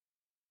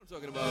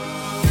talking about.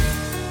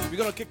 We're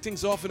gonna kick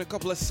things off in a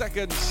couple of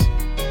seconds,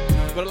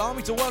 but allow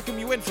me to welcome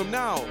you in from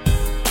now.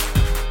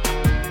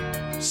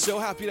 So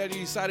happy that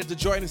you decided to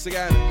join us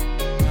again.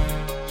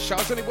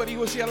 Shout out to anybody who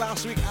was here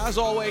last week, as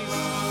always.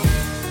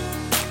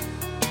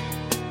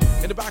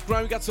 In the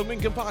background, we got some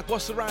Linkin Park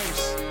Busta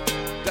Rhymes.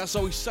 That's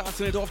how we're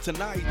starting it off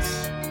tonight.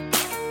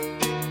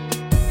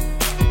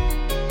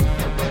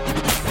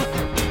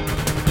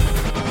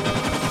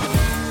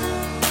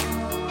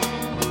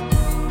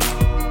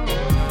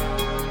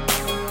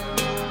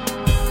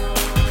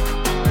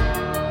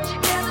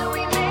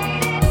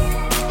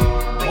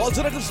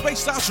 Alternative Space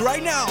starts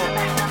right now.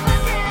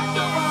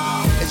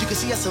 As you can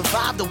see, I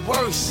survived the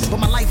worst, but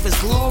my life is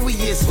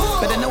glorious.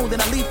 Better know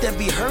that I leaped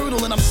every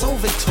hurdle and I'm so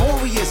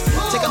victorious.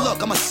 Take a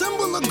look, I'm a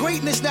symbol of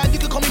greatness. Now you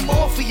can call me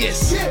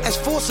Morpheus. As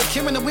for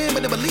securing the win,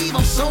 but to believe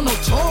I'm so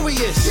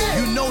notorious.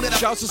 You know that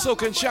Shouts to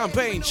Silk and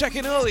Champagne, check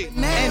in early.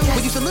 Man,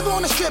 we used to live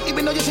on the strip,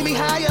 even though you see me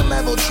higher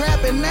level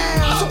trapping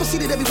now. I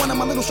superseded every one of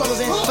my little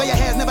struggles, and failure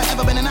has never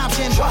ever been an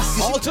option.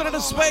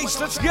 Alternative Space,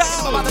 let's go.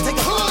 I'm about to take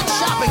a hood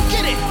shopping,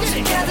 get it.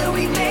 Together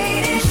we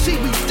made it. You see,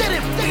 we did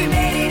it. We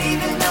made it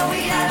even though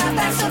we had our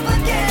backs up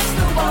against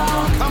the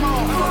wall. Come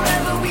on.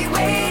 Forever we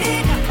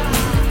waited,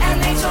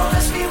 and they told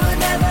us we were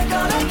never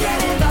gonna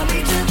get it, but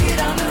we took it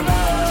on the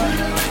road,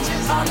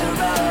 on the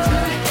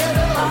road,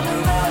 on the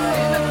road.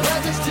 In the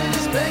presence to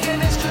this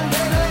begging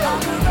instrumental. On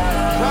the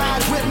road.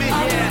 Ride with me,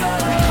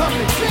 yeah. We come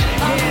to get it.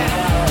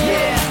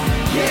 Yeah.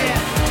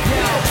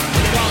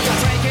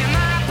 Breaking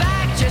my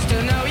back just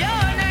to know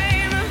your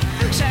name.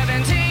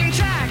 17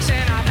 tracks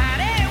and I've had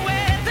it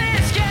with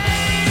this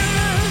game.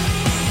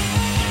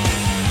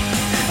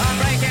 I'm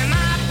breaking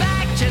my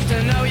back just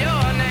to know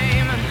your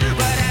name.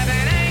 But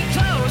heaven ain't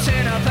close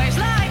in a place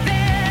like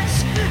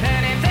this.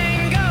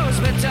 Anything goes,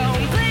 but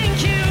don't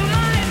think you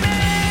might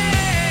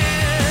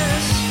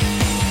miss.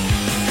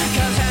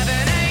 'Cause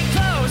heaven ain't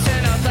close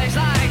in a place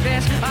like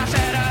this. I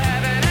said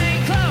heaven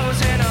ain't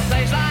close in a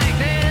place like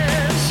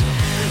this.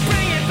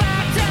 Bring it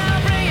back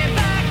down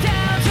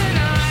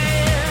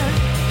tonight.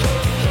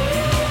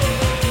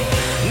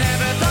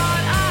 Never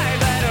thought I'd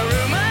let a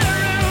rumor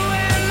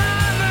ruin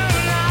my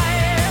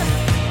moonlight.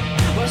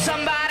 Well,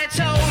 somebody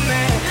told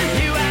me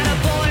you had a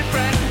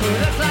boyfriend who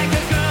looked like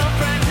a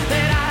girlfriend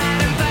that I had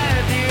in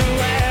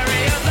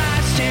February of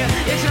last year.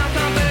 It's not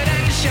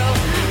confidential,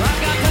 I've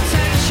got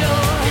potential.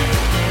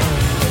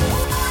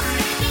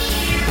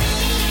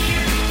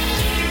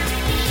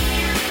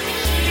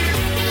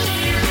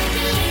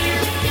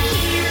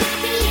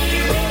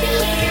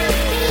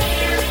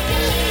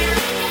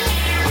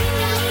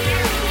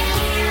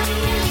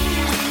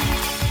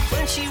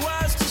 When she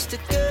was just a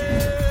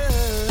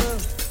girl,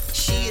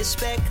 she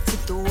expected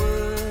the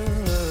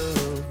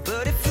world,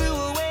 but it flew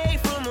away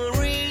from her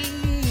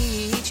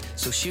reach.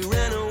 So she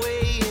ran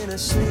away in her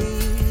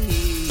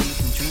sleep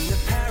and dreamed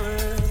of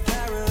paradise.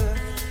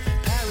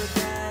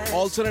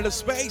 Alternative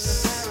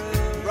Space,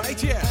 right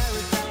here.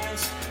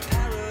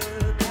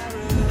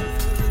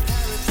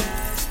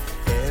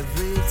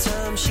 Every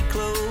time she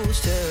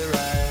closed her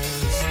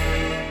eyes.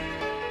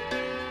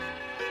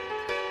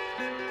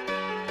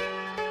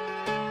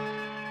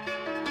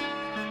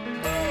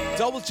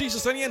 Double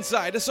Jesus on the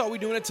inside, that's how we're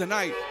doing it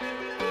tonight.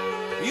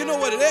 You know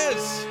what it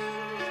is.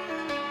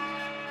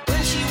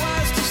 When she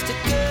was just a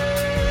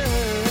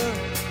girl,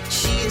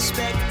 she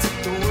expected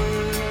the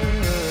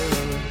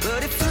world,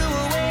 but it flew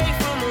away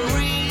from her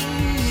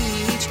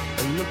reach,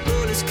 and the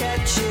bullets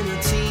catching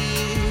her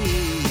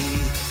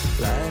teeth.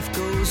 Life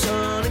goes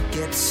on, it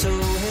gets so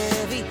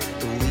heavy,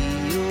 the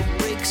wheel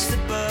breaks the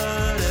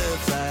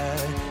butterfly.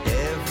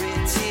 Every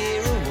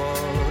tear a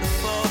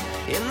waterfall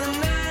in the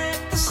night.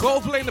 The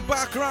Coldplay in the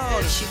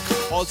background. she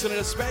closed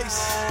Alternative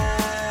Space.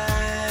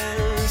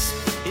 eyes.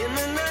 In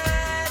the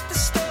night, the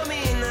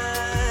stormy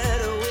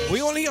night away. We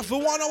only here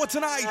for 1 hour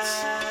tonight.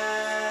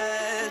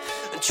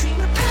 A dream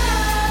of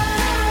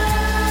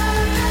paradise,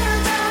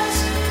 paradise,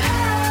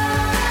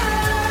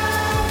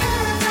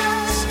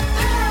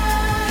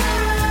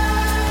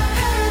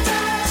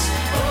 paradise.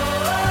 Oh,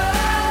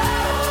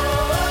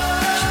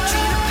 a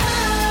dream of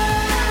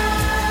paradise,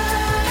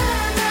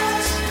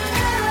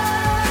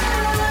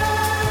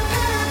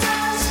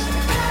 paradise,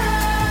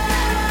 paradise.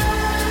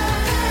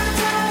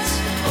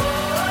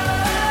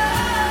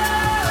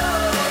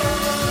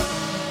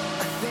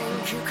 I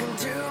think you can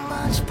do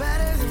much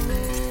better than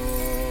me.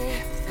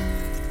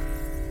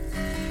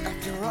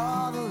 After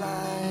all the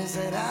lies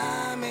that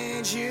I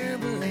made you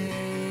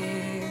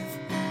believe,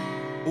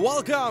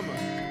 Welcome.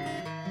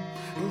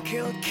 and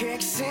guilt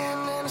kicks in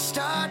and I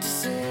start to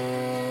see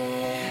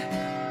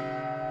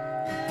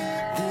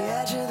the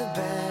edge of the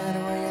bed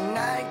where your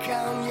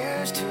nightgown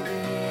used to be.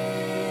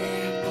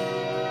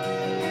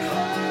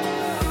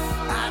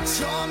 I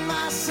told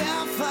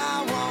myself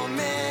I won't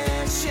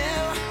miss you,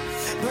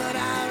 but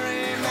I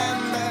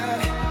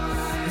remembered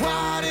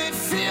what it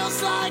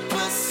feels like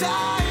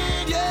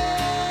beside you.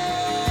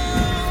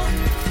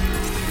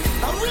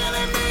 I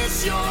really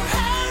miss your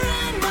hair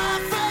in my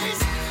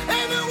face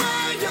and the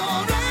way your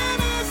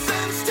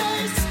innocence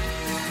tastes,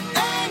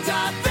 and I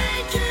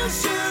think you you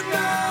should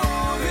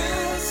know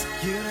this.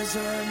 You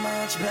deserve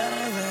much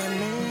better than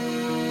me.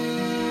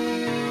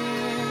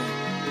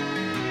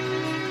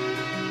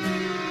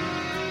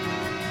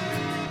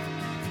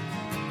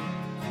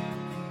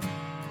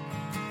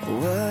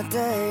 What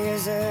day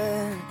is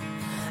it?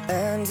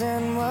 And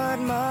in what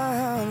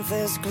month?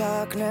 This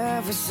clock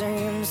never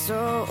seems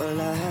so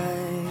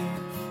alive.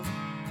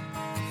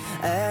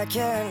 I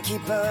can't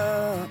keep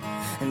up,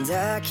 and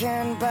I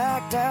can't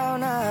back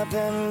down. I've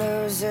been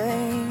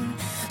losing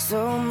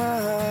so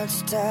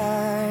much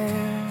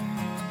time.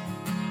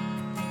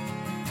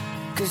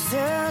 'Cause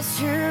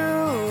there's you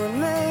and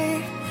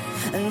me,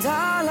 and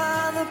all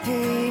other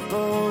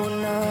people with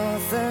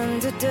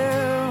nothing to do,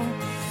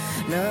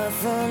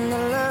 nothing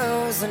to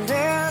lose. And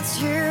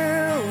it's you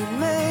and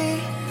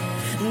me,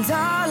 and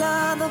all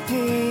other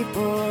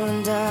people,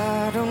 and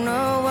I don't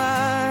know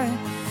why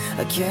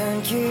I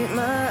can't keep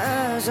my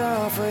eyes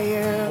off of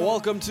you.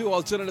 Welcome to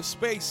Alternative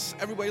Space.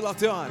 Everybody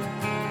locked on.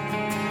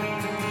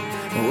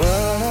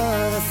 One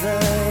of the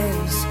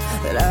things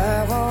that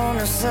I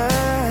wanna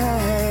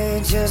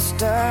say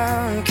just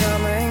aren't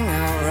coming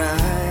out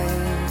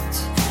right.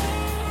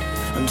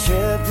 I'm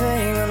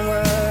tripping on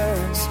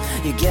words,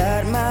 you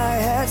got my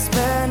head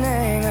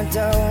spinning. I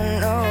don't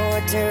know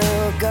where to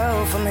go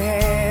from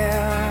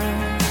here.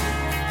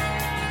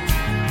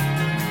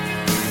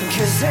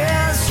 'Cause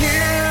there's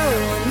you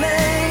and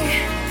me,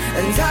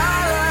 and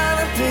all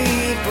other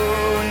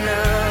people,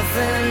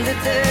 nothing to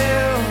do,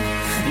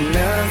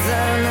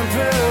 nothing to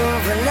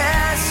prove. And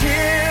that's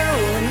you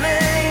and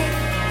me,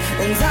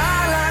 and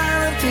all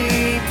other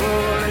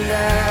people, and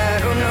I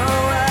don't know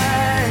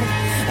why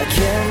I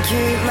can't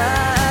keep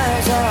my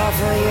eyes off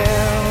of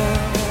you.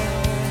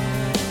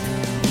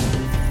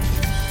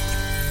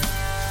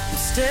 I'm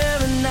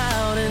staring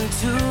out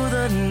into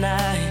the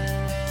night,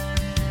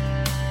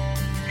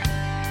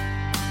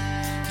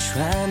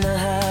 trying to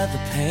hide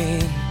the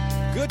pain.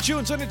 Good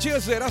tunes on the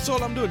Tuesday. That's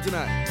all I'm doing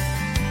tonight.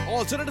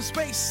 Alternative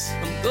Space.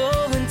 I'm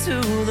going to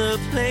the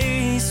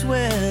place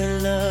where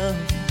love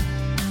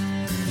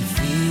and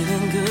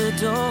feeling good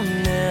don't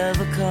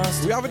never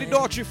cost. We have any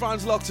Daughtry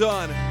fans locked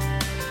on.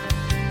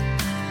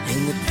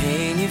 And the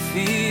pain you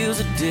feel's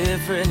a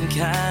different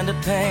kind of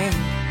pain.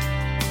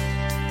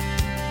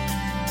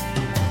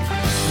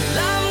 Well,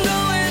 I'm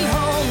going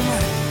home,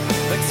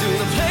 back to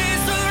the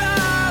place where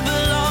I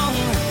belong,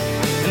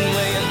 and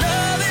where your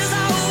love has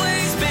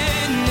always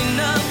been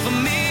enough for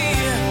me.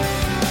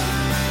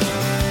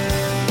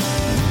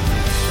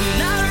 I'm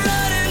not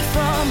running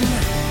from,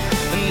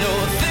 no,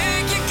 I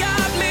think you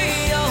got me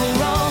all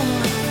wrong.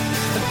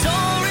 I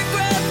don't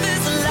regret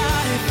this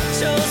life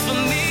chose for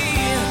me.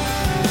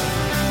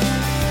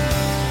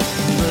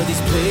 But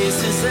these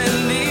places and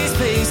these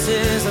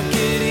places are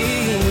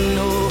getting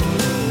old,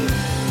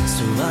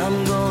 so I'm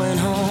going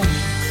home.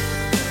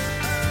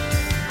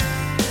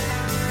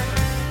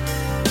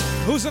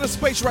 Who's in the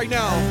space right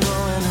now? I'm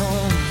going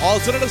home.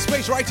 Alternative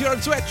Space right here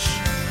on Twitch.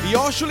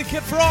 Yours truly,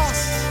 Kid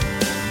Frost.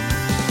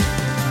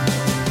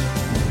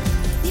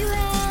 You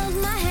held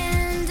my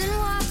hand and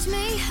walked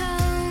me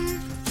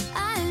home.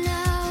 I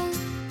know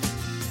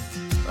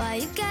why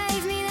you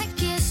gave me that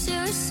kiss.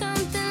 It was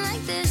something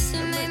like this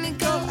that made me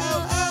go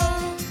oh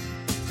oh.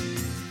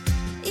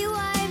 You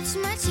wiped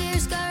my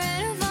tears, got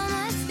rid of all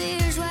my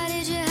fears. Why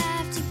did you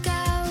have to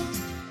go?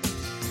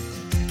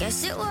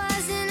 Guess it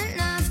wasn't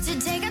enough to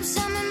take up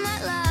some of my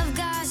love.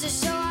 Guys are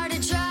so hard to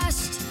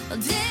trust. Well,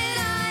 did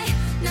I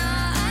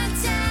not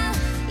tell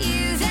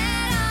you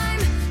that I'm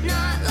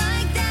not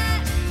like that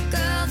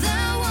girl,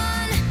 the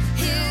one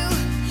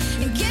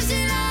who gives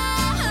it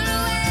all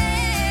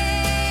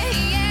away?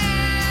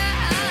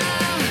 Yeah.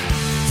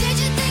 Did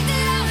you think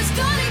that I was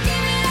gonna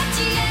give it up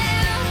to you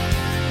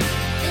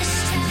this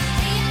time?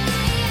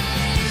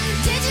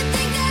 Did you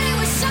think that it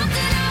was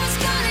something I was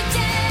gonna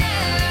do?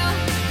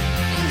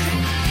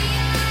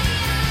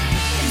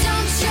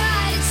 Don't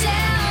try to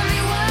tell me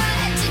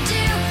what to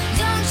do.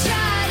 Don't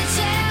try to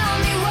tell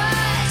me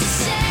what to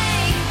say.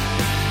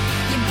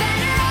 You're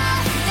better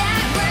off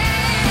that way.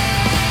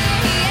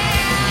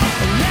 Yeah.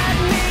 Let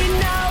me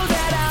know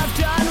that I've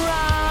done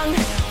wrong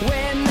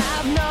when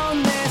I've known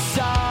this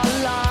all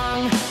along.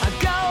 I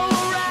go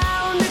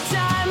around a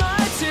time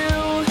or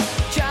two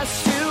just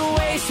to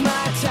waste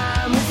my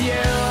time with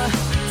you.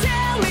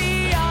 Tell me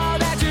all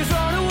that you've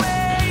thrown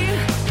away.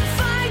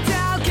 Find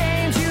out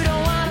games you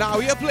don't want. Now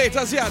we are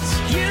platers yet.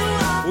 You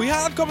are We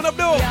have coming up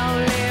though. the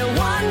only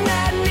one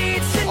that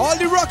needs to know. All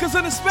the rockers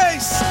in the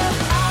space.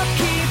 I'll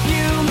keep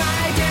you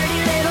my dirty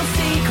little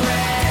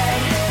secret.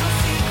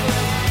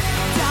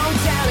 Don't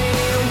tell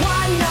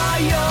anyone or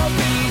you'll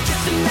be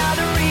just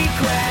another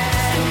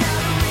regret.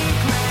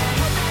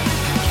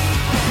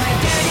 My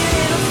dirty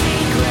little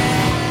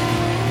secret.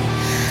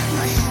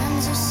 My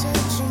hands are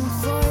searching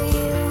for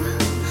you.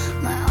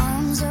 My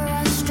arms are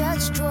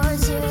outstretched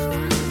towards you.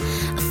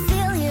 I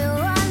feel you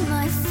on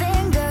my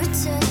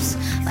fingertips.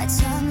 My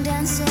tongue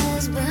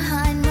dances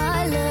behind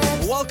my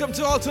lips. Welcome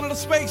to Alternative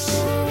Space.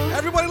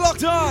 Everybody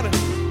locked on.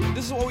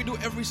 This is what we do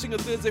every single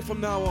Thursday from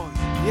now on.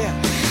 Yeah.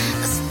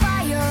 This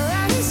fire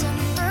runs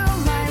through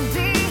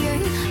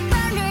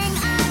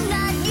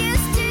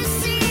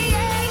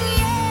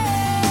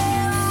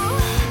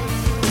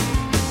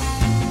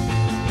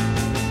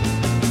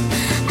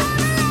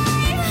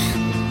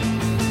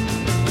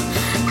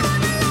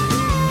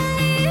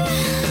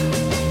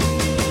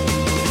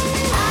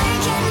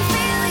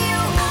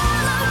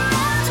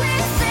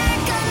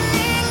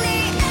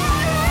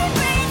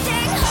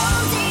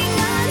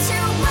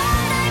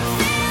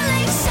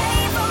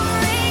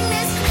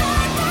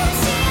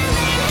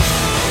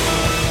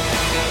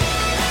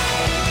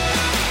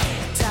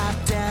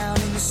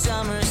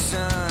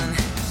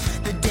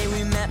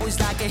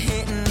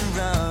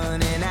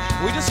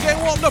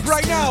warmed up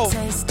right now.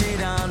 Taste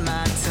it on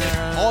my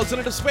tongue.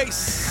 Alternative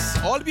space.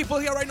 All the people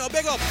here right now,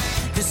 big up.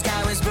 The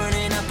sky was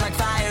burning up like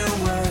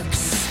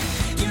fireworks.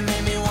 You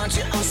made me want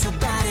you oh so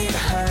bad it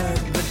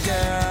hurt. But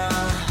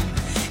girl,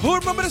 Who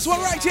remember this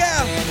one right here?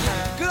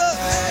 Good.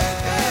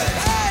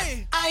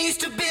 Hey. I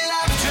used to be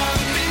love drunk,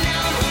 but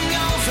now I'm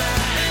hungover.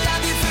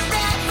 Love you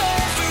forever,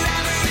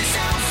 forever it's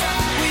over.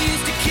 We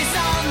used to kiss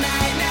all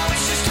night, now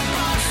it's just a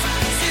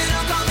bonfire. You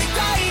don't call me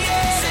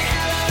crazy, say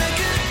hello and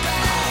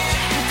goodbye.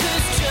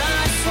 'Cause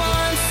just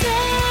one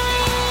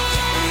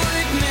time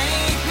would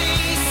make me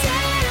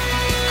sad.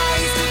 I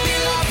used to be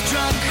love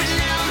drunk, but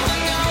now I'm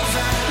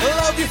hungover.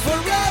 Love you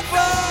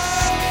forever.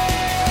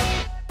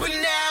 But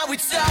now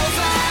it's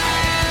over.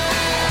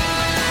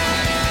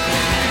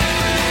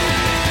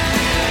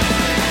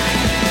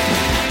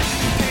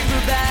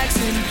 Paper bags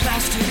and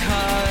plastic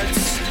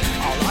hearts,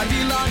 all our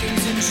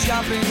belongings in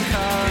shopping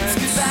carts.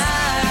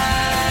 Goodbye.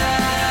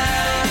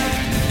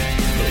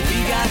 But we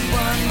got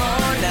one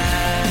more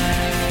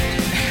night.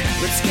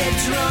 Let's get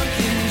drunk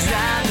and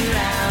drive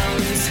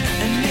around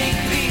and make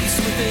peace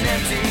with an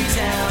empty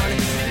town.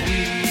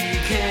 We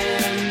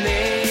can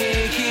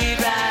make it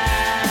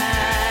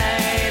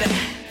right.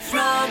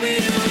 From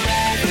it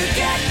away,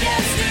 forget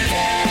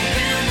yesterday.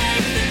 We'll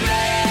make the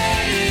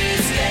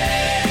greatest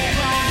day.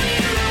 From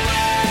it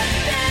away,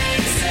 they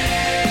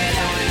say,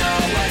 don't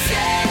know what's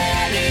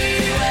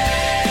anyway.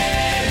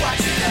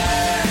 Watch it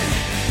burn,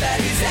 that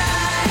is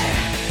high.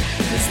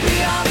 'Cause we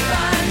are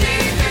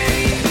finding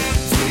peace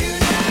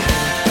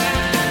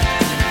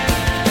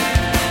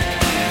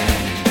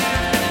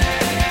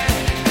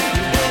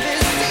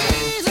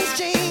Seasons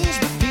change,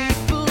 but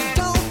people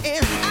don't.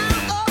 And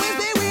I'll always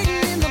be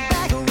waiting in the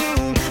back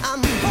room.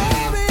 I'm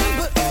boring,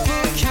 but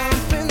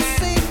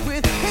overcompensate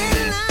with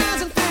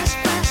headlines and flash,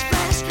 flash,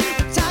 flash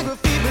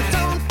photography. But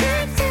don't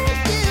pretend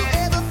you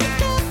ever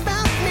forget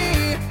about me.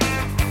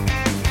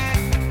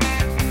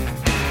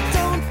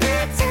 Don't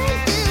pretend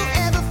you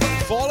ever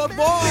forget Fall Out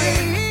Boy.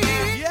 me.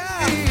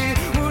 Yeah.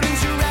 Wouldn't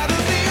you rather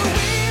be a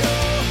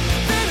widow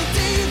than a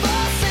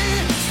divorcee?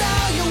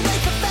 Style your way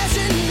for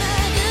fashion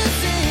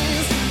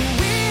magazines.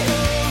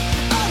 Widow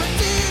or a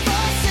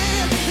divorcee,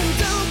 and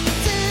don't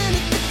pretend,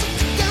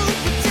 don't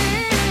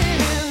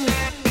pretend.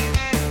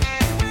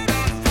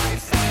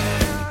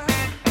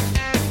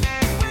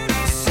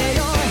 Say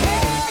your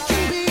hair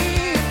can be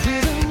a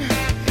prison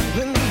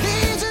when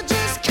these are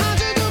just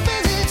conjugal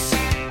visits.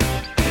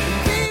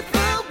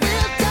 People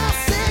will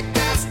dissect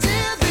us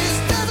till this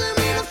doesn't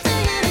mean a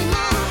thing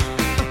anymore.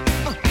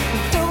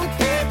 Don't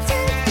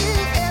pretend you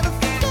ever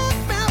forgot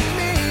about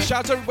me. Shout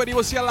out to everybody who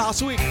was here last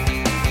week.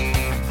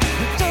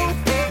 Don't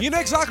pretend You know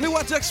exactly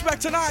what to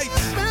expect tonight.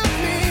 about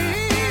me.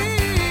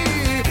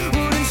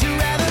 Wouldn't you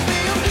rather be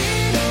a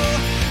widow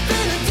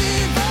than a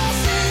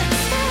divorcee?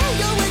 Style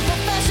your way for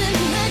fashion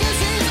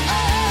magazines.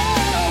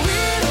 Oh, a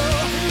widow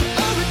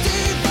or a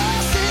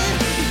divorcee.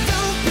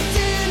 Don't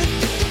pretend.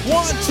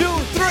 1, 2,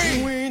 3.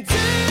 We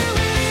do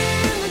it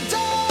in the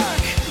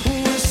dark,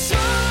 with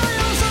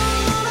smiles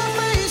on our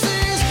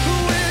faces.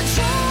 We're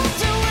trying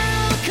to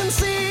well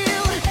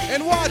conceal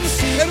And what?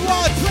 And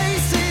what?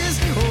 places.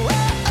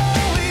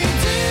 We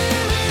do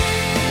it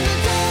in the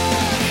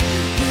dark,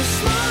 with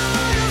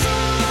smiles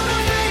on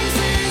our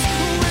faces.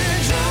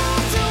 We're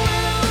trying to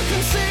well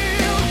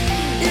conceal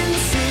in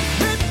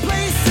secret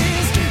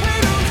places. We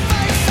don't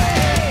face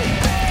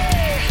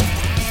it.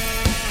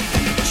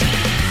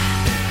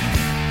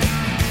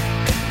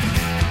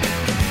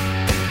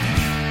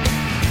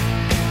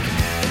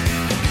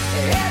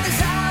 Hear the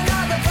sound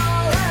of the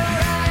falling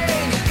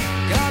rain,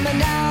 coming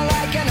down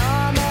like an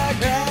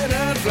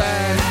Armageddon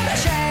flame. Not a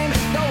shame,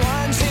 the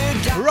ones who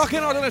died.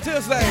 Rocking out on a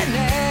Tuesday.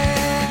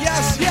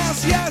 Yes,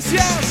 yes, yes,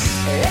 yes.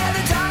 Hear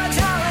the dogs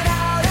howling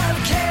out of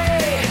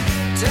key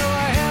to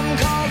a hymn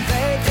called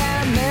Faith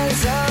and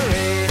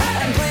Misery,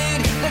 and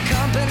plead the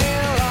company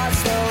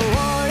lost the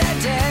war at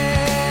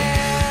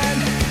dead.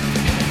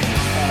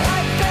 I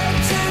beg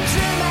to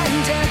dream and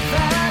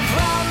different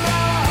from the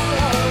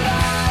hollow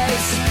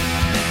lies.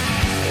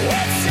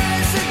 This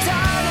is the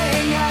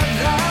dawning of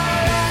the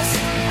rest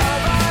of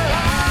our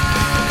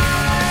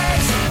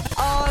lives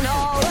on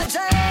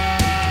holiday.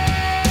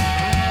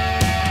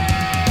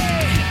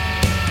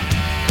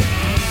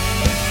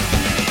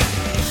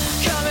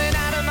 Coming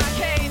out of my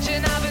cage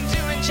and I've been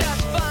doing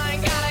just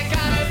fine.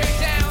 Gotta break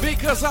down.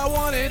 Because I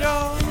want it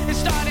all. It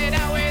started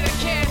out with a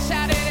kiss.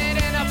 How did it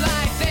end up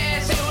like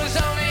this? It was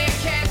only a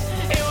kiss.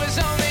 It was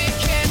only a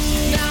kiss.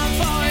 Now I'm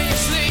falling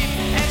asleep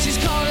and she's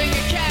calling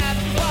a cab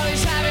while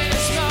he's having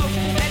a smoke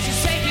and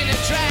she's taking a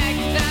drag.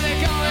 Now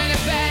they're going to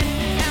bed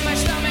and my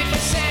stomach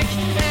is sick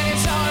and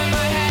it's all in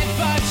my head,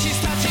 but she's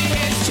touching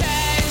his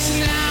chest.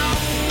 Now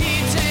he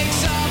takes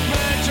off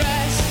her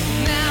dress.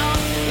 Now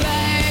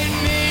let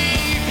me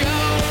go.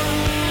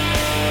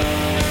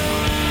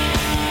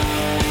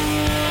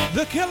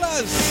 The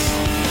Killers.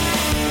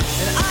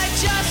 And I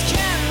just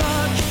can't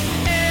look.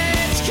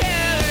 It's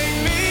killing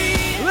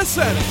me.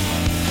 Listen.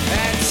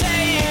 And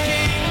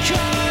taking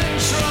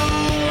control.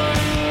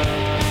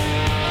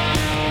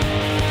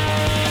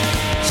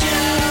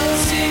 Just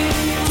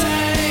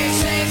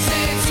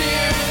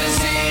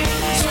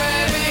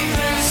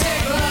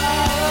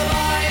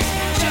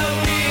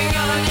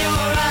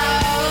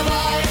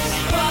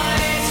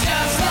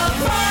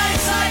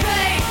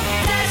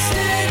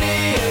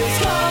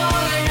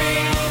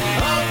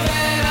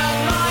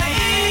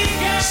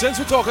Since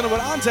we're talking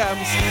about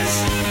anthems,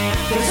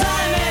 'cause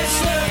I miss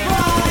the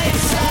bright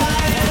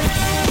side.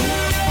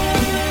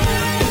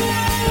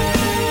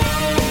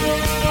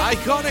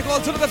 iconic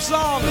alternative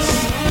songs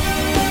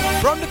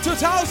from the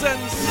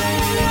 2000s.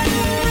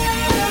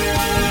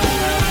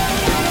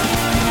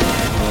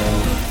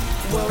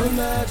 Well,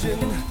 imagine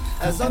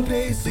as I'm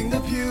pacing the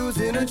pews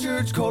in a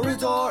church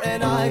corridor,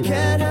 and I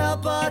can't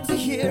help but to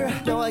hear,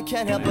 no, I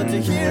can't help but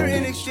to hear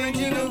an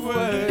exchanging of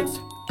words.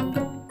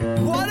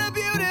 What a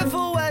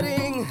beautiful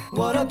wedding,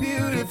 what a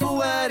beautiful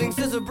wedding,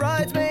 says a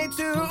bridesmaid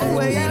to a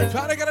waiter.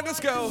 Panic at a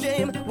disco.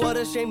 Shame, what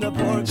a shame, the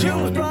poor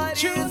groom's bride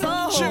is a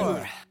whore.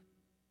 Sure.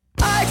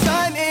 I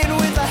chime in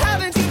with a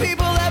haven't you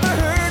people ever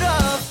heard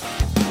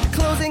of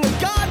closing a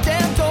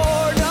goddamn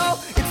door? No,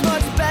 it's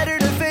much better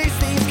to face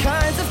these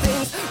kinds of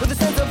things with a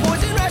sense of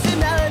poison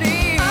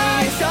rationality.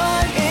 I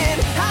chime in,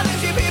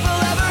 haven't you people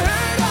ever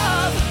heard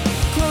of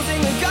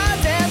closing a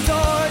goddamn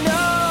door?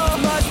 No,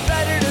 much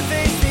better to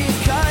face these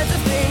kinds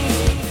of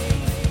things.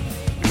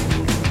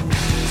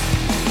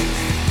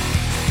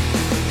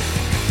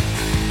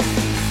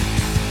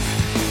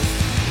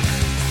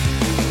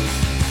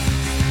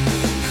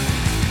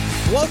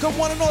 Welcome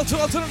one and all to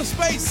Alternative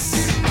Space.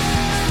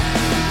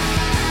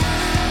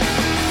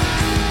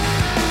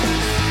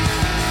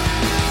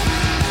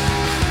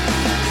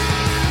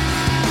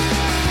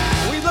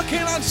 We looking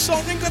at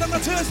something good on a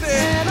Thursday.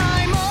 Am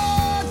I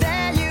more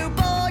than you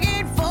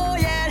bargained for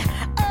yet?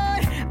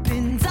 I've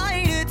been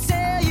dying to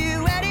tell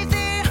you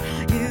anything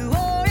you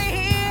wanna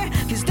hear,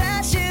 'cause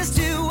that's just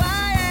who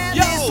I am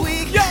Yo, this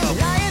week. yo.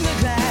 Lie in the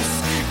grass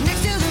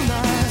next to the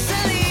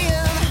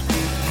mausoleum.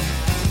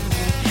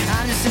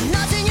 I'm just a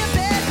nut in your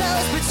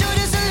bedpost, but you're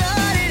just a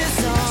lot in a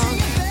song.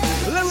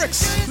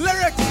 Lyrics.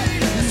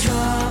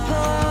 Drop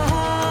a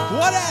heart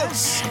What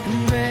else?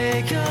 and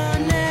break your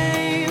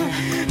name.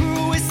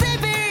 We're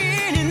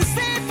sleeping and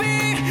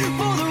sleeping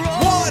for the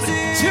road. 1,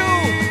 2,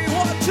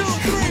 1, 2,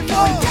 3,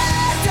 4.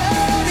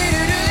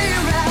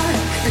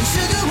 And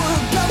sugar will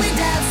going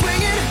down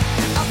swinging.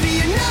 I'll be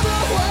your number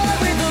one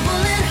with a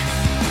bullet.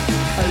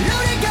 A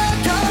loaded gun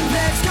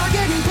complex, not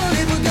getting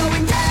bullet. We're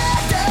going down,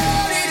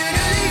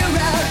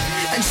 around.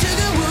 And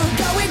sugar will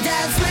going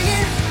down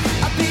swinging.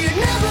 I'll be your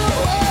number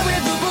one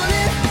with a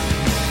bullet.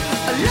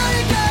 A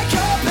loaded gun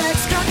complex,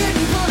 not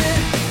getting bullet.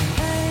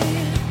 Hey,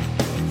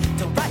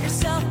 don't write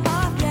yourself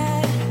off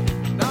yet.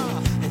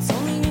 It's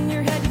only in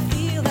your head you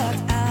feel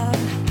left out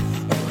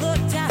or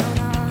looked down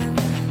on.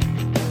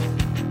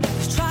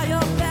 Just try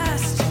your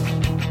best,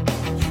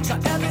 try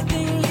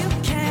everything you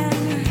can,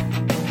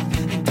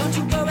 and don't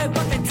you worry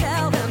what they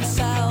tell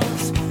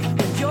themselves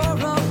when you're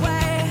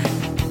away.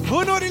 Who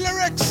know the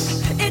lyrics?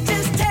 It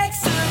just takes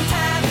some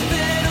time,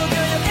 little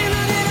girl, in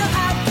the middle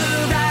at the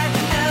right.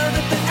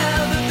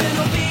 Everything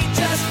will be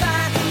just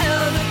fine.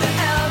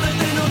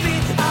 Everything will be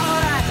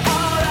alright,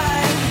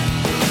 alright.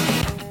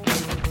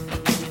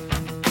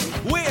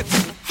 Wait.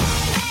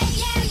 Hey,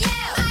 you,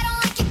 I don't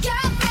like your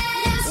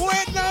girlfriend.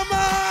 Wait, no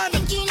man.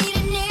 Think you need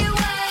a new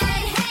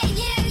one. Hey,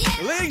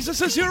 you, Ladies,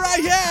 this is you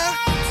right here.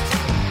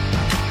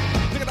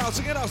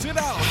 Sing it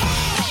out.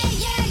 Hey,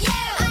 you,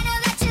 I know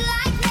that you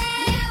like me.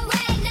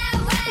 No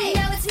way,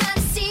 no, it's not a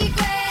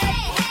secret.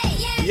 Hey,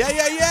 you,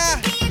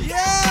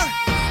 Yeah.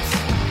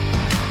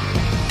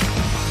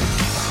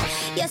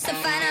 you're so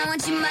fine, I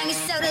want you, mine,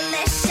 you're so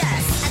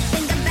delicious. I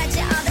think about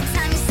you all the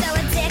time, you're so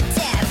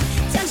addictive.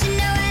 Don't you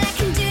know what I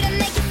can do to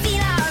make you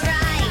feel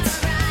alright?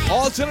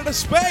 Alternative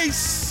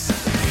Space.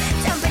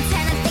 Don't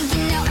pretend I think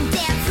you know I'm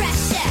damn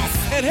precious.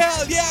 And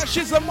hell yeah,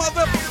 she's a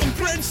mother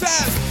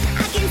princess.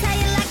 I can tell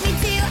you like me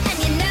too, and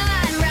you know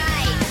I'm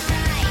right.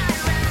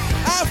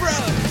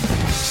 Avril.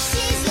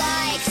 She's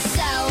like,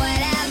 so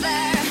whatever.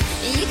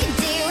 You can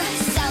do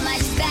so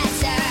much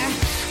better.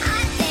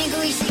 I think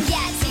we should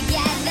get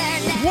together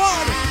now.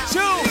 1, 2,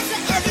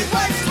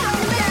 everybody.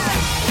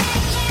 Hey,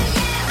 you,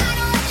 I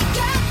don't like your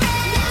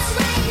girlfriend.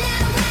 No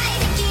way,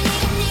 think you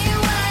need a new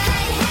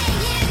one. Hey,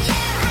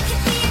 you, I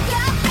could be your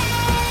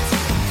girlfriend.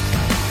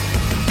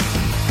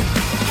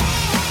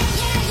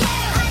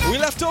 Hey, you, We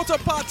left out a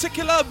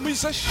particular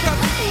musician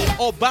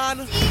or band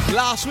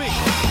last week.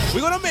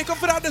 We're gonna make up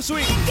for that this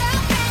week.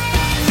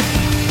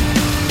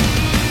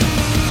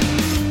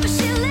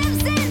 She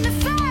lives in the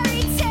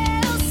fairy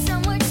tale,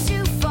 somewhere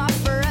too far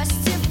for us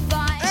to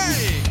find.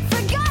 Hey.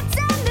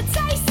 Forgotten the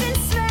taste and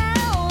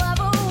smell of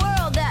a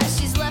world that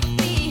she's left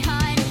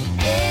behind.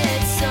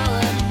 It's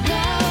all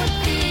about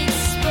the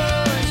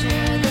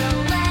exposure, the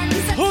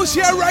lens. Who's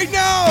here right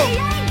now? The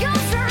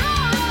angles are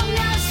wrong,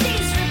 now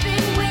she's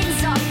ripping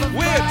wings off of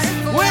Wait.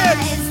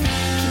 butterflies.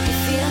 Keep your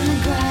feet on the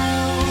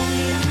ground.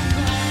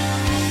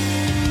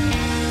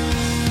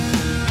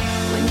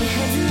 When your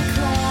head's in the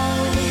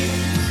clouds.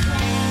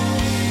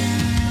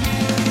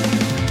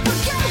 We'll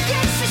go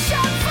get your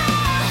shovel,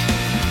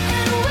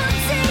 and we'll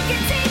take a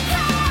deep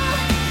hole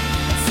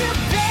to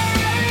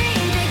bury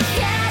the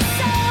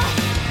castle.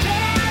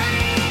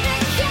 Bury the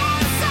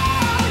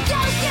castle. Go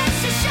get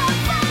your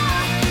shovel,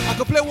 I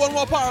could play one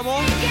more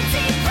Paramore. get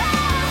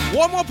deeper.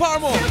 One more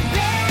Paramore.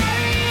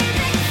 Bury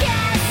the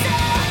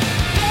castle.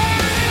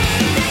 Bury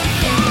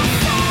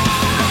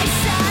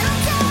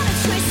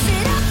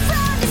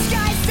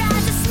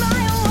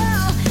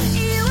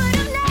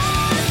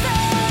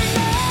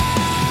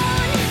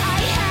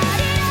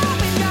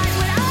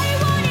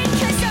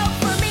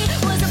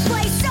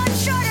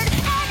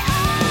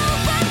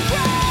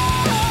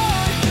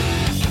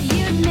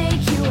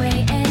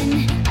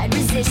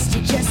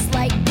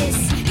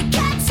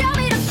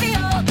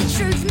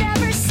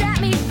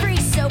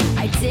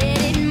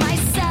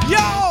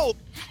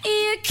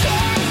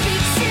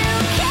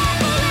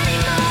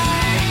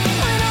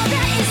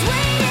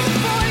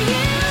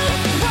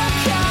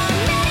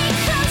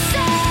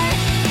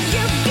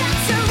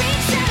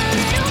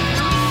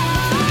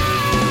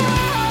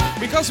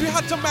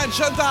had to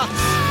mention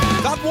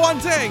that one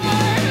thing.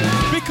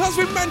 Because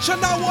we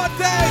mentioned that one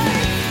thing.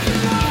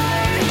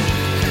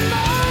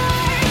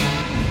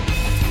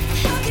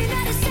 How could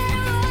I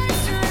decide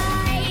what's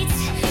right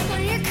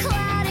when you're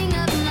clouding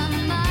up my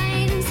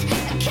mind?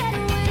 I can't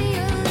win,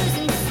 you're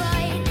losing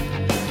fight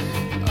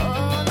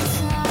all the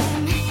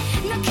time.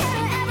 No, can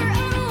I ever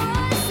own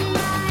what's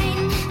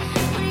mine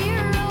when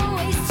you're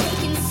always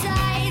taking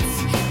sides?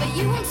 But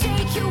you won't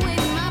take away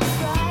my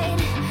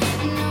pride.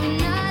 No,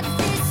 not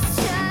this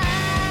time.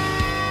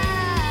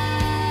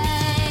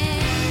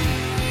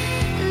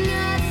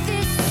 Not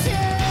this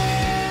time.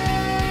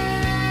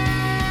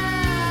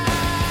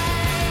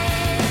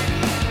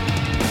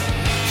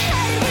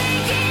 How did we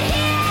get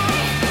here?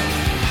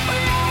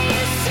 When I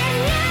used to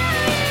know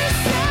you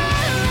so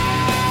well.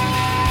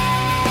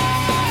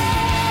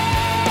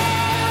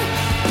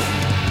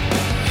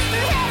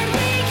 How did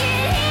we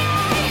get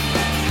here?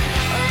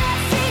 When I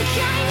think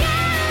I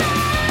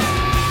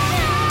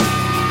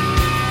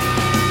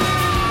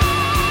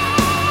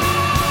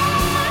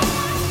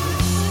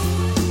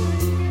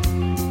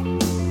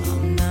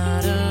I'm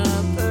not a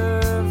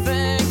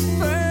perfect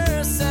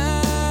person.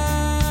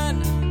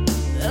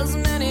 There's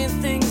many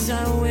things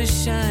I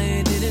wish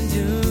I didn't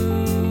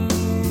do,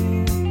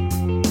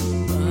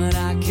 but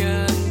I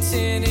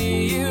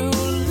continue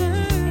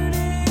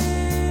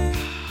learning.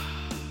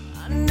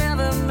 I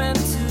never meant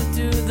to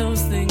do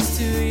those things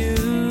to you,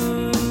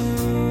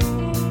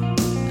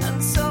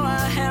 and so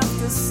I have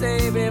to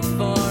say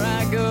before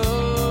I go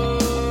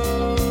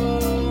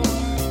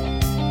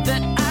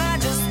that I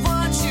just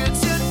want you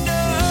to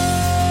know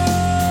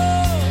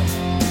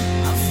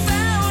I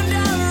found a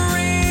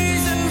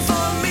reason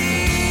for me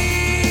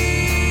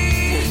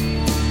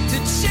to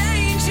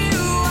change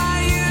who I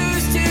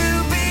used to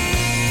be,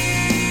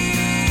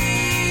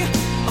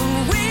 a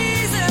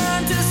reason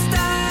to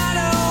start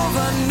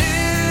over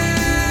new,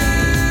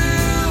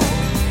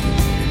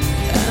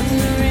 and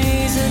the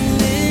reason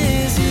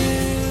is you.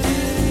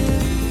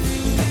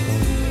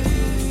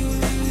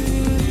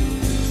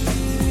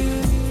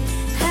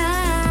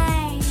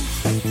 I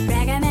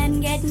recommend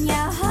getting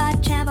your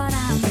heart trampled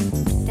on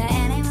to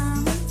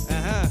anyone.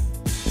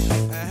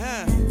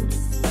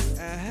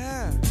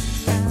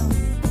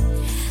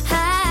 I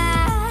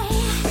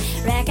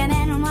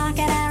recommend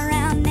walking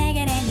around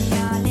naked in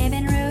your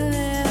living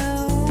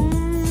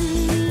room.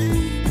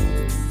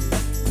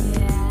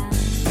 Yeah.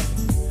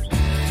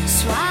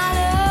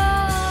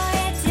 Swallow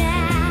it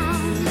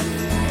down,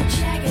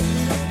 check it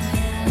out.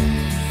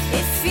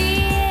 It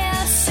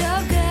feels so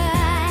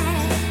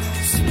good,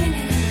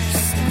 spinning in your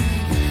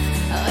stomach.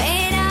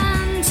 Wait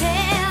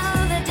until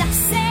the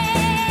dust settles.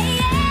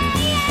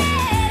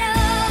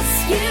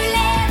 You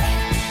live,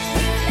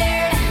 you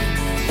learn,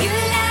 you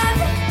love,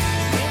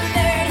 you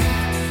learn,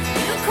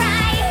 you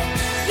cry,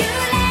 you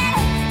laugh,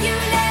 you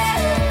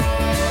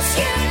lose,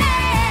 you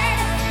learn,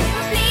 you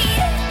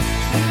bleed,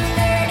 you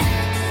learn,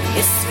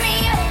 you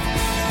scream,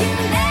 you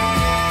learn.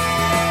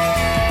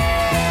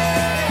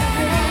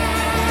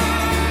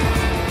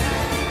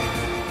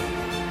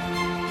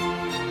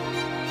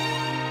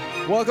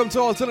 Welcome to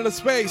Alternative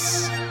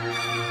Space.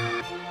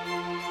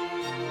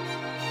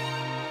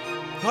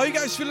 How are you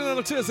guys feeling on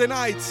a Tuesday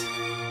night?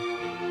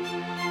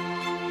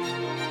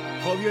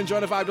 Hope you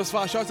enjoyed the vibe thus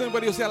far. Shout out to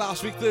anybody who was here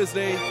last week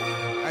Thursday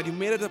and you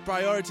made it a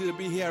priority to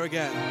be here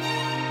again.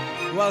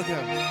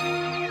 Welcome.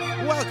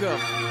 Welcome.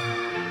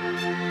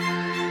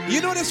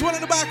 You know this one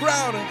in the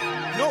background.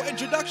 No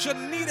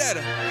introduction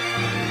needed.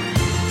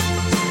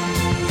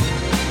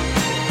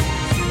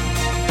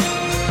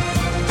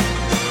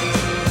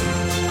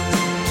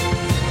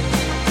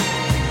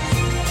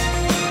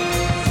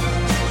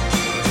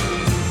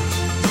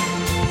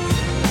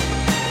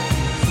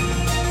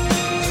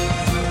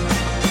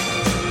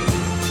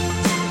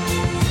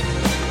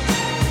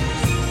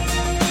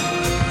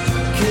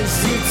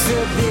 Cause it's a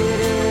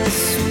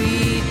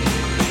bittersweet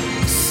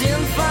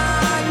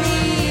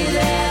symphony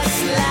that's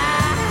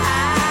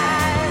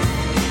live.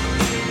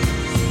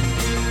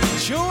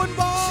 June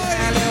boy.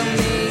 Trying to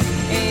make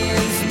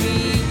ends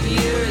meet.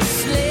 You're a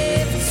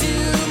slave to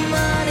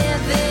money,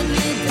 then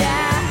you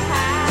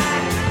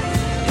die.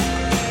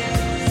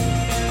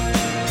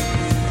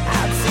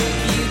 I'll take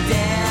you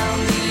down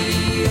the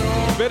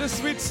old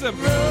Bittersweet sim.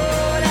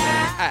 road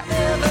I've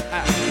never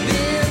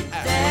been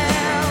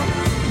down.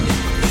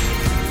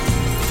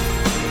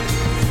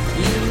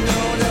 You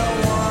know the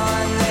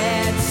one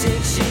that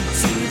takes you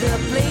to the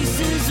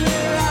places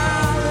where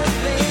all the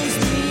things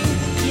meet,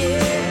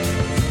 yeah.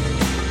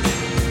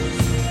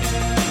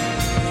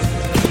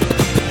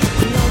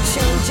 No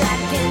change, I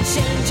can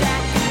change, I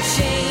can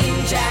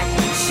change, I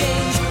can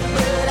change,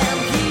 but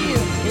I'm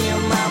here in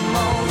my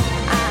mold.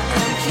 I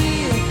am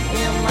here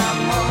in my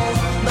mold,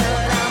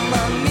 but I'm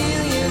a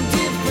million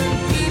different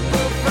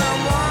people from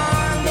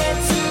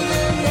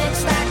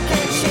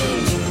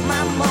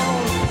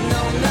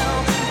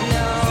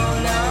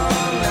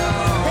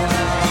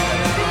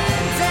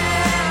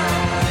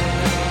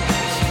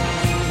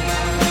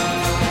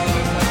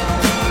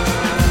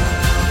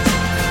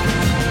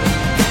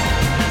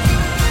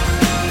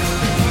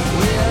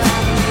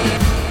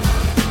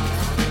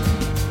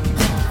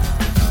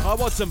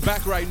system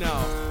back right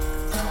now.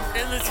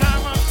 In the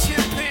time of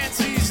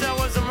chimpanzees, I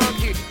was a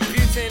monkey.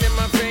 Butane in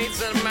my veins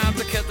and a mouth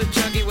to cut the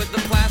chunky with the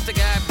plastic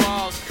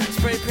eyeballs.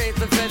 Spray paint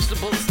the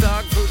vegetables,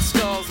 dog food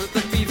stalls with the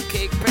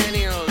beefcake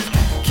pantyhose.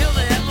 Kill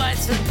the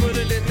headlights and put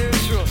it in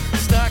neutral.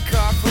 Stock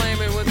car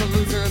flaming with the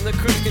loser and the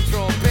cruise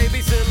control.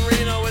 Babies in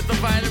Reno with the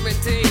vitamin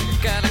D.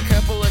 Got a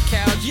couple of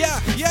couches. Yeah.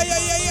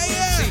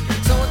 See,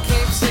 someone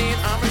came saying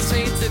I'm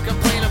insane to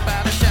complain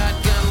about a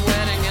shotgun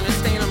wedding and a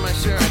stain on my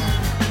shirt.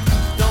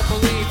 Don't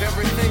believe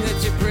everything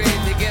that you breathe.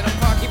 You get a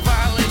parking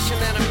violation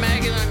and a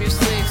maggot on your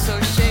sleeve. So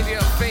shave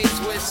your face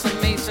with some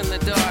mace in the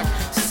dark.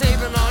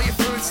 Saving all your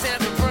food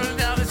stamps and burning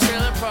down the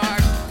trailer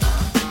park.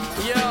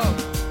 Yo,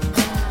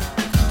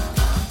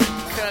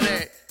 cut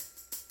it.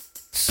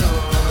 So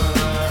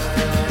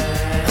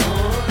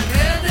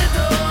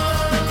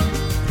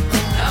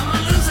I'm a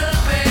loser,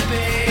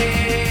 baby.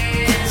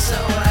 So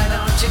why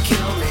don't you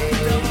kill me?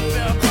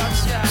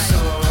 So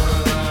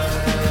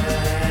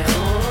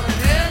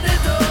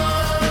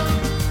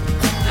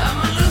I'm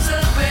a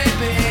loser,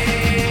 baby.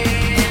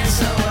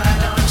 So why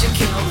don't you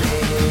kill me?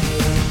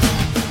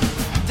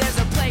 There's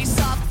a place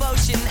off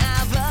Ocean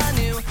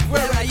Avenue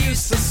Where I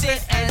used to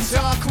sit and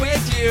talk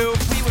with you.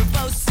 We were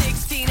both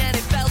 16 and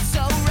it felt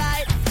so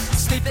right.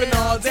 Sleeping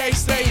all day,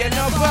 staying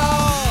up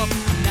all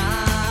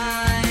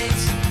night.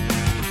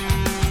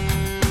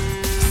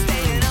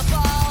 Staying up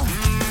all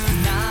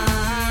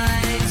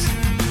night.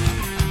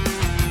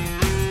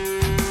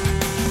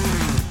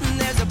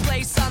 There's a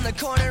place on the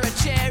corner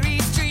of Cherry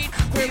Street.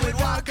 We would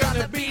walk on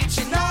the beach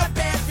in our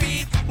bare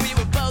feet. We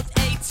were both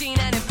 18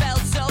 and it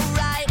felt so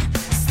right.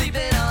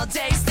 Sleeping all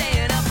day,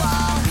 staying up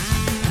all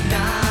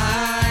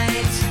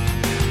night.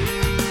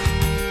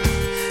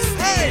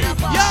 Staying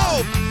up all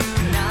yo!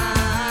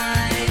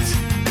 night.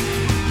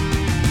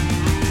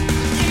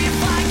 If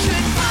I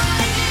could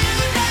find you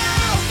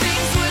now,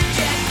 things would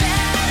get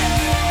better.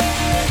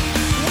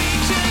 We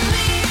could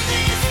leave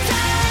this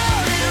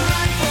town and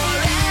run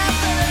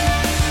forever.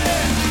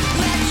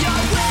 Let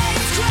your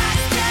waves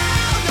crash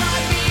down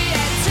on me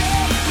and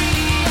take me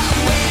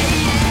away.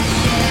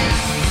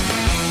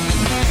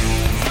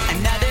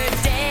 Another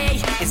day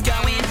is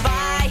going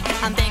by.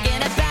 I'm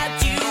thinking about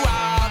you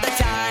all the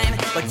time,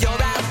 but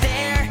you're out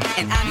there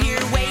and I'm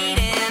here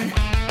waiting.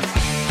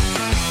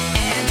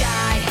 And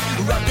I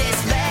wrote this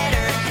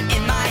letter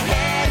in my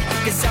head,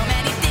 'cause so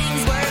many things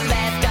were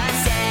left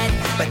unsaid.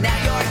 But now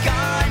you're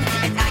gone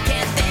and I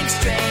can't think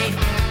straight.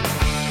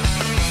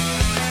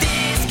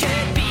 This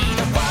could be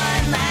the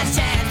one last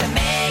chance to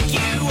make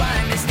you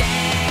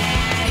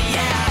understand.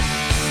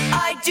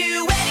 Yeah, I'd do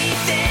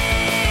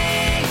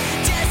anything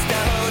just to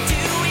hold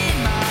you in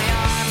my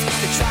arms,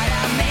 to try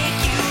to make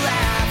you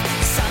laugh.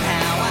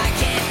 Somehow I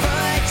can't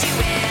put you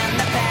in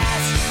the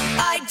past.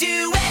 I'd do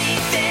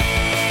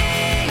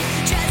anything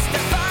just to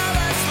fall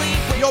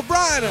asleep with Yo,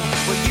 Brian,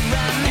 Will you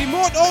remember?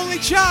 remote only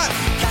chat.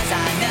 'Cause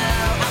I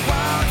know I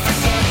won't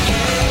forget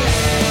you.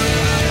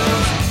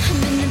 I'm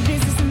in the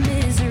business of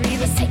misery.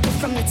 Let's take it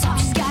from the top.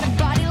 She's got a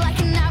body like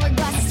an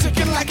hourglass, it's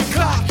ticking like a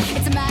clock.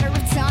 It's a matter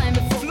of time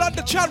before Flood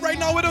the chat right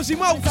now with those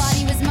emotes. thought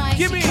he was mine.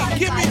 Give me, She caught a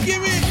give me, vibe.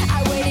 give me. I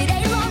waited a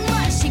long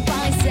while. She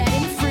finally set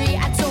him free.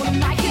 I told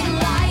him I couldn't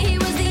lie. He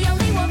was the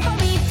only one for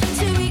me.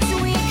 2 weeks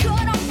and we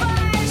caught on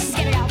fire. She's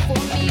get it out for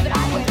me, but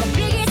I wear the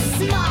biggest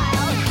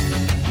smile.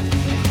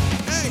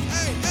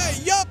 Hey,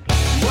 yup.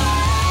 Whoa,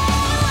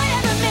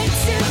 whatever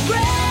makes it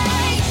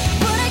right.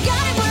 But I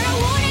got it where I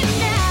want it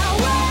now.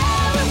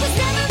 Whoa, it was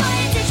never my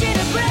intention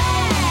to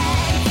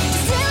brag.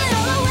 Just steal it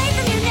all away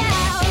from you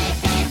now.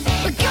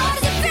 But God,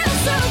 does it feel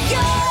so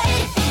good?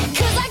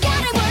 'Cause I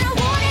got it where I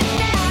want it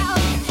now.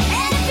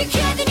 And if you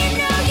could, then you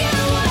know you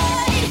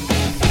would.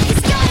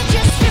 'Cause God, it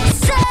just feels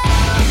so.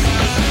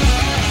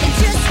 It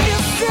just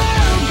feels so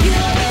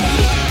good.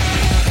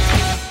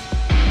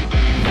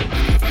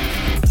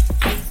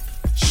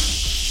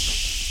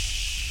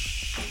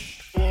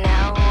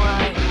 Now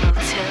I will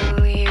tell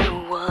you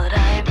what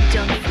I've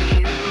done for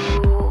you.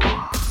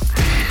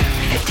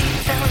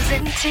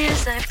 50,000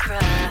 tears I've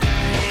cried,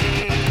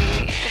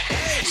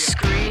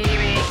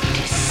 screaming,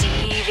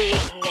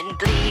 deceiving, and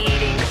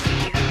bleeding for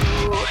you.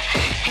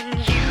 And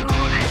you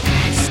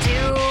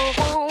still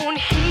won't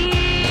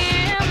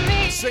hear me.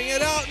 Sing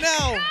it out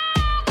now.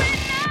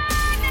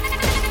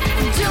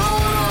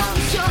 Don't want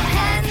your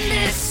hand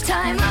this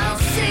time. I'll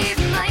save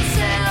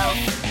myself.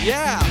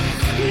 Yeah.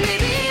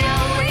 Maybe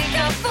I'll wake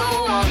up for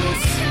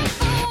once.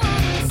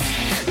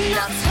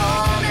 Not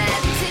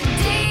tormented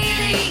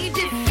daily,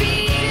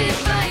 defeated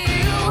by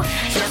you.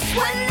 Just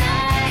when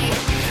I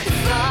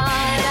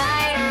thought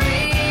I'd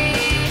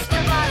reached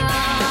the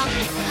bottom,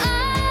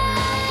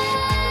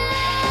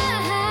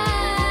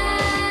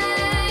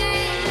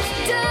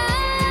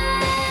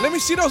 Let me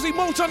see those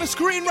emotes on the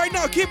screen right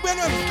now. Keep them.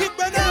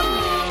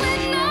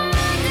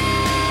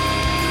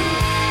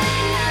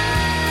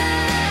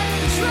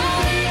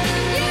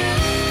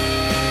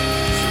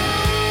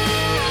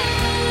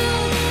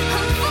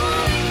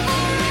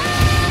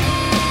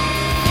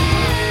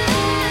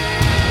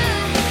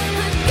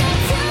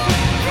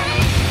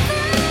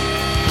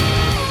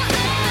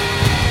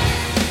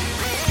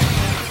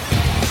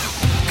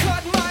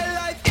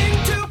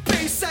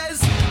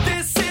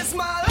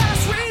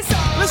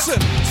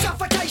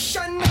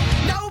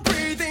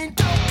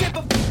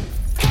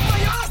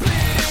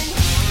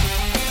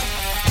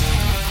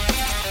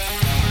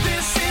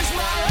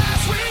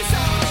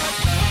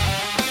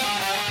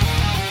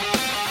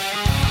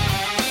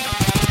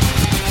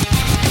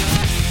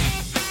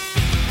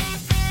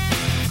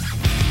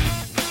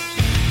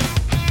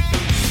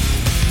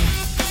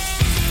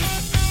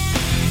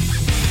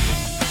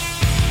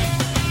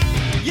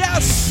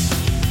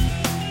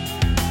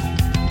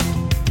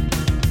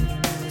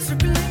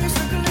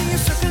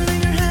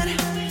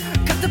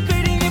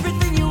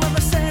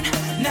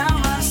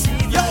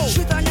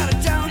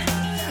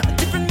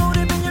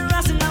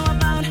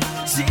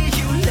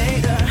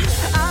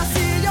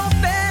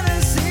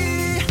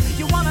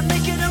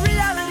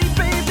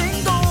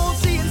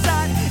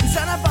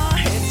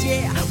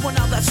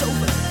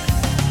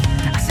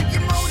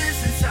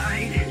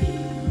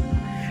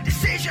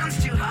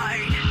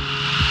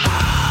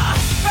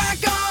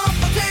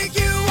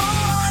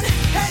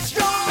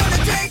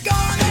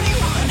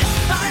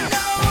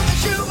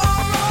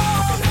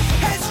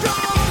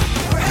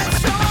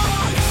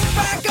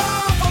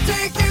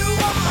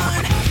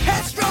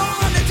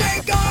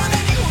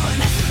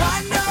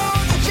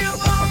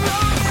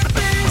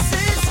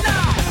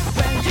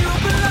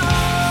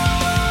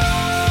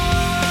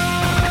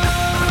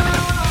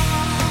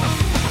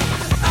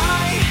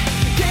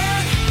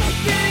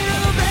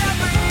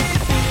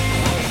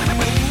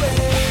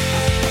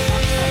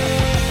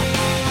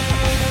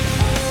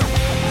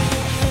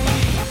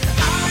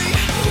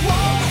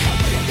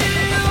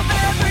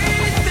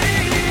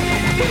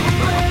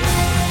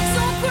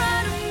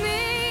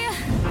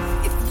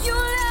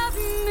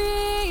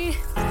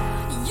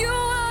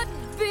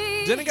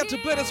 Didn't get to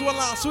play this one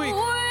last week.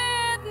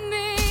 With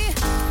me,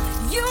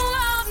 you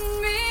love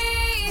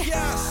me.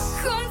 Yes.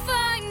 Come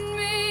find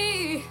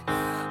me.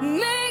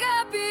 Make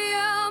up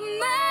your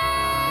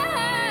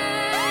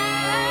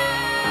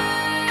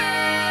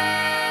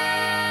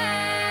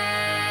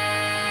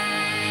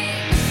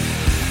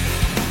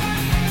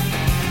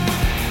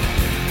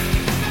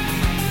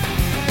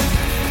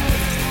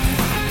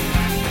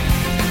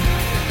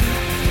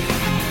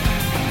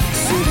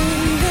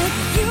Shouldn't let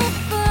you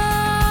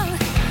fall,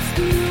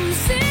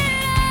 lose it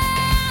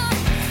all.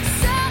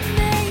 So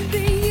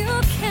maybe you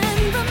can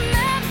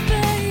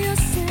remember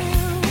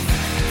yourself.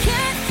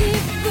 Can't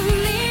keep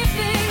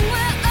believing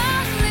we're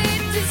only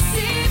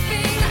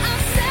deceiving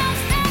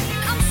ourselves, and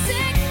I'm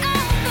sick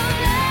of the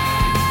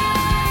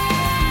lie.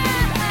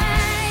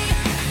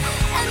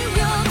 And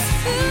you're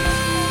too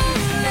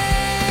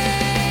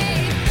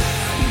late.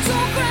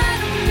 Don't cry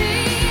to me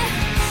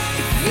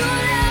if you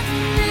love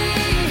me.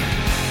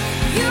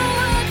 You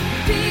would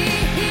be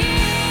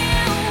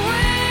here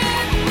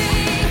with me.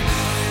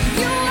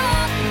 You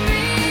want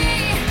me,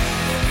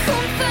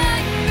 come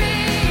find me.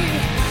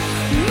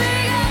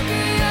 Make up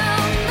your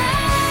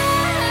mind.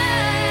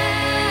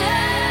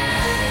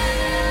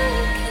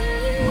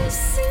 Can you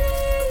see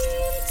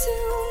into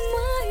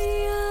my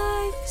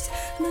eyes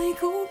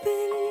like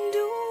open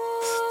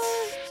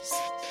doors,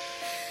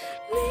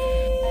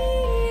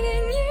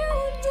 leading you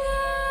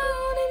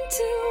down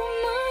into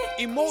my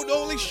Emote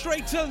only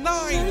straight till 9.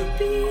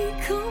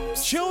 becomes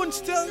Tunes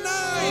till 9.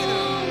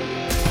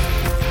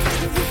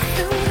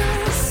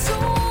 without a soul.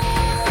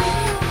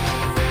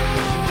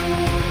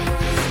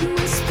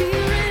 My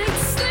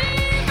spirit's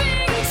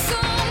sleeping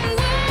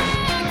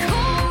somewhere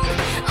cold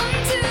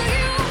until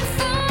you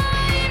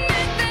find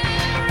me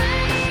there.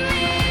 I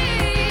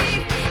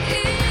need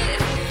it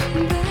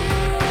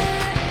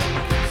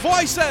back.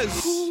 Voices.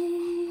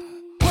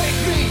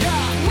 Wake me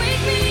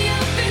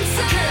up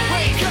inside.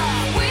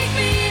 Wake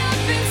me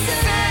up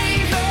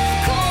inside.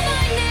 Call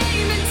my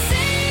name and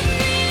save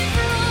me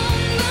from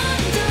the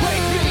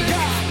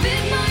dark.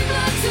 Bid my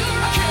blood to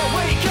run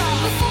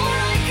before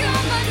I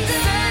come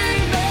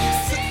undone.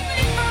 Save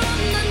me from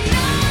the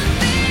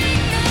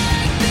nothing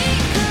I've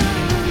become.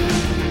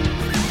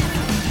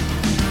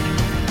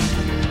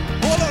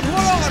 Hold on.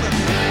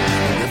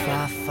 If I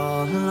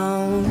fall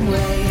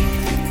away,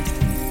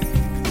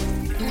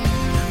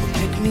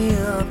 pick me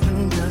up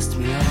and dust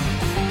me off.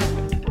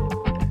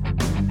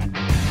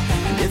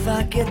 And if I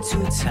get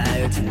too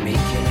tired to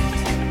make it,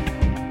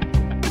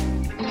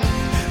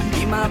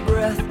 be my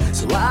breath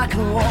so I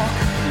can walk.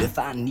 And if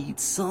I need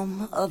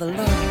some other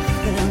love,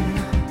 then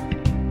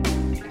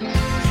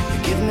you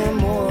give me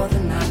more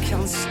than I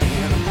can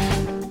stand.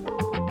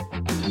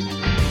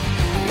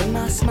 When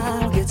my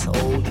smile gets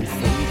old and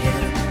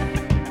faded,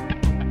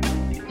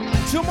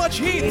 Too much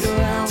heat.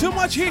 Too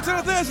much heat on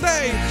a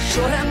Thursday.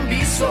 shouldn't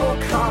be so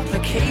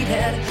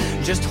complicated.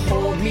 Just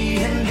hold me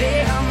and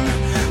then,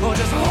 or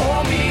just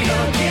hold me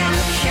again.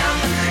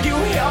 Can you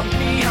help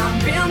me? I'm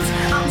bent.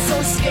 I'm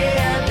so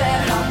scared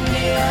that I'll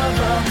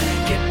never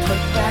get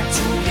put back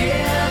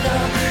together.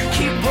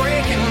 Keep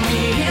breaking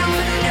me in,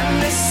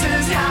 and this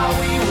is how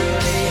we will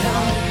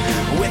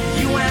end with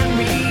you and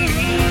me.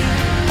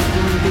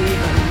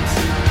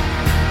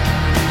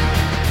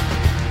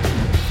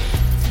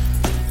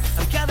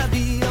 I've gotta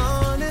be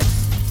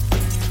honest.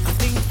 I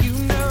think you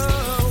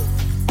know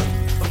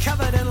we're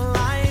covered in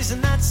lies,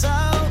 and that's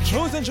okay.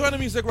 Who's enjoying the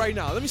music right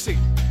now? Let me see.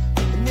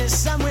 And there's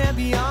somewhere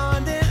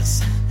beyond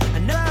this. I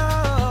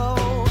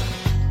know,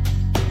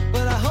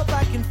 but I hope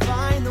I can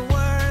find the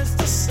words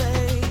to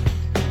say.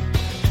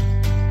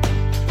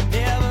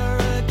 Never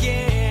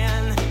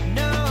again.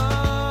 No,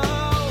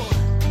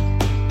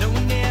 no,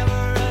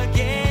 never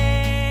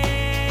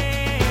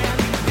again.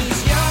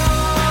 'Cause you're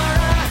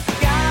a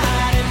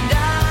God and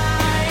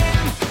I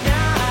am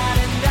not,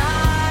 and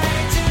I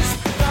just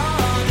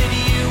thought that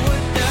you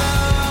would know.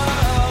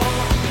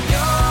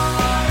 You're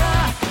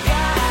a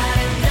God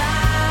and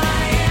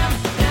I am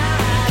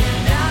not,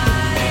 and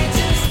I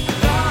just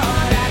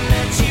thought I'd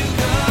let you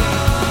go.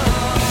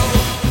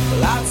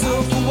 Well, I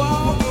took a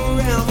walk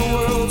around the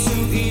world to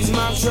ease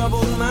my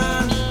troubled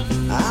mind.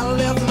 I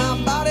left my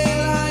body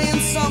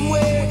lying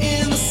somewhere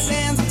in the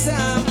sands of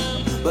time.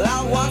 But I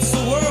watched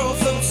the world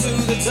float to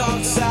the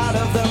dark side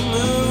of the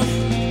moon.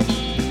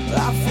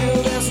 I feel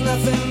there's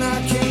nothing I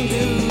can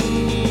do.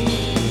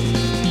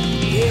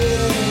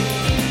 Yeah.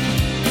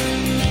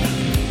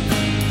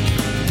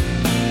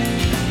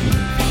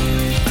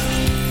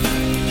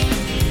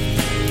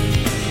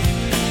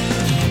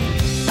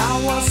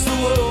 I watched the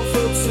world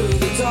float to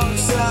the dark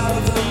side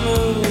of the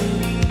moon.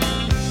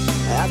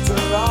 After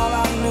all,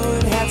 I knew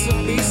it had to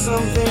be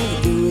something to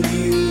do with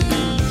you.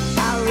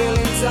 I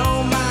really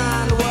don't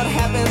mind what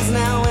happens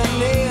now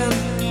and then,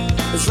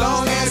 as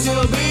long as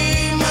you'll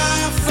be my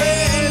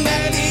friend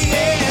at the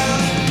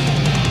end.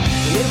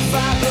 If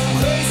I go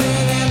crazy,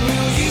 then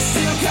will you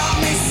still call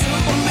me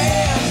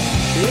Superman?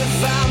 If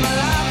I'm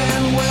alive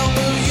and well,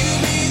 will you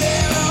be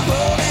there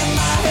holding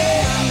my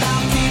hand?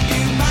 I'll keep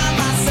you by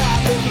my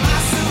side with my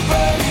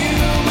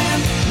superhuman,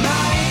 my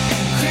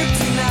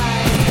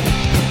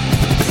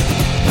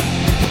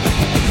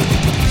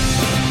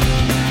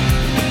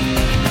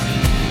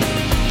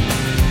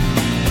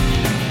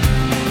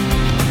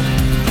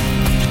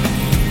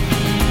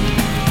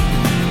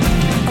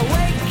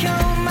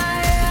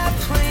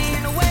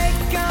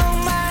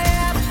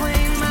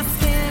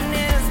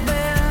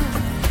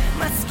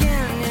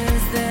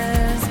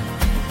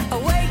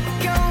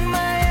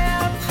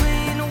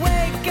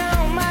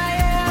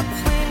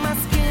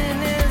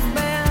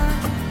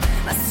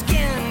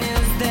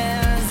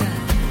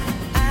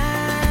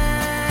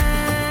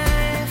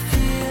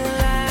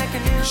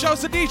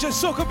Shouts to DJ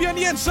Soca B on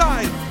the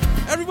inside.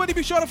 Everybody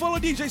be sure to follow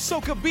DJ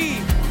Soca B.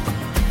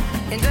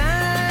 And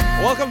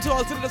I Welcome to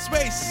Alternative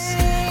Space.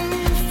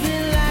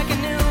 feel like a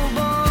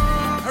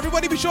newborn.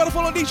 Everybody be sure to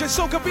follow DJ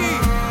Soca B.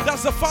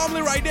 That's the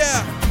family right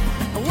there.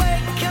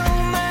 Awake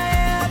on my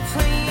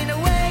airplane,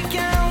 awake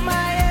on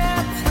my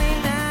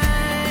airplane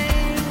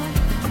night.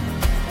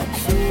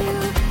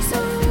 Feel so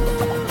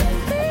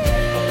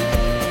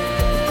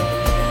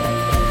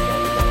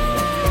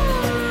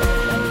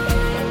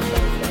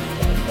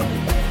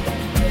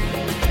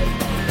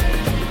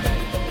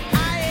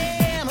I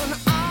am an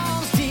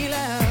arms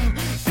dealer,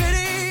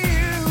 fitting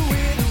you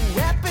with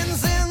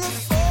weapons in the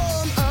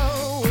form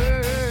of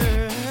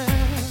words.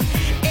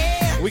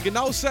 And We can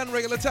now send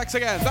regular text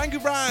again. Thank you,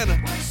 Brian.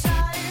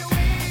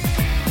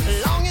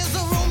 long as the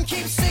room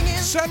keeps singing,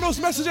 Send those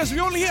messages. We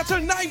only here till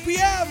 9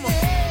 p.m.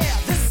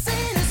 this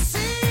ain't a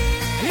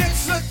city,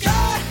 It's a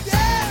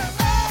goddamn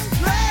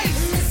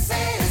place. This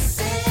ain't a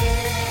city,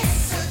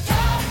 it's a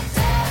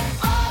goddamn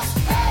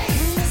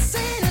place. This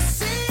ain't a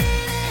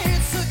city,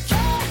 it's a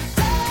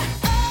goddamn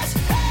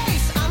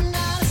place. I'm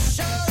not a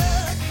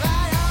shoulder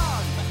cry on,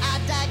 but I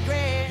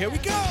digress. Here we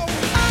go.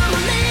 I'm a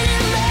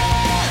leading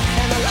man,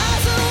 and the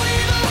lies of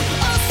evil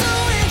are so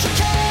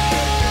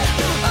intricate,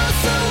 are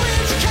so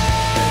intricate.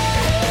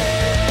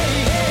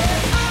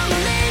 I'm a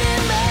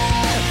leading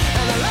man,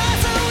 and the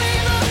lies of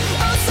evil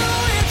are so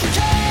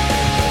intricate,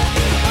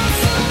 are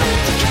so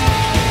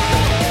intricate.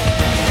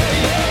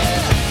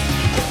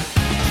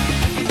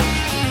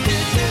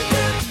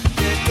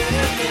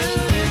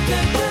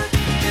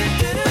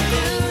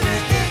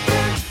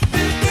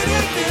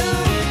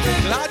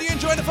 Glad you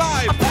enjoyed the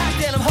vibe. Back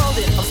then I'm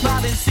holding, I'm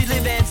smiling, she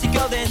living, she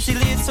golden, she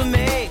lives for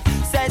me.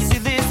 Says she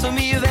lives for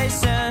me,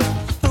 ovation,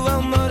 who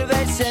won't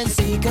motivation.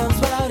 She comes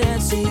wild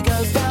and she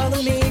goes down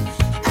on me,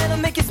 and I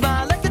make you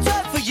smile like the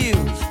drug for you.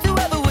 Do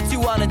ever what you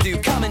wanna do,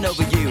 coming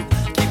over you.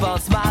 Keep on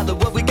smiling,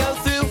 what we go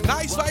through.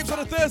 Nice vibes on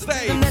a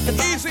Thursday. And let the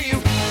vibe Easy. to you,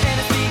 and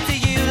I speak to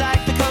you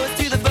like the chorus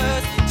to the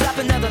verse. Drop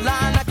another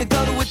line like a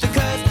go with the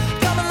curse.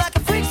 Coming like a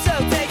freak show,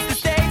 takes the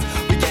stage.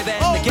 We give it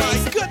Oh the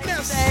game. my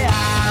goodness. Say I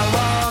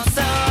want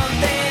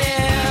something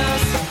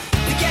else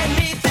to get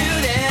me through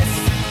this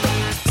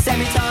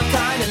semi-time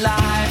kind of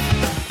life,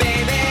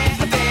 baby,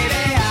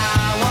 baby. I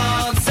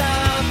want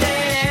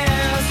something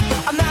else.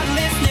 I'm not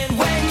listening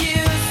when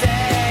you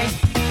say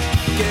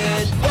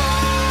goodbye.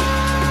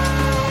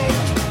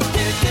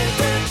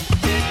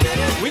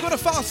 We're going to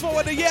fast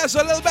forward the years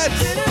a little bit.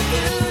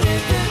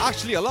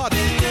 Actually, a lot.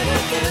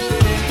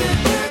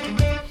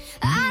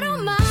 I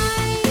don't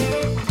mind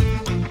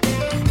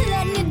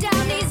letting it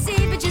down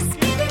easy, but just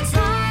give it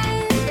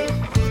time.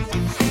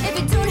 If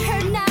it don't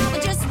hurt now,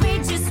 but just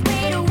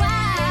wait a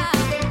while.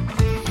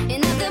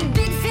 Another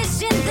big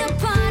fish in the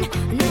pond,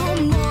 no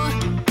more.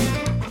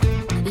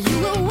 You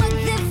were what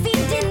they're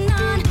feeding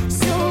on.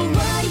 So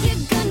what you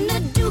gonna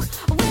do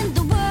when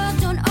the world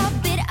don't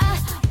orbit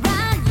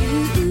around you?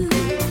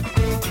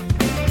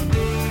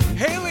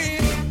 Haley.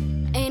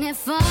 Ain't it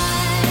fun?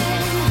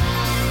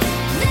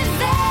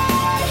 Living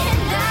in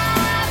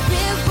that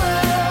big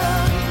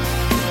world.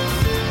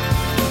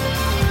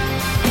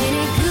 Ain't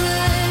it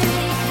good?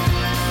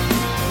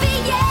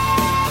 Being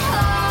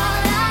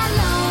all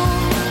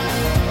alone.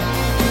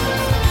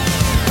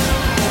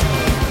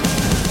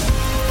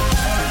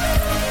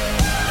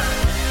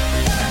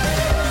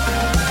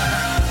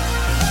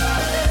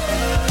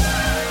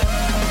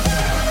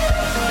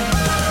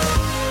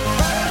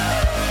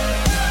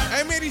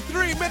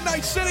 M83,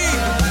 Midnight City.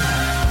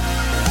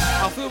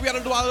 I feel we had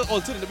to do our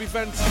alternative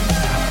event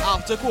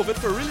after COVID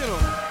for real, you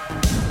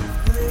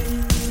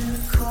know.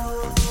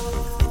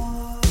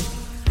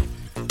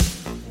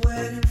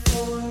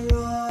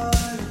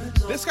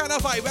 This kind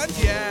of event,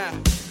 yeah.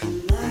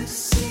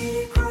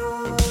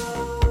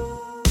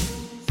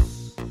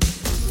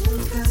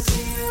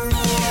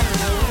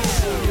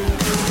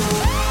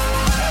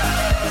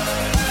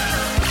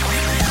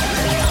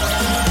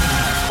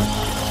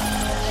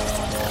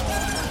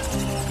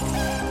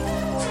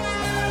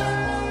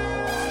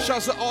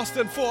 Shouts to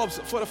Austin Forbes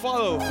for the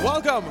follow.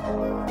 Welcome.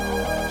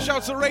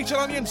 Shouts to Rachel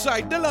on the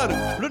inside. Dylan,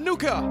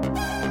 Renuka.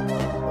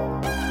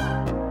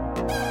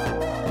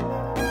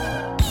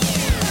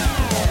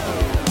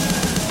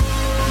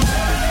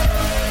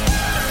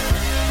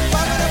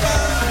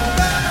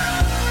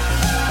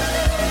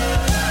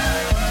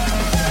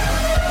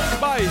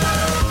 Bye.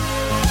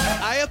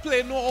 I have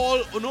played no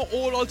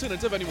old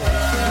alternative anymore.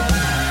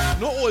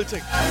 No old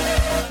thing.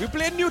 We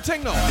play new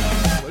thing now.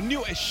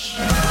 Newish.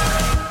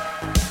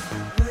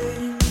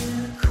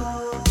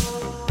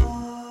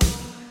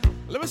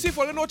 Let me see if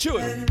I know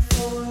tune.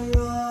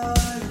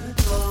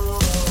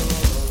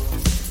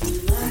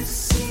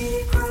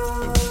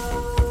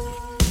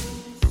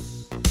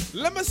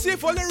 Let me see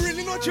if I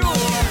really know tune.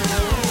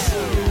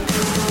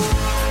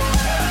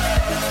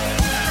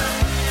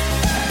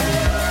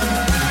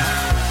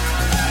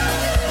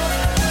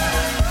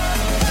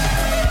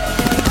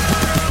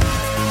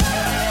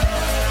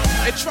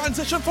 A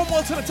transition from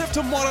alternative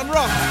to modern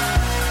rock.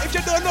 If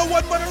you don't know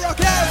what modern rock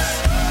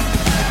is,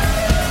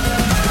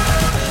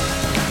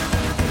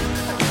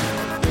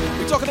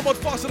 talking about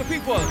Force of the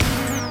People,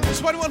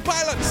 21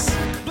 Pilots,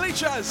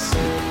 Bleachers,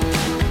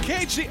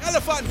 Cage the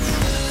Elephant,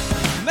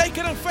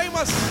 Naked and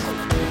Famous,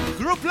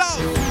 Group Love,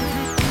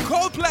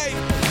 Coldplay.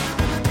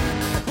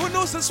 Who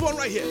knows this one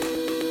right here?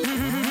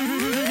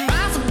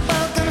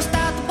 Gonna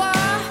start the war.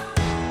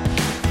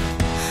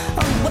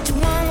 Oh, what you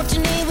want, what you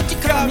need, what you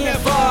come here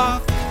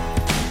for?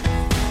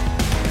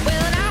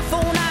 Well, an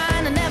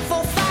I-49 and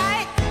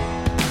F-45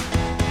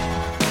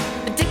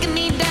 been taking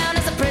me down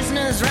as a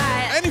prisoner's right.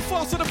 Any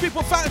Force of the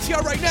People fans here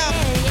right now?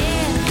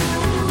 Yeah.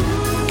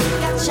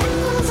 Got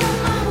shackles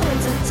on my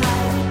words and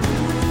tired.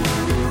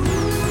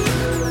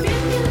 Fear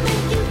can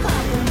make you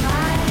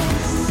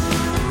compromise.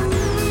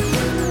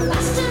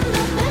 Lost in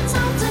the beds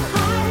on to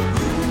hide.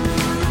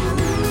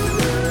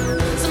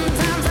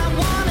 Sometimes I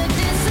wanna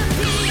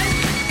disappear.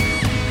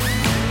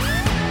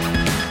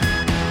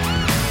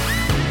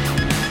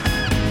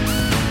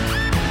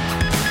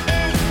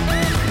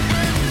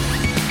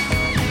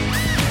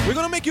 We're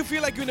gonna make you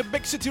feel like you're in a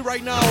big city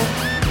right now.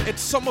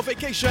 It's summer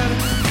vacation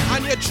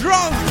and you're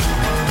drunk.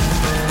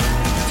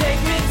 Take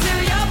me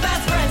to your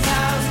best friend's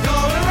house.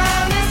 Going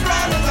around this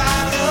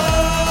roundabout.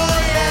 Oh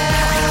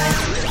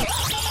yeah.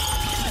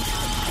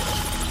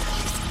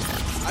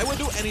 I will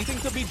do anything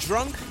to be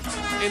drunk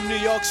in New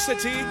York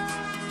City,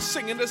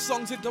 singing the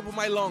songs at the top of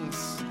my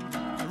lungs.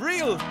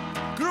 Real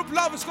Group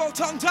Love is called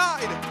Tongue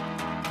Tied.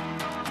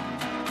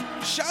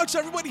 Shout to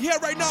everybody here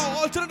right now.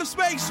 Alternative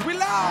space, we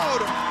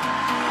loud.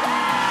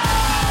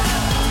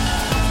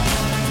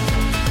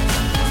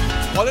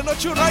 All in a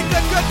tune right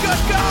there, good.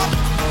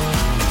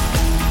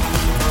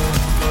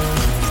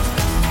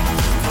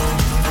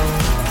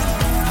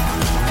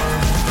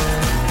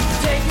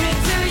 Take me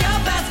to your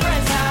best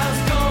friend's house.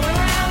 Going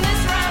around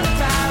this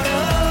roundabout.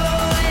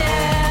 Oh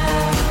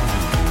yeah.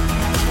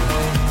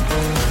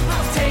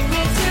 Oh, take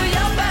me to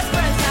your best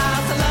friend's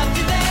house. I loved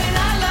you then and I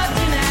love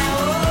you now.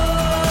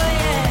 Oh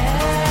yeah.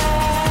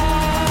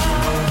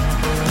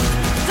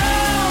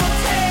 Don't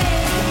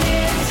take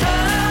it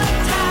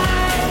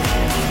tongue-tied.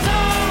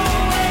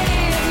 Don't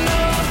wave no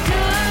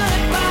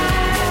goodbye.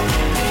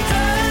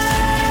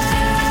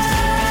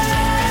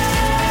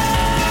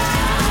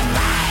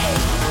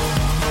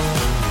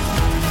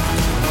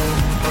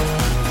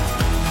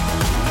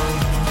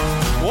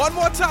 One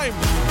more time.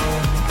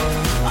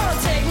 Oh,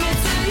 take me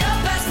to your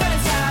best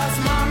friend's house.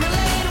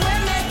 Marmalade,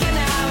 we're making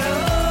out.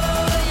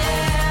 Oh,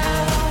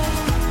 yeah.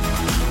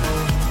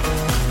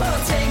 Oh,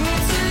 take me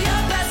to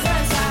your best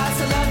friend's house.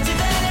 I loved you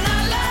then and I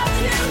love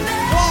you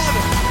now. 1,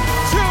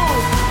 2,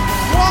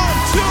 1,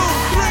 2,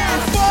 3,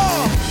 4.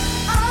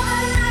 All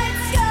the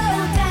lights go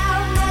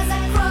down as I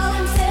crawl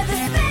into the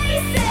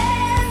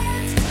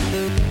spaces.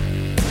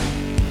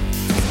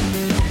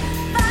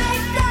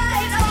 Five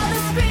nights, all the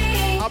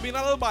screams. I'll be a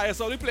little biased,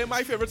 so I'll play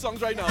my favorite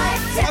songs right now. I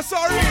I'm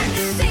sorry. I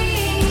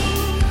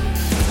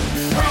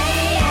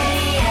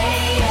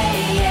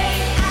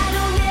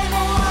don't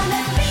ever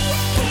wanna be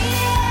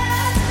here.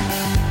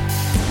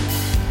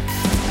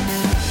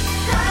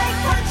 Like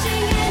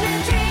watching in a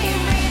dream,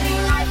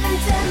 breathing life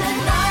into the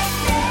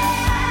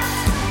nightmare.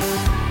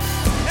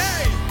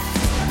 Hey,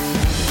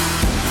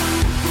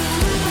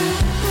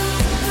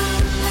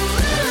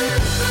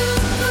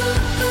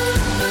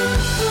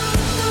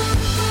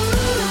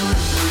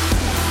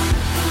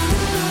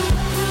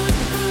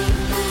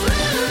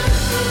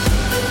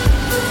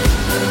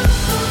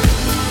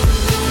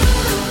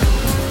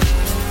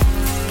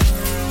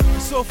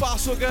 so far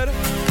so good.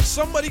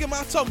 Somebody give me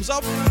a thumbs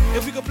up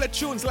if we could play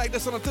tunes like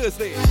this on a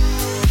Thursday.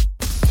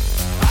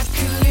 I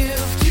can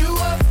lift you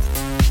up.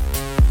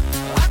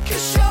 I can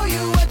show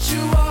you what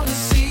you wanna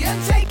see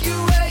and take you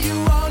where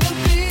you wanna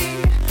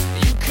be.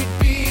 You could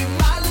be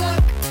my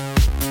luck.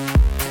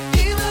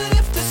 Even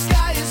if the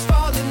sky is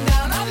falling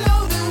down, I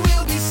know that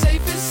we'll be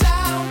safe and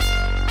sound.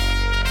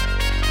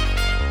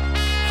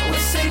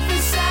 We're safe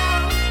and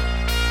sound.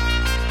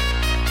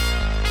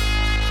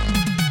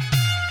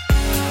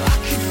 I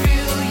can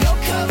fill your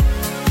cup.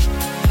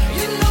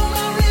 You know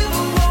my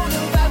river won't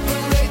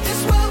evaporate.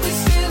 This world we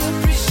still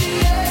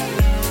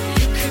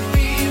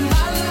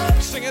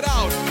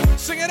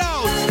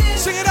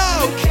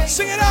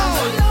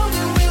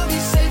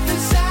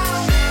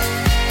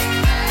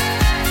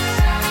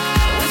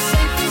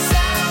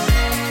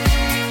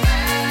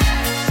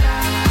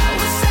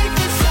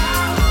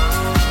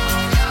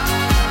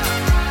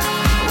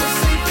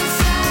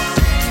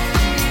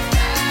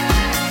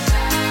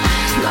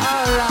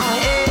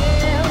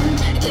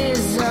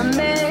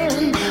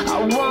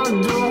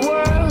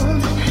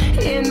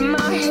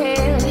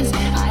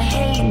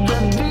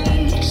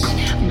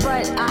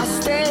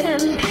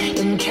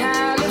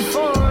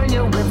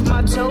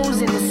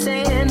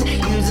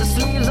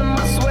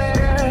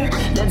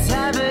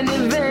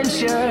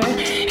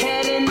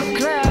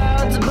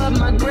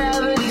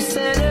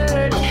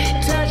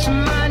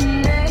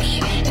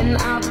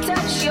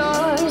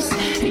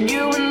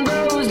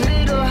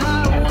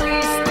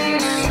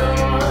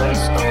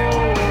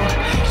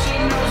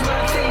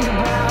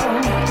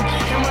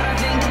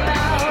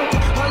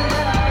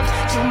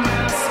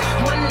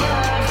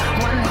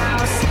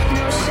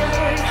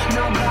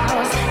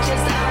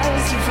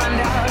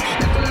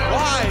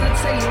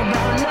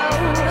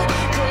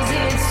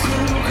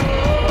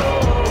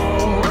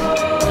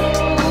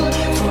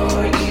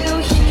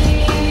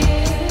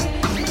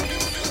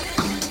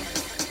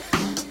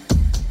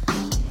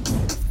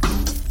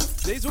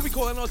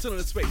an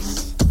alternative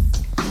space.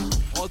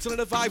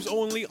 Alternative vibes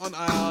only on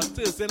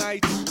Thursday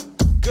night.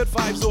 Good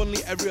vibes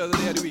only every other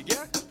day of the week,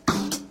 yeah?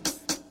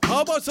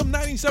 How about some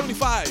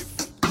 1975?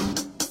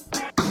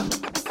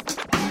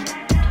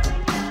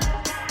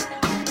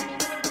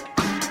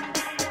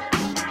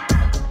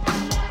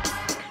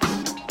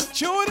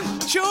 Tune.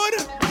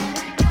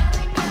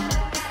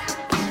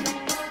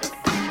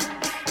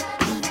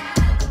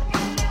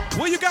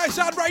 Where you guys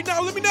at right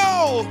now? Let me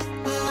know.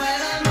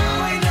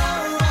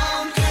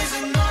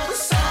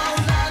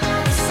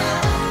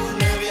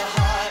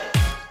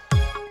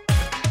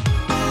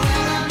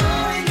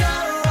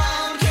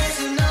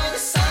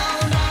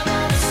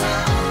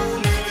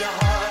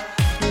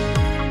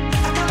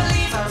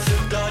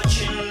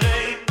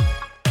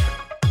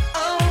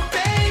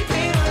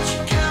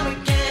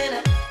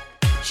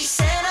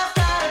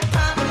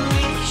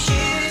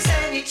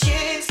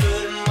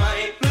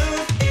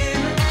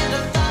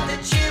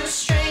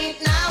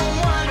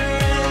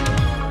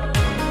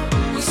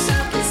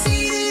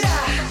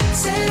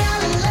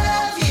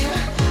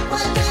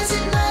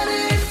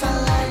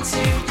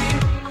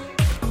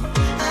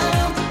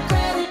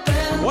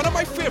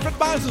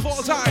 Bands of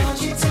all time.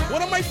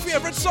 One of my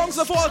favorite songs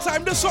of all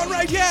time. This one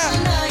right here.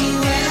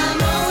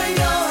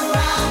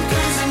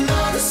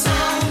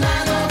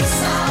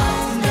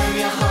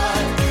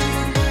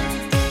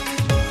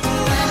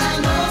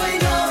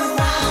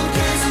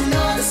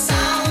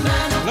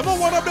 Number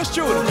one of this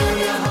tune.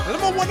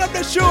 Number one of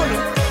this tune.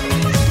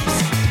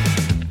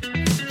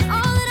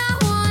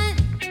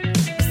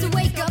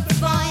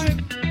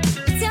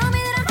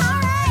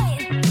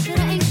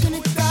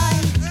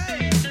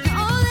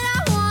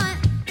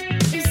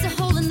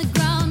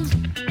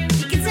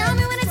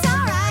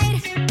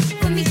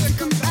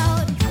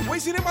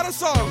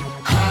 Song.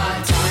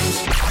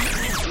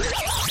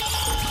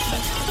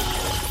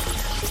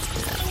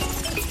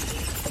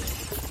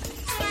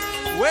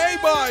 Way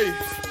boy,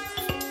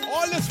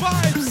 all this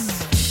vibes.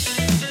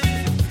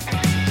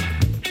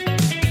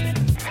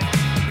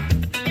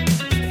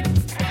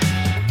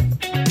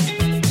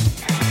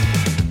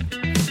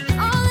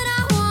 All that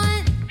I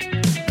want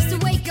is to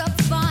wake up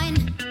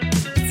fine.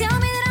 Tell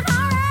me that I'm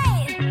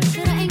alright,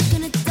 that I ain't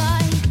gonna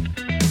die.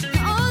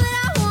 All that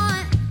I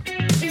want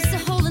is to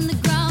hold in the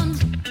ground.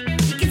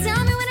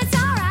 Tell me when it's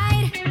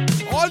alright.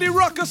 All the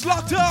rockers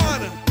locked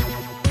on.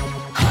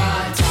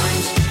 Hard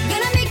times.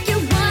 Gonna make you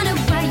wonder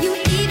why you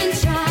even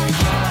try.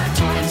 Hard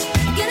times.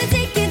 Gonna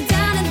take you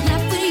down and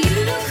left for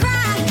you to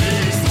cry.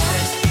 These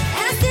times.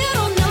 And I still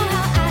don't know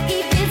how I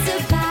even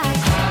survive.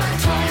 Hard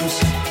times.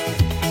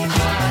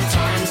 Hard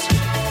times.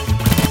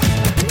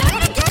 Now I'm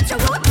gonna get you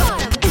rock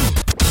bottom.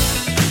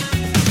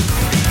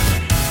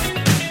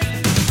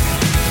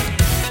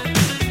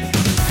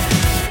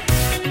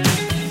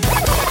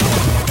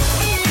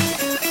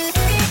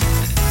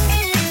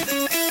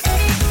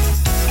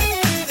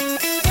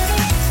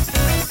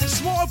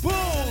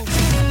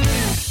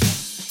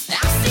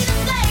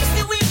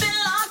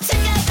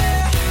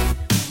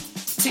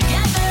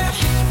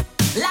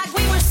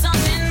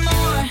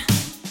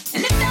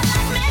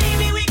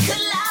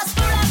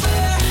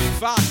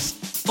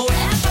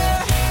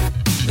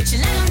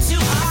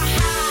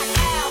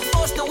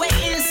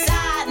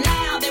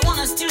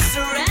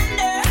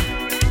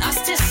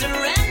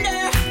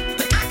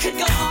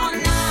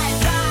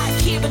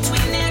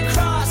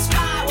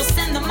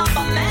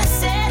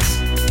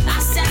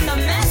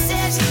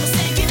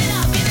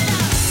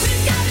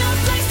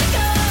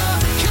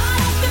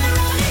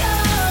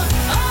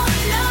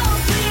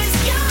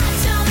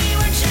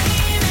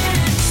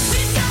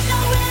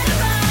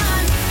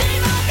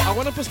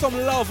 Some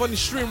love on the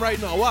stream right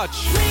now.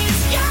 Watch.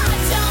 Please, God,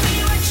 tell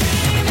me we're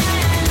dreaming.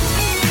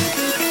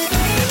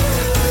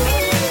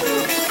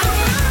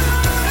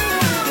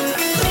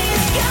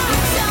 Please, God,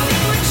 tell me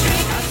we're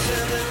dreaming. I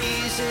turn the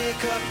music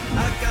up,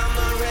 I got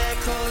my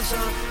records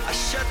on. I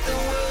shut the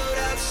world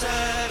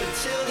outside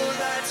until the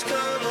lights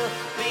come on.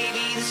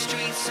 Maybe the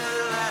streets are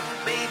alive,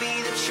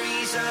 maybe the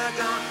trees are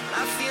gone.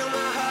 I feel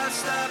my heart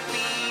stop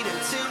beating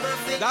to my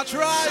feet. That's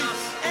right.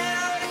 And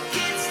all the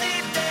kids they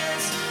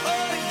dance,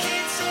 all the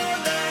kids all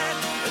that.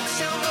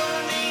 Until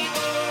morning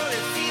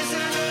morning feels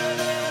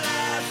another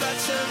life. I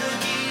turn the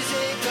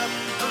music up,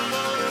 I'm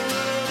on the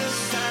other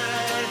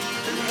side,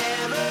 and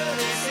heaven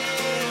is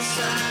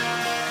inside.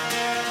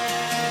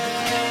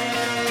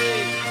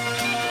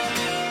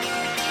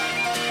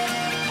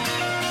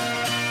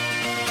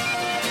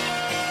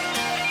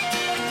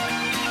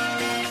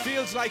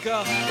 Feels like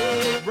a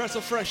breath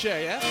of fresh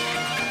air, yeah?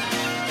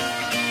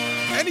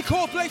 Any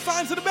Coldplay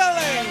fans in the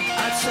building?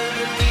 I turn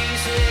the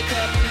music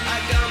up, I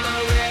got my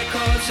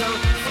records on.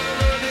 From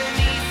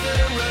underneath the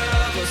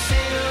rug, I'll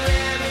sing a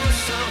random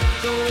song.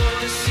 Don't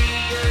wanna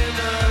see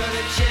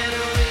another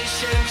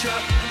generation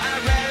drop.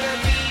 I'd rather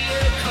be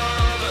a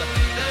comma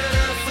than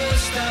a full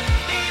stop.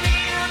 Maybe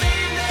I'm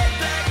in the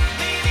black,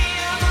 maybe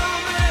I'm on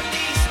my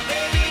knees.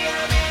 Maybe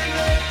I'm in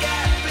the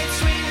gap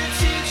between the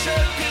two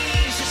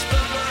trapezes.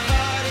 But my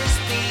heart is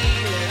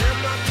beating and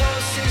my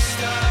pulse is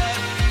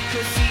starting.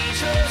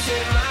 Cathedrals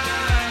in my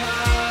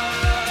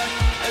heart,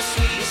 a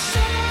sweet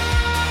soul.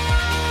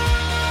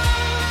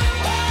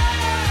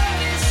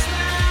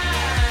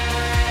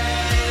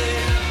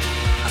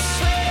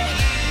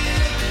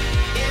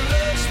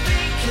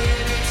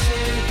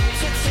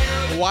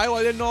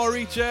 they're not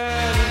reaching.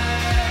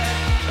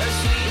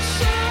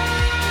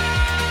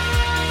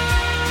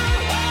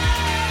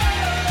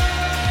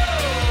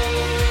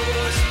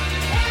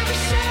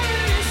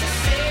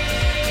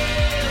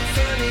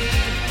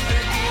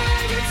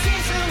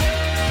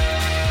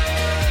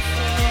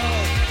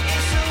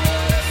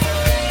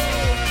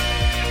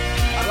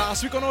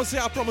 Last week, I know say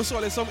I promised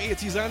all some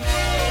 80s and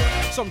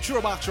some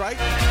throwbacks, right?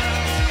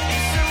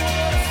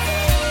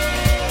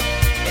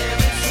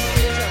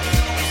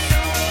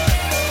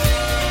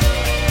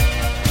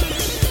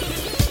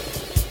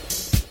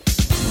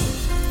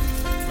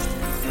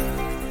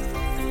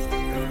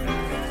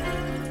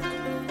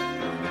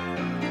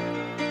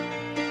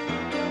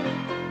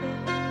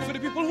 For the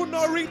people who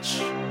not reach,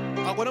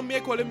 I want to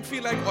make all them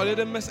feel like all of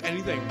them miss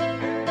anything.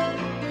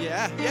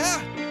 Yeah,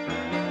 yeah.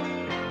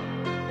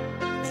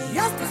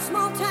 Just a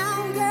small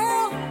town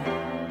girl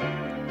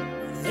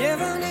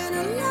living in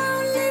a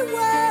lonely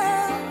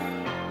world.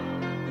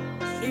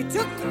 She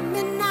took the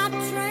midnight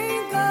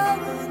train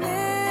going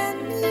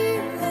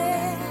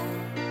anywhere.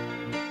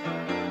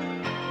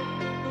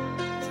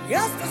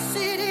 Just a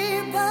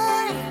city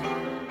boy,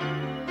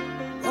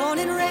 born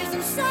and raised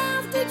in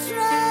South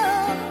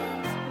Detroit.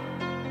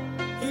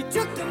 He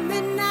took the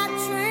midnight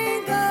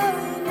train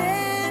going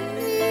anywhere.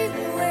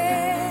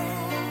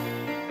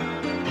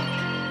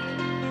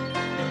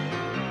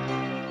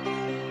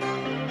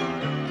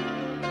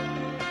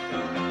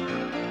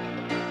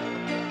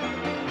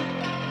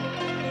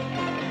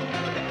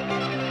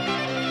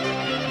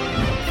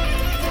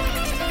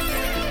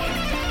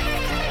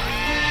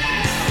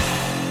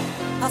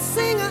 A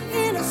singer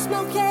in a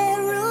smoky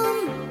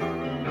room,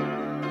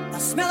 a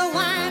smell of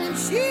wine and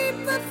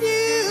cheap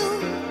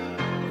perfume.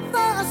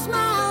 For a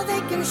smile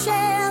they can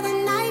share the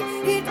night.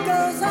 It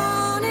goes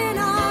on and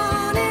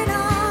on and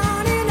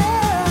on and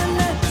on.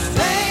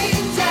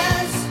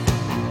 Strangers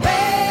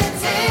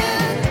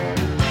waiting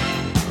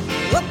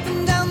up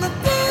and down the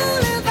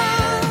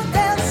boulevard.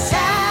 Their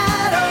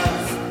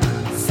shadows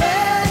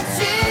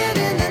searching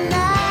in the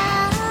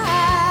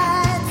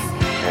night.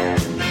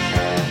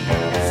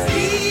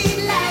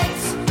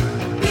 Streetlights,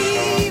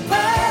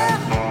 people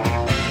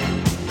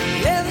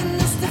living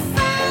just to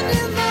find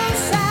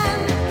emotion,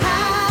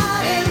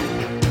 hiding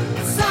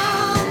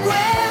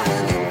somewhere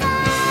in the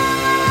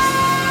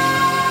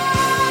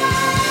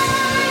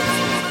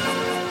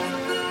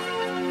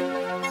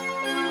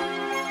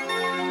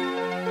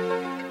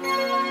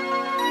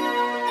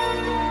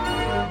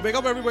Big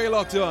up everybody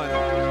locked on.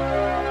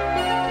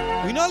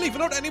 We're not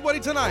leaving out anybody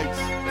tonight.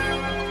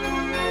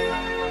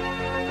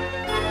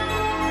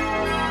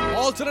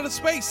 Alternate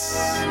space.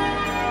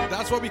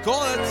 That's what we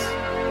call it.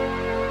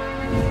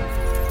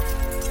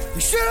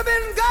 You should have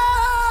been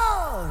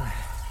gone,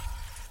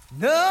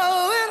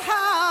 knowing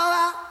how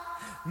I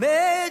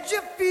made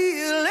you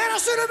feel, and I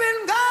should have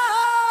been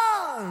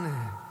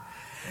gone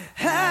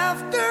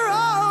after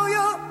all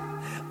your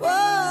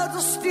words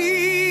of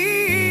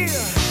steel.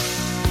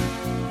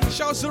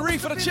 Shouts to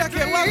Reef for the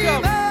check-in.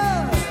 Welcome.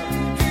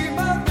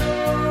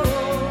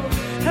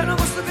 And I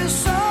must have been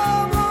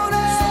someone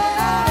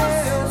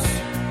else,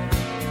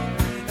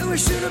 and we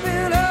should have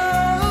been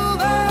over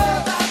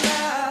by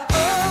now.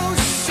 Oh,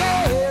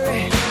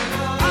 Sherry,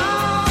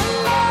 our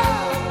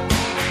love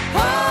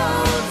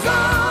holds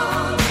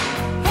on,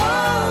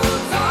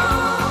 holds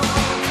on.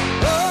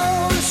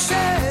 Oh,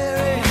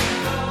 Sherry,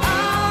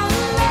 our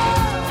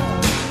love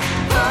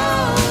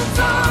holds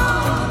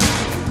on,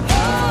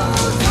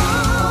 holds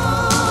on.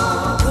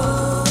 Go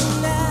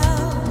now,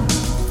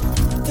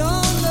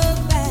 don't look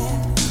back.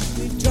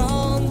 We've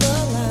drawn the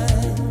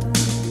line.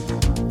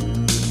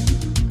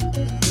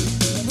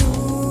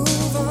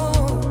 Move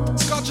on.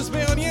 Scotch's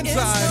Bay on the It's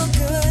inside. so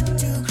good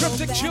to go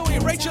Cryptic back. Chewy,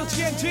 Rachel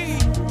TNT.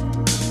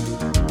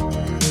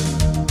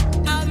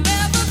 I'll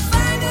never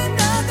find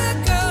another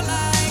girl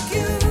like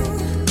you.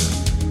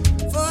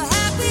 For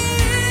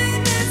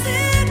happiness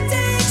it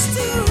takes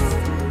two.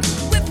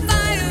 With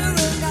fire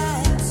and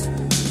ice,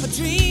 a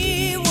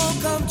dream won't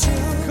come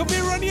true. Come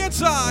here on the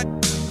inside.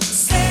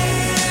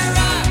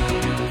 Sarah,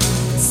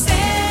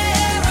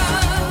 Sarah,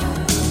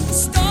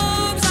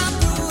 storms are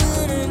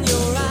brewing in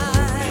your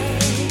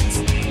eyes.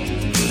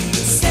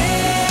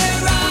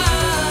 Sarah,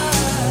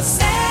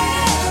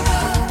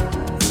 Sarah,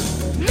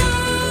 no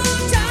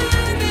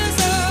time is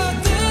a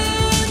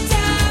good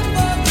time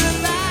for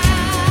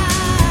goodbye.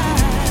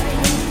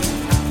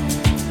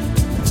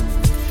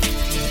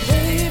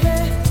 Baby,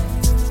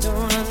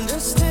 don't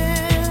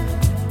understand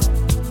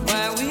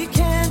why we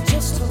can't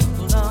just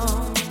hold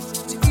on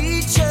to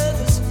each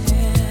other's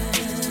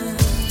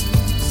hands.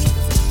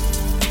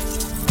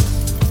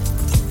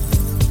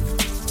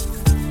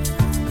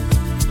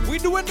 We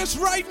doing this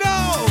right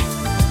now.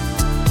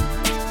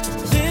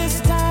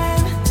 This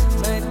time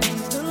might be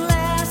the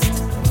last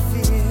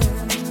fear,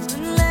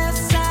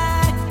 unless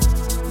I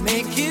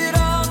make it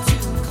all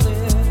too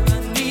clear. I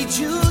need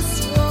you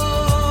so.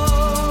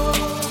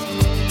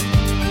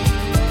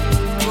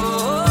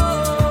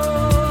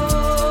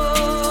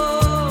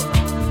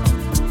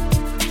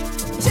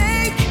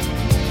 Take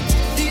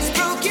these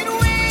broken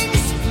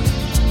wings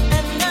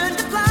and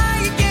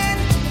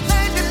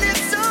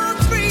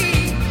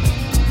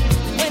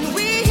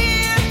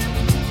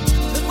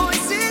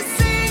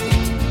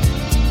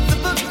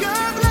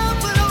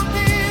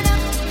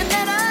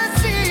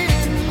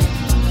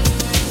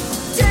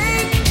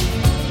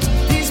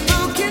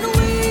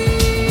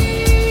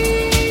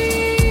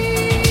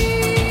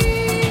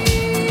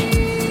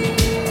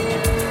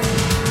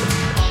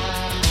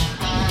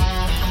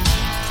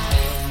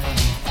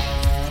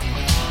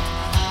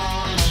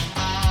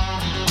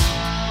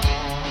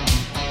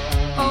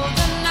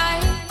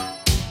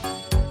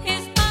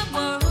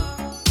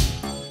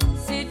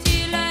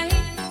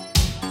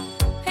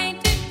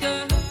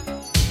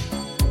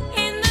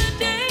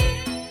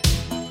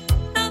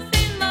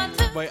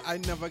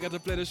might never get to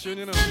play this tune,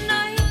 you know.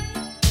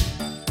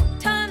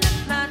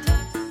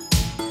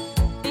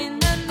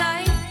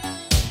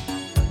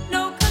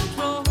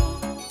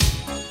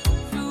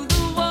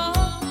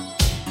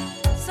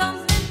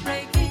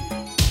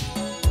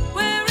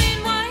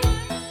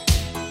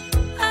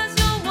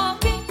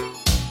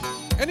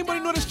 Anybody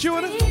know this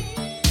tune?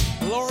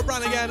 Laura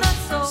Branigan,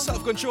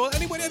 Self-Control.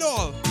 Anybody at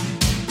all?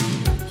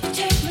 You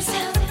take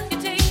myself,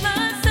 you take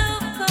my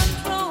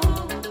self-control.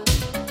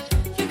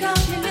 You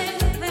got me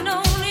living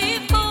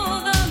only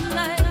for the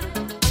night.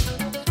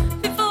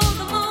 Before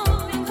the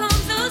morning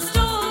comes, the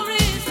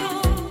story's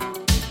told.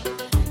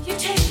 You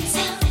take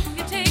myself,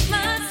 you take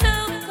my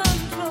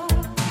self-control.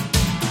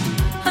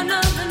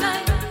 Another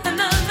night,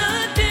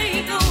 another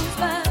day goes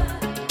by.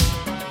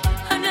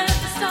 I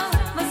never stop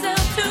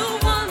myself to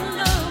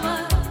wonder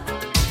why.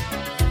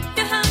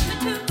 You have me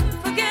to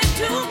forget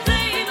to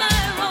play my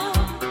role.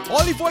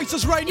 All the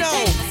voices right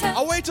now.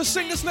 I wait to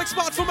sing this next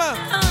part for me.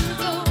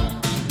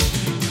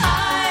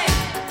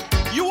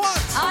 You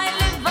what? I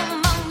live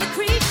among the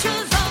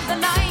creatures of the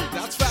night.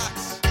 That's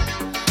facts.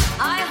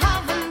 I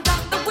haven't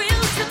got the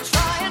will to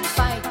try and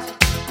fight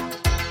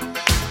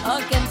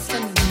against a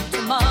new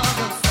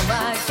tomorrow. So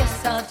I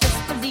guess I'll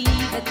just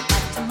believe it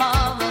that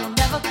tomorrow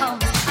never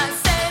comes. I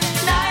said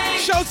night.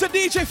 Shout to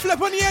DJ Flip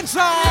on the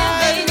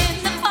inside. Living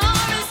in the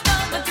forest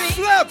of a dream.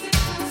 Flip!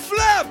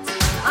 Flip!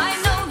 I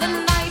know the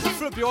night is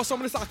Flip, you want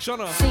some of this action,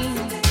 huh? seen.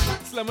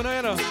 Let me know,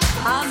 you know.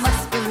 I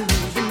must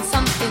believe in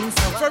something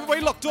so For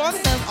everybody locked on,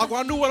 I'm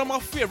going to do one of my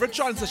favorite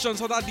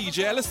transitions for that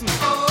DJ. Listen.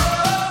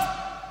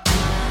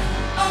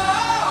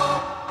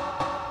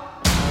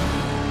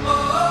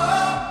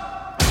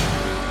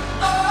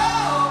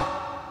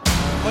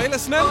 Are you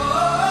listening?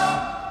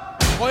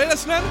 Are you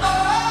listening?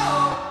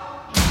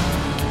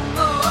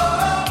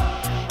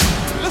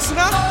 Listen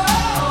up.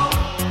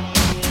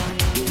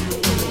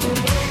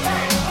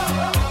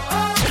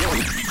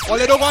 All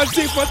you don't want to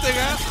see for thing,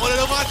 eh? All you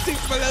don't want to see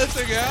for little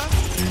thing, eh?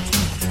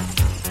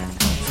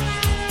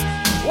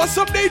 What's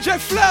up, DJ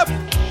Flip?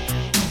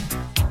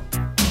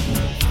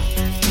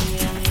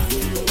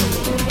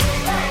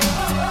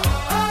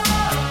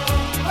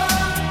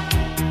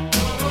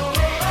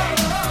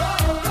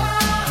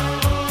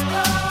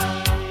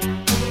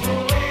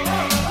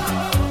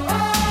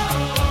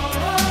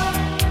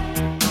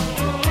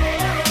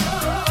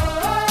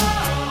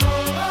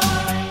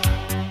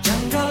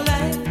 Jungle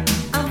life,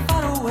 I'm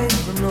far away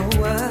from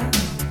nowhere.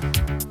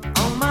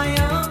 On my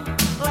own,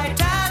 like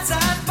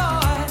Tarzan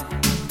boy.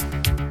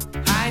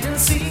 Hide and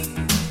seek,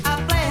 I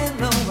play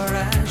alone where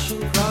I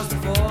shoot across the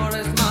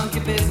forest. Monkey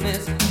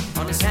business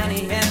on a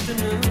sunny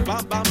afternoon.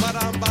 Bam, bam,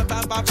 ba-dam, bam,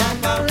 bam, bam, bam,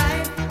 Jungle bam.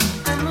 life,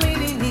 I'm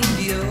leading in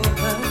the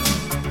open.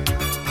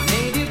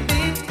 Native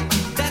beat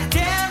that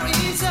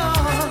carries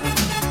on.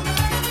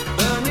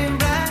 Burning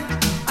bright,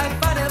 I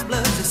fight a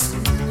blood to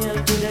signal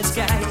to the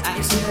sky.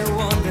 I say I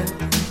wonder,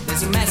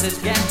 there's a message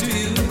got to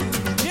you.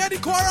 Hear the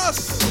chorus.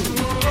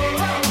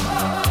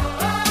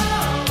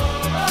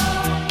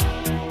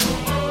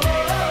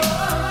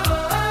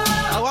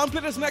 I want to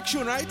play this next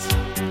tune, right?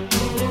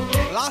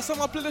 Last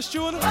time I played this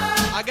tune,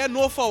 I get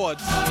no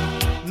forwards.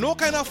 No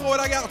kind of forward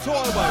I get at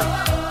all, boy.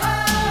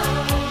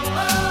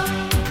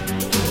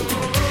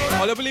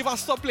 All you believe I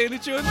stopped playing the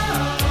tune?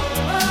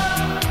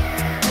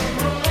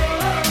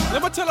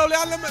 Let me tell you,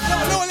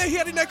 let me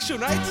hear the next tune,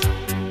 right?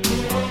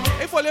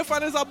 If all you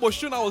find is a bush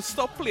tune, I will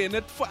stop playing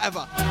it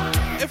forever.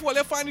 If all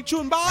you find the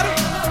tune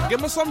bad, give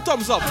me some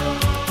thumbs up.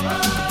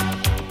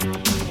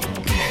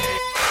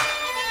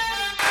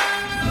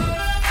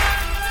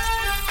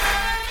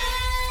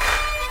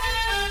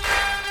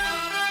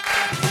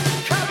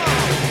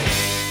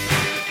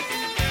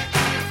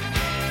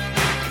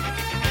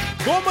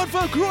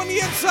 Womanville crew on the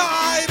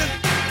inside.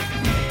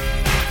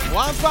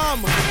 One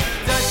fam.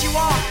 Does she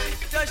walk?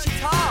 Does she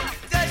talk?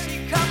 Does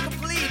she come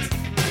complete?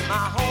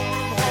 My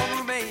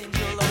homeroom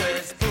angel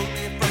always pulled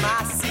me from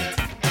my seat.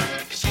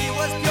 She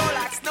was pure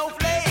like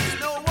snowflakes,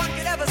 no one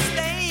could ever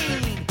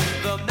stain.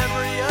 The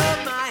memory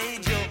of my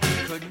angel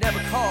could never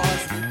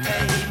cause me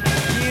pain.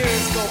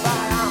 Years go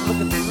by, I'm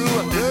looking through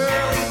a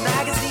girl's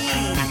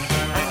magazine,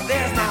 and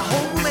there's my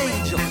home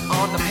angel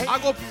on the page. I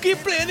go keep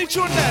playing the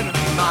tune then.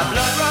 My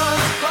blood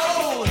runs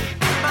cold.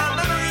 My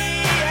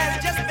memory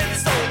has just been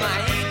sold. My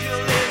angel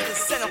is the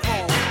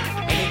centerfold.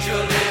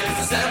 Angel is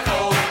the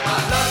centerfold. My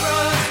blood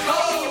runs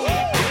cold.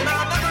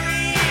 My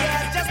memory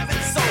has just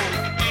been sold.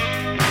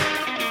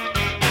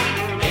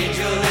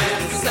 Angel is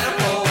the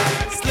centerfold.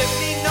 Slip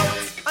me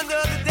notes under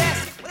the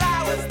desk while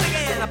I was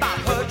thinking about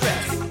her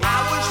dress. I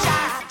was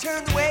shy,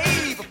 turned away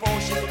before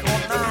she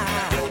caught my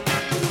eye.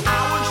 I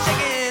was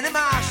shaking in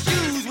my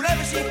shoes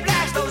whenever she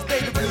flashed those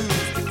baby blues.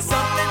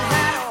 Something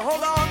had a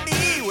hold on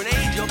me when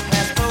Angel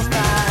passed close by.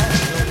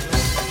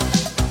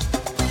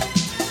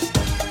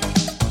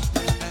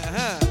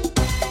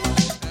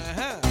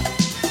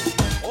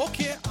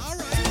 Okay,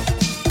 alright.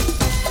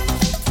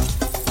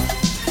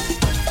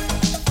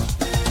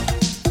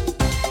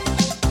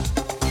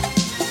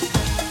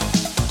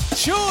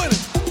 Tune.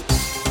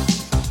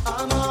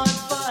 I'm on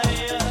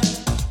fire.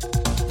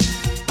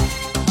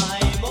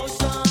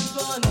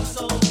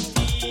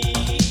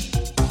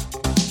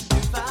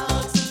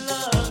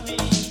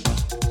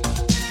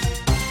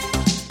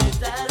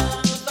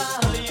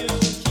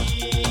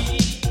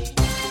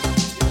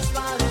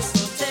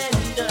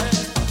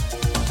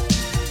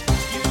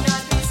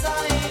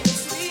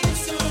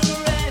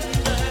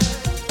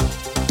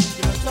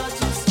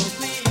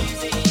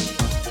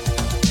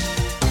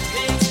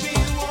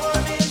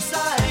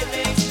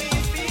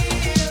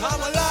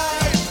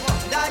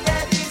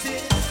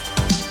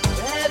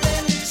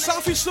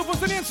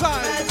 on the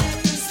inside.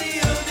 Magic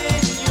concealed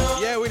in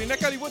your Yeah, we the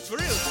neck of the woods for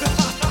real.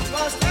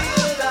 must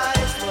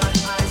realize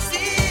what I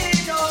see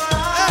in your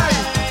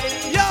eyes.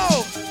 Hey, yo!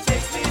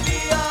 Takes me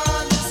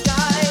beyond the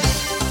sky.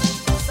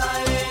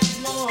 Silent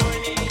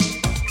morning.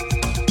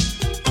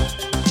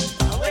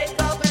 I wake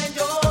up and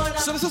you're not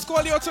So this is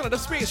called the alternative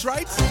space,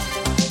 right?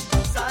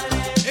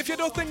 silent. If you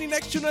don't think the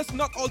next tune is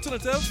not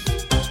alternative,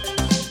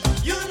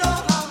 You know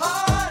how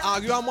hard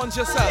argue amongst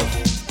yourself.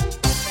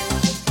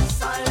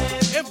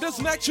 silent. If this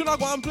next tune I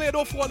go and play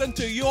don't fall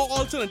into your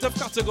alternative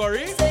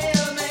category, Say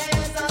a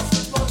man's not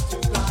supposed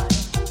to cry.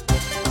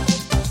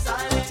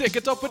 Silent. take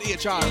it up with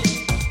HR.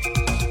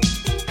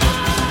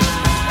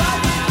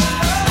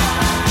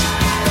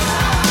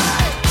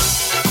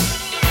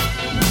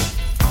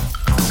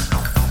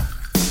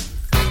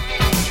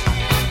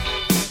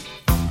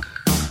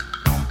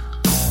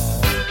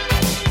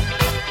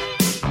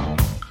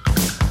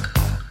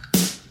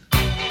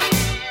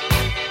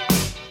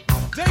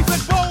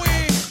 David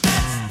Bowie.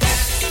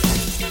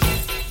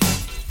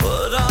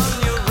 Put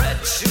on your red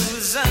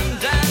shoes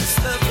and dance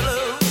the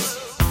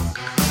blues.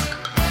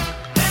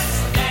 Dance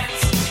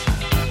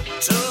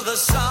to the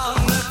song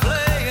they're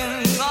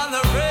playing on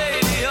the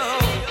radio.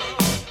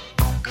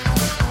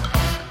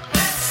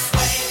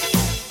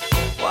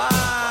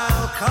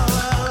 While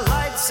color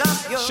lights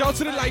up your Shout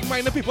to the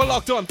like-minded people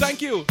locked on.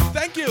 Thank you.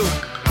 Thank you.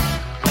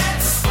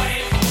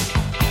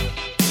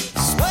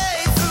 sway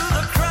through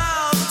the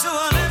crowd to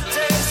an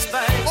empty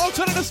space.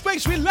 Alternative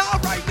space, we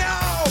loud right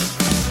now.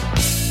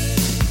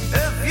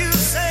 If you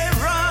say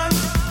run,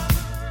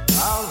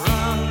 I'll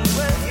run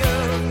with you.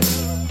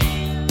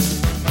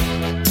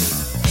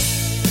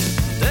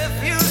 If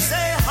you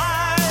say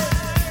hide,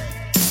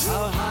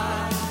 I'll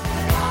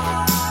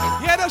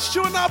hide. Yeah, that's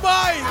true now,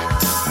 boy.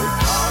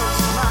 Because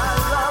my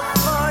love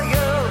for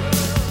you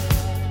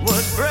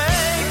would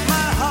break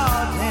my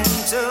heart in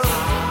two.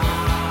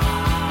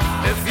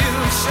 If you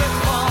should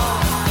fall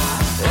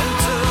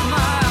into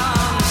my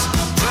arms,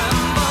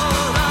 tremble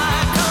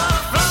like a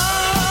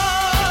flower.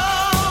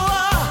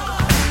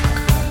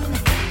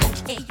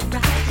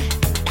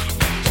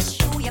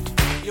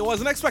 You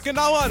wasn't expecting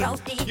that one.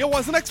 You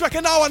wasn't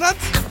expecting that one, huh?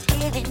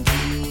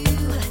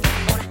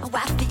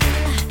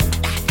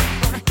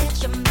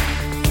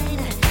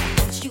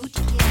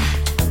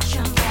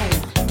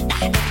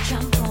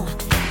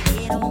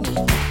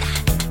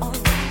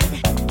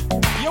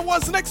 You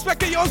wasn't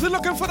expecting, you wasn't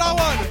looking for that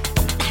one.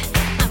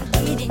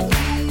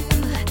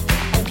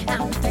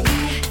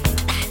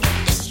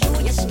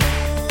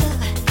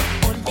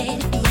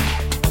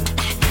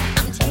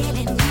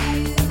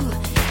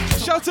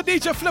 Shout to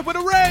DJ Flip with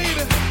a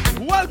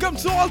raid. Welcome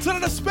to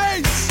Alternative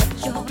Space.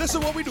 This is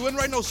what we're doing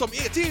right now, some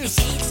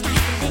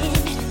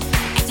 80s.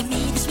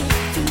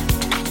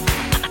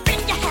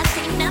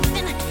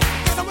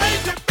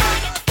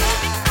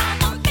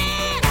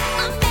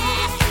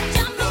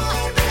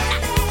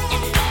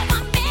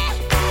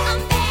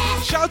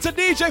 Shout to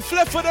DJ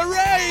Flip for the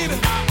raid.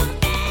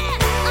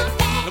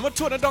 Let me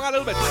turn it down a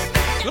little bit.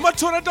 Let me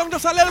turn it down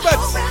just a little bit.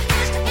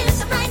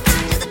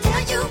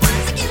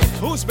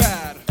 Who's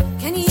bad?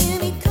 Can you hear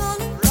me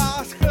calling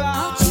Rascal.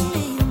 out your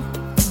name?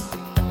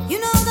 You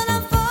know that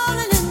I'm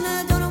falling and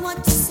I don't know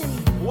what to say.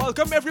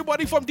 Welcome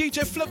everybody from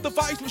DJ Flip the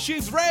Vice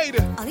Machines raid.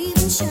 I'll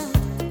even shout.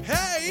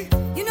 Hey,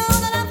 You know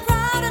that I'm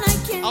proud and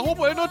I can't. I hope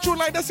I don't tune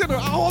like this, you know.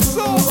 I hope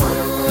so.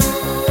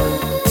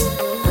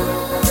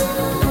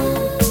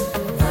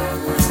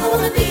 I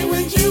wanna be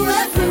with you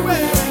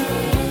everywhere.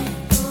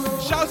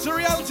 Shout to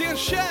Reality and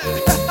Shed.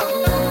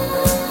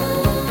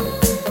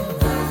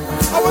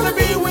 I wanna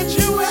be with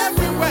you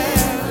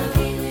everywhere.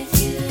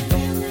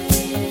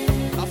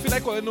 I feel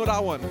like I know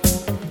that one.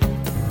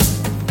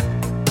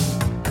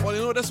 Oh, you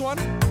know this one?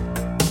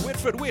 Wait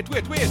for it, wait.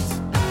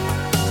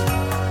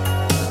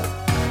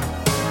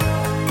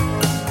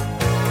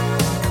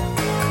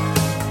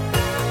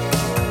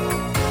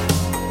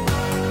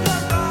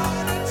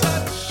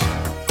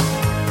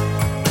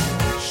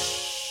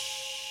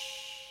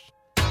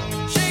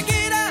 Shake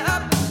it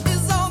up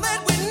is all that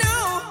we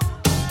know.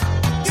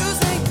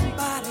 Using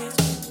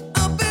bodies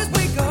up as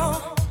we go.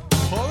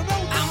 Hold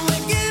on. I'm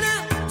waking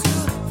up to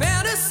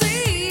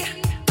fantasy.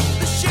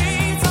 The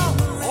shades on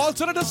the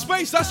Alternative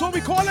Space, that's what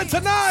we call it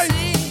tonight.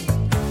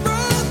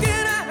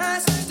 broken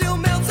eyes still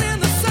melts in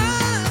the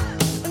sun.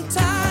 And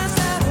ties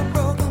that are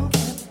broken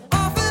can't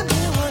offer me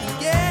one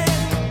again.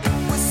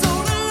 We're so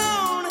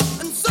alone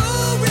and so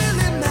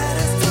really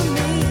matters to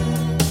me.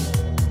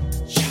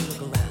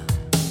 Look around.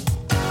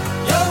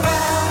 You're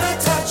out of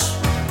touch.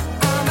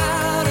 I'm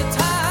out of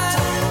time.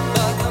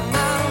 But I'm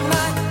out of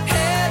my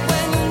head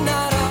when you're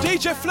not out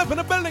DJ Flip in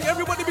the building.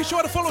 Everybody be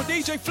sure to follow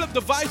DJ Flip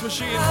the Vice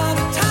Machine.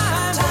 of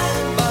time.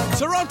 But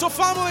Toronto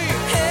family.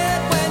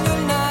 head when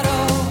you're not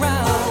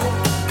around.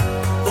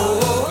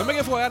 Let me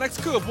get for our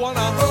next curve one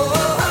now.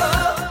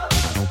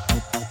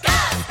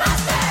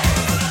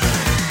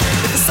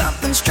 There's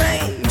something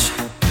strange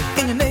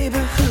in your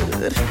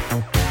neighborhood.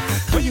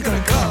 Who you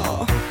gonna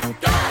call?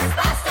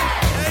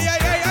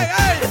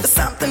 Hey. There's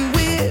something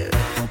weird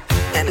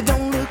and it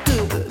don't look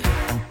good.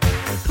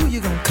 Who you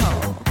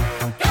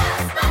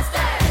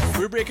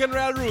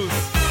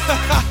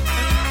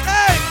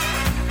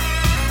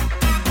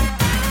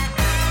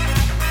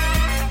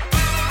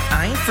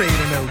afraid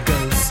of no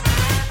ghosts.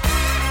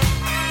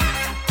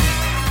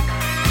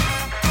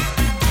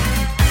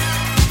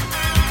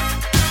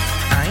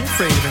 I ain't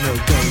afraid of no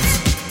ghosts.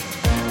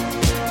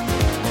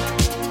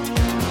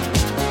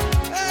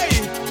 Hey!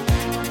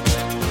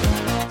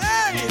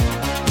 Hey!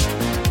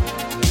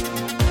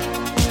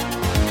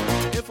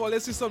 If I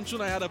listen to some tune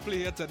I had to play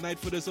here tonight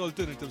for this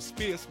alternative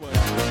space, boy.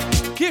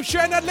 Keep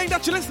sharing that link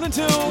that you're listening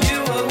to.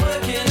 You were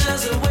working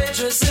as a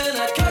waitress in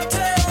a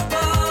cocktail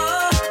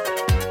bar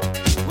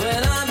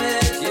when I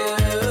met you.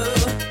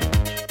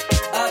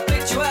 I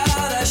picked you out,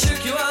 I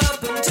shook you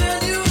up and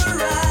turned you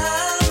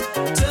around,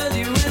 turned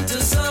you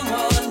into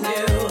someone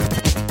new.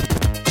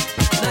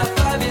 Now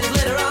 5 years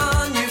later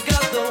on, you've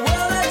got the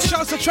world.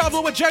 Shouts to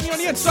Travel with Jenny on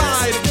the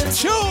inside.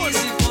 Tune!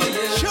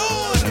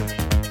 Tune!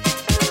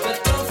 But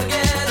don't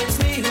forget, it's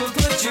me who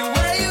put you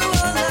where you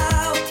are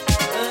now.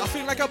 I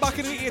feel like I'm back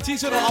in the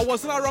 80s, you know. I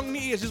wasn't around in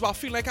the 80s, but I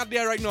feel like I'm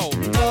there right now.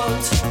 Don't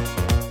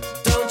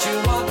you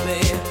want me?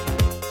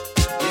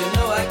 You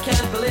know I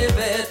can't believe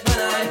it when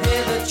I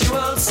hear that you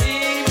won't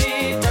see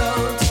me.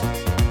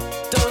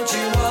 Don't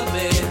you want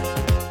me?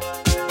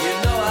 You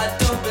know I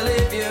don't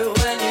believe you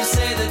when you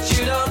say that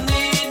you don't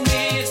need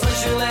me. It's much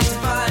too late to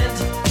find.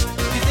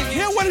 You think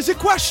Here, what is the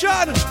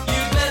question?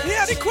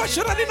 Here, the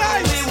question of the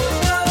night. we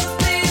will both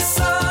be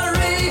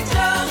sorry?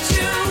 Don't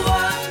you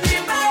want me,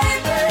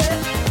 baby?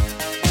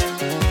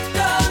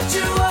 Don't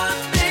you want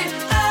me?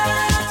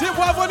 Tip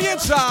one on the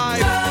inside.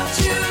 Don't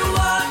you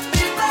want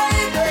me,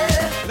 baby?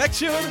 Next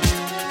tune.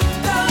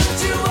 Don't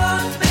you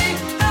want me?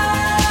 Oh.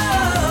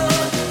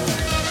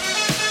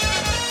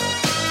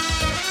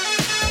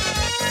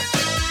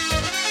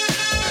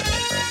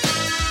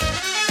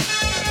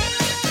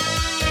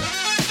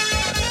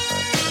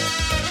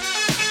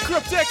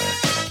 Cryptic.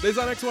 This is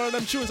the next one of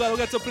them tunes I don't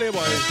get to play, boy.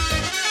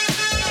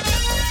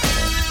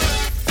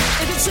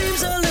 If it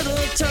seems a little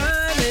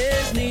time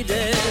is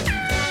needed,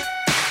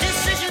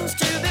 decisions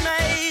to be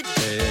made.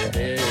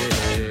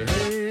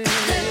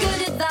 The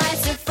good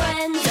advice of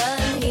friends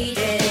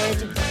unheeded.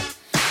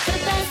 The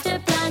best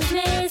of plans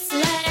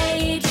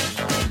mislaid.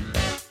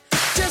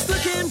 Just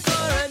looking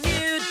for a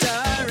new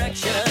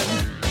direction.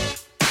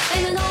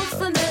 In an old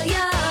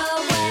familiar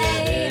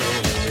way.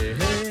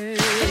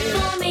 The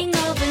forming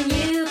of a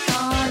new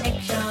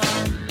connection.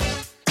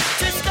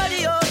 To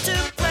study or to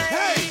play.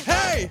 Hey,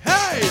 hey,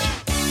 hey!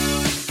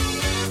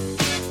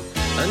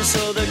 And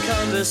so the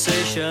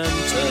conversation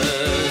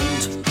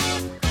turned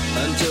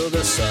until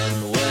the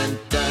sun went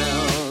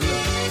down.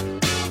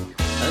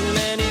 And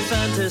many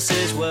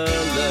fantasies were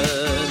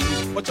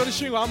learned. What's on the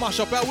string? I'll mash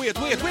up. Wait.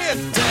 Day.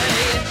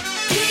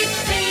 Keep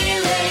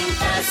feeling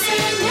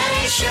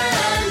fascination,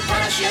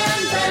 passion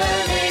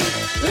burning,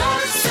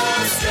 love so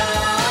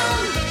strong.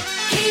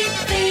 Keep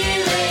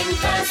feeling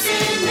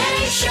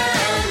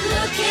fascination,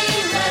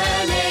 looking,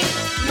 learning,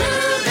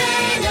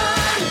 moving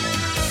on.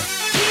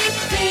 Keep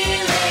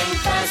feeling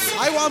fascination.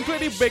 I want to play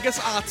the biggest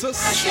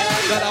artists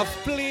that have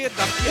played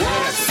that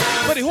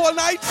for the whole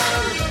night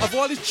of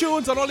all the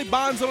tunes and all the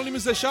bands and all the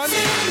musicians.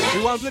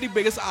 We want to play the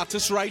biggest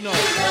artists right now.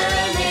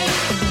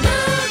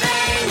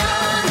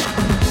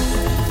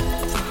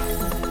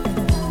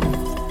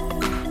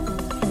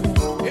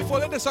 If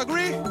you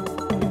disagree,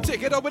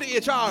 take it up with the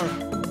HR.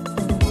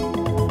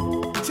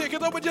 Take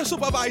it up with your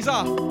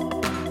supervisor.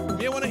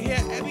 You want to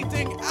hear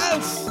anything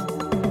else?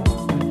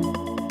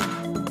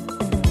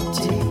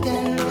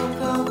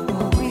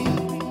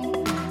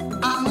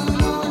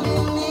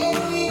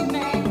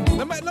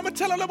 Let me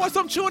tell them about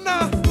some tune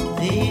now.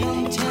 They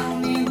don't tell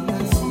me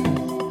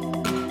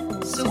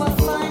nothing, so I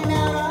find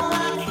out all I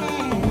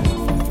can.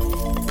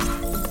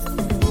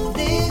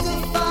 There's a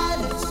fire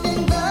that's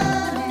been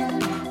burning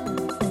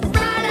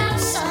right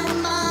outside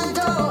my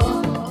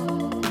door.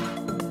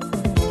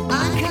 I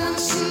can't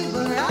see,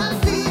 but I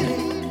feel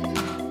it,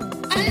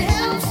 and it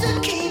helps to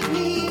keep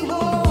me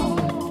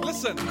warm.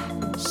 Listen.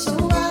 So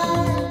I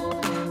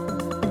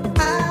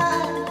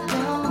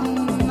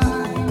don't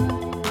mind.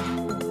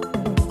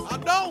 I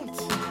don't.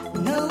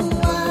 No,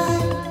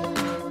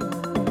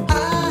 I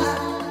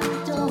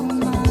don't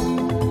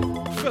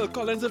mind. Phil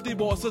Collins of the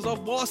bosses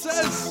of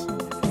bosses.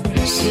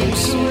 Seems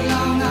so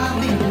long I've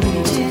been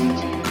waiting,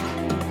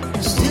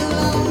 still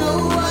don't know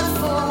what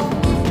for.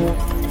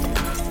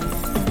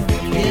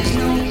 There's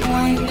no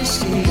point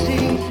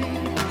escaping,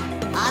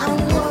 I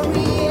don't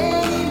worry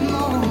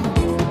anymore.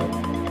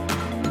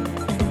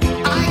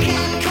 I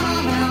can't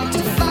come out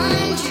to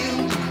find you,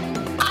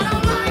 I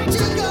don't like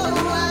to go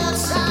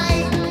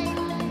outside.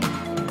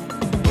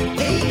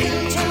 They can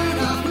turn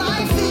off my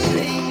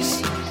feelings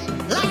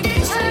like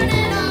they're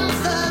turning off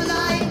the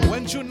light.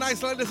 When tune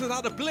nice like this is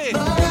how to play.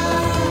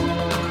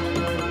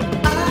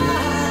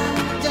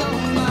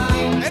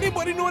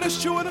 Anybody know this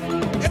tune?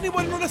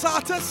 Anybody know this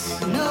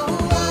artist? No,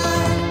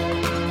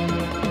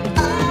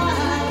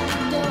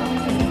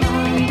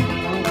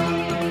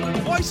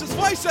 Voices,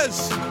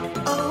 voices.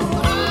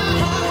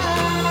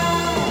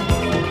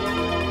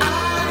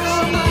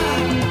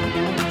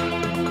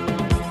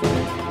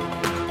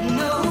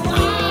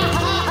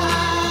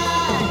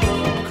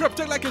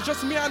 pretend like it's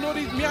just me and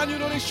you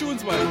know these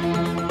tunes,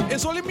 man.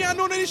 It's only me and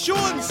know these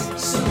tunes.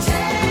 So take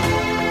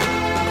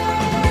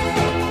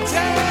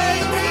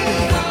me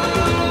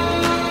home,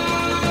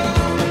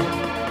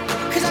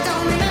 'cause I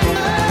don't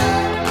remember.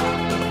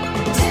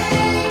 Take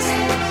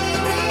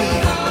me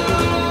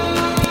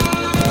home,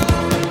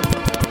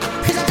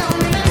 'cause I don't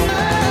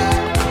remember.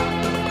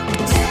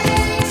 Take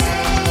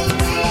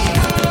me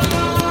home,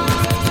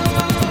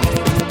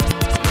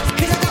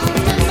 'cause I don't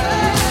remember.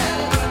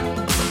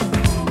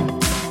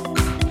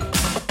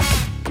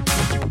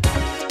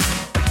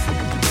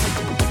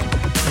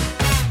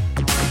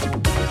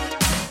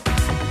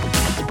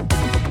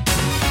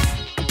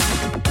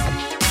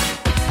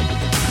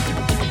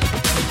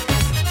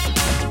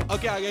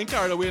 Okay, I'm getting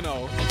carried away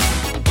now.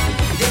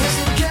 There's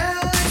a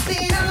girl that's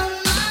been on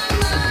my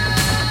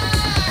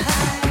mind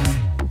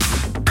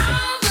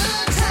all the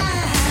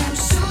time.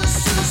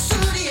 So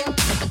dear.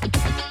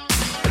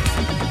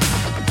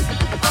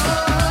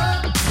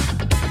 Oh,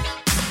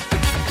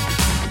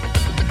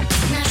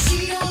 now she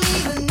don't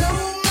even know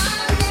my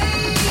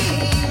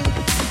name,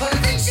 but I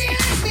think she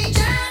likes me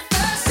just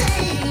the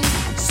same.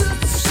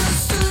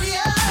 So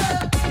dear.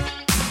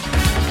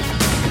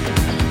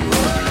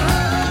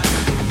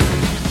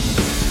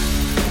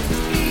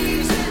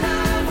 Easy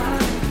lover,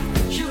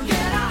 you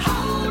get a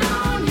hold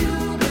on you,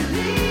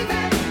 believe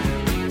it,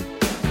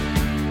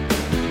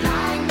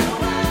 like no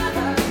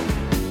other.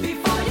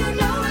 Before you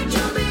know it,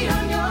 you'll be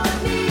on your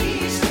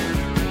knees.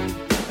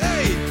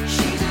 Hey,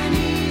 She's an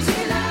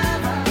easy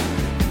lover.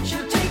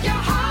 She'll take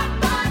your heart,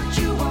 but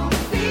you won't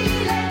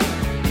feel it.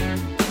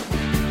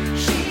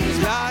 She's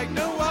like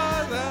no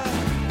other.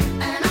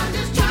 and I'm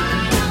just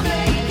trying to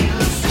make you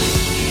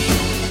see.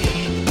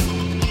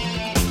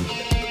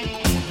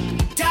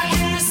 Dark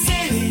in the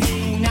city,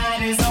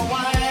 night is a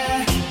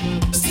wire.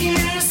 Steam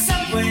in the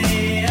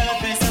subway,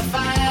 earth is a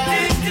fire.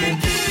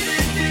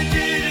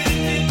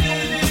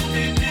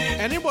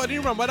 Anybody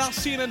remember that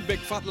scene in Big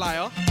Fat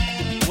Liar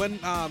when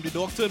the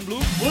dog turned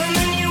blue?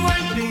 Woman, you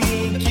want me,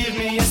 give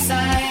me a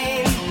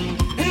sign.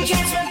 And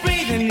catch my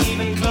breathing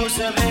even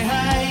closer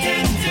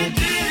behind.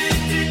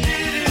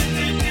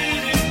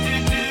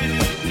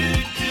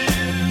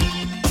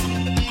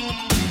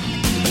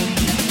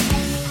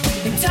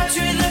 In touch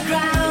with the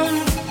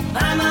ground,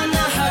 I'm on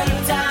the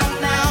hunt,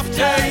 I'm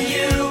after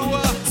you.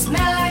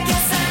 Smell like a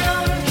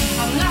sound,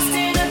 I'm lost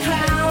in a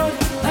crowd,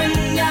 and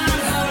I'm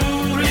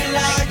hungry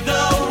like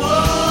the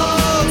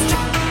wolves.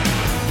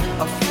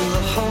 I feel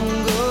the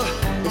hunger,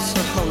 it's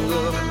a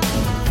hunger.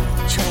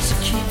 Tries to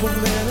keep a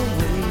man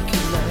awake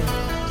at night.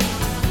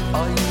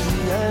 Are you the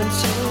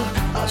answer?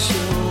 I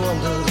sure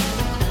wonder.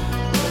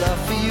 When I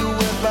feel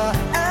with my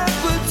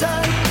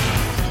appetite,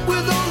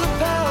 with all the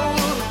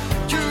power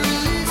you're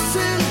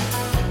releasing,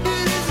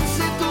 it isn't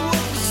safe to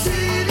walk the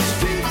city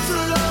streets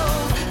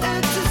alone.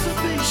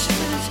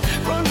 Anticipation's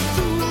running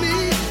through me.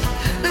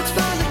 Let's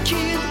find the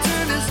key and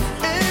turn this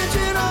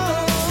engine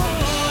on.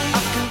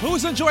 I can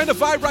Who's enjoying the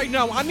vibe right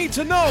now? I need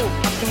to know.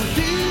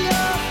 feel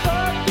your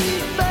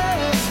heartbeat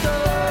faster.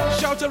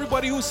 Shout to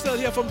everybody who's still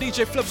here from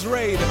DJ Flip's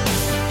Raid.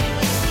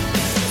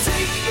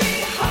 Take me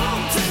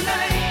home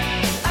tonight.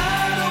 I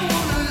don't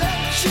wanna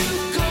let you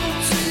go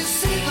till you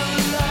see the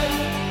light.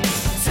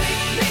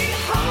 Take me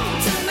home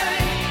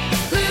tonight.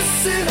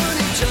 Listen,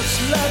 honey, just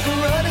like a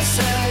running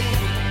sight.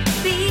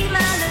 Be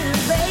my little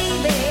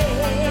baby.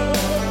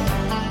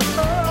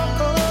 Oh,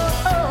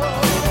 oh,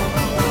 oh.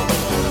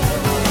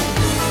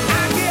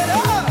 I get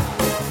up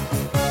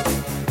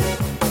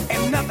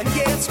and nothing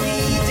gets me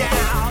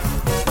down.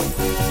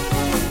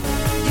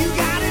 You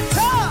got it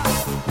tough.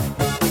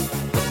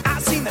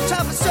 I've seen the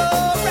toughest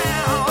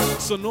around,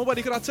 So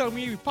nobody could tell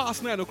me we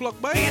past 9 o'clock,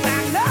 boy. and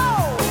I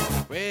know,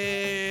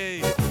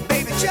 Hey,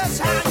 baby,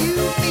 just how you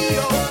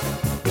feel.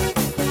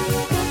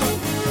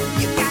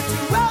 You got to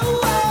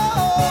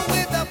roll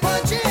with the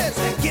punches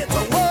and get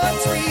to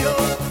what's real.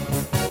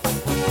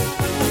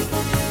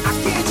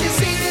 Can't you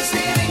see me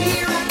standing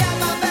here? I got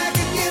my back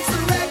against the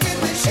wrecking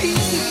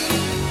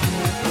machine.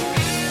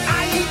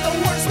 I ain't the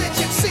worst that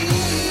you've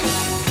seen.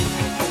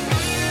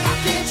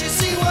 Can't you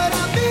see what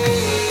I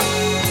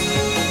mean?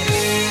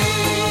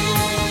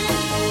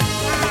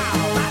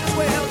 Might as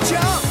well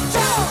jump,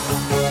 jump.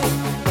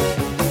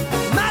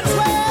 Might as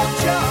well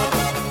jump.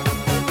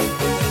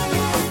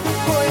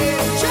 Go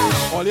ahead,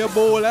 jump. all your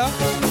bowl, eh?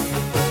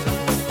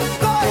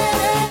 Go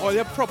ahead. All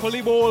your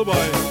properly bowl,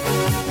 boy.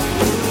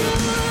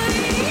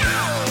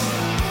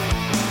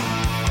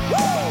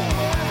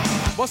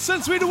 But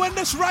since we're doing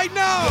this right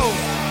now,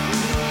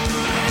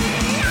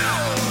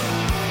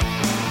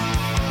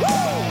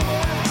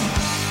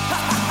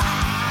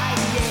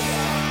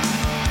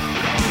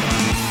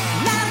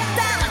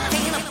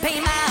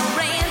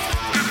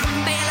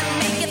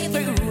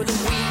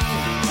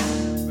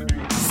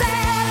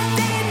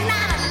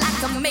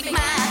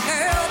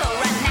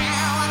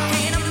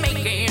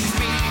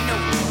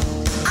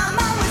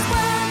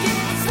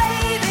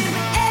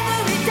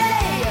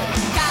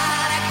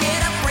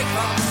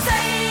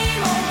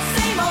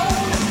 Same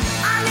old,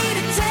 I need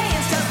a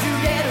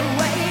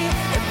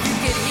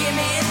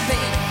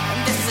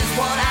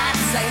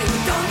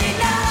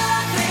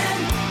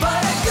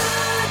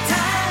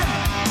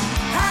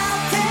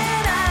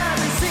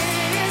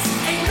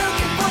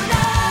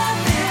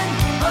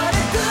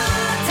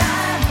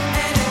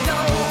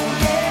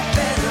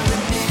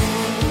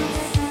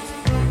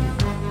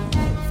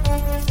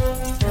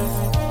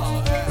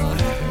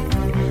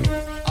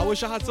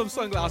wish I had some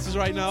sunglasses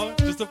right now,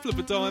 just to flip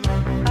it on.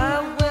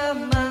 I wear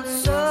my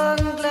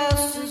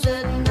sunglasses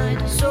at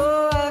night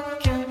so I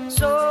can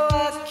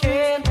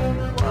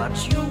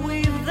watch you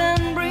weave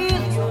and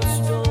breathe your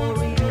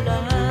storylines.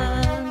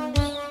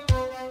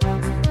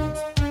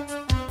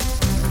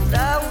 And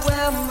I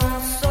wear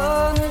my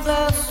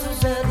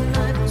sunglasses at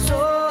night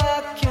so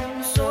I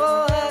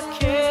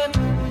can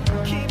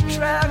keep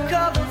track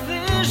of the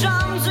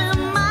visions in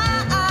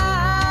my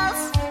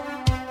eyes.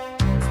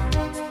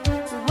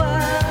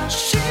 While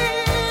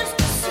she's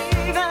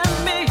deceiving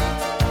me,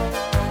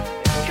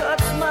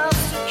 cuts my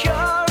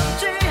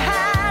security.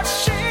 Has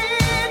she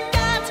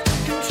got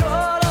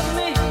control of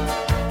me?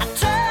 I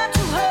turn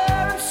to her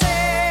and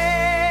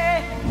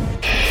say,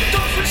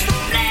 don't switch the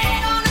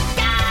blade on a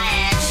guy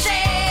in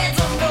shades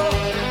of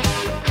gold.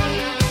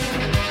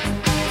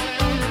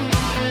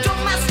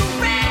 Don't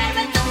masquerade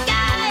with the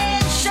guy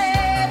in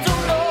shades of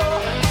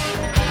gold.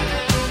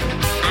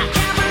 I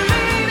can't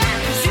believe it,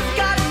 'cause you've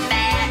got a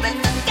man with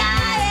the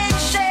guy in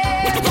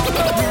shades of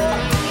gold.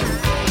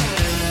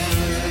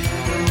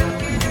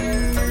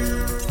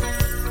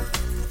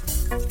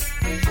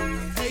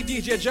 Hey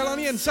DJ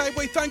Jelani and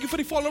Sideway, thank you for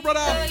the follow, brother.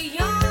 A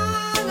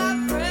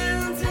young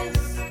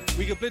apprentice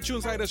We can play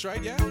tunes like this,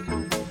 right? Yeah?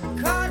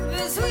 caught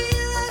between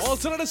the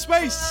Alternative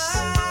space.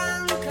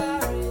 sun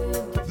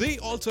current. The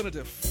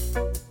alternative.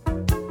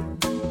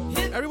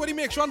 Everybody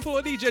make sure and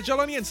follow DJ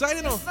Jelani inside,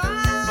 you know. If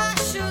I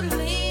should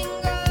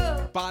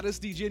linger,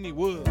 Baddest DJ in the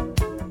world.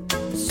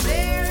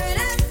 staring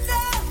at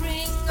the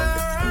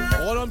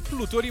ringer, All on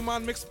Pluto, the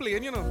man mix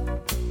playing, you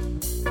know.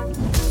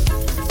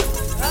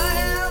 I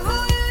have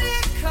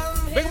only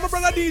come Big here my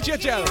brother DJ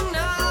Jel. seeking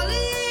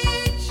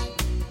knowledge.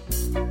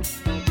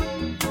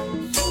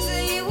 Things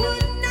that you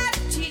would not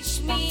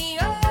teach me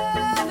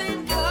of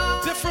in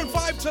college. Different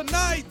vibe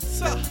tonight.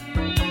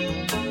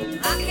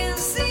 I can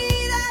see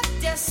that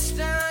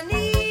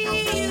destiny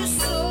you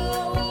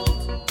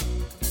sold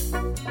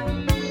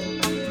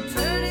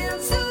turn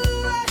into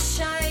a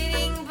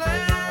shining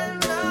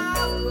band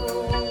of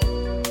gold.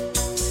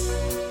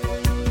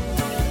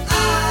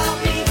 I'll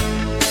be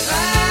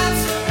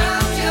wrapped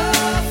around your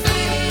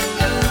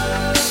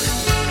fingers.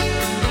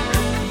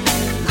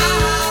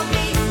 I'll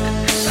be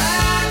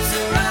wrapped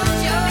around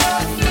your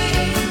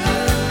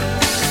fingers.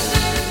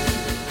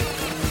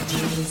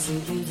 Listen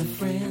is a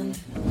friend.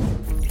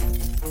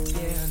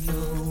 Yeah, I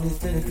know he's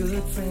been a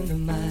good friend of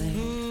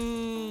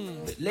mine.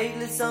 But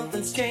lately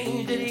something's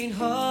changed, it ain't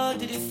hard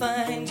to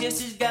define. Yes,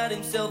 he's got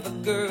himself a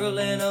girl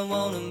and I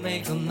wanna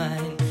make her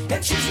mine.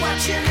 And she's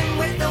watching him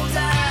with those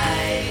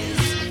eyes,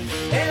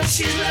 and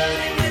she's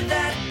loving with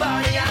that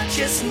body, I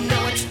just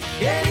know it.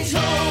 And he's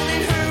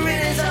holding her in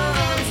his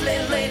arms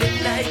late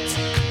at night.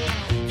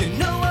 You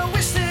know, I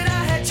wish that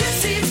I had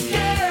Jesse's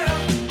girl.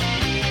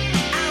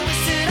 I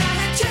wish that I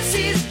had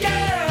Jesse's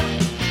girl.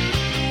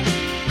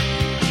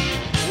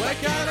 Where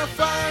can I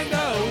find a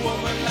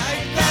woman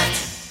like that?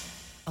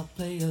 I'll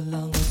play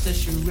along with the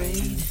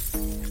charade.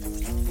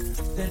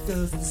 There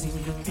doesn't seem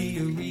to be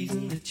a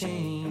reason to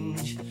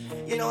change.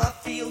 You know, I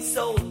feel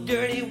so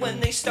dirty when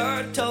they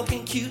start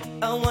talking cute.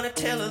 I wanna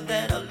tell her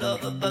that I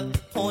love her, but the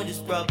point is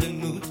probably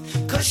moot.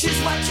 'Cause she's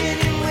watching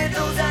him with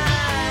those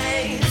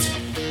eyes,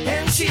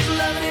 and she's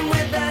loving him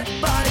with that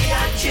body,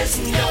 I just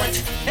know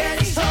it. And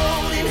he's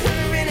holding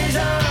her in his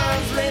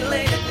arms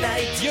late at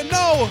night. You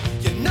know.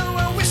 You know,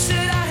 I wish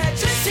that I had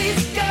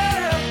Jesse's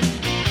girl.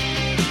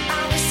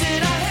 I wish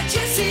that I had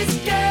Jesse's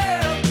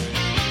girl.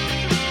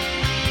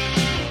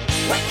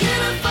 Where can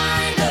I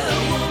find a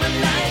woman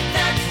like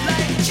that,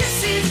 like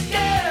Jesse's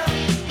girl?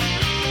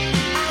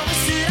 I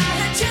wish that I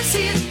had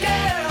Jesse's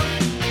girl.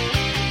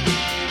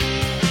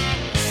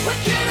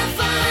 Where can I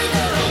find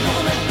a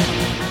woman?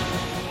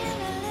 In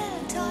a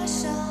little toy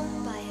shop,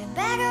 buy a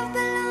bag of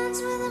balloons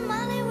with the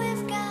money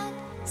we've got.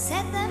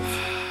 Set them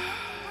free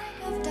at the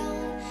break of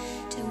dawn.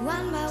 To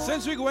one by one.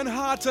 Since we going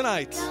hard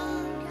tonight.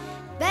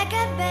 Back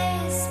at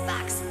base,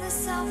 box in the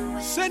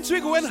software. Since we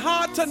going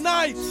hard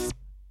tonight.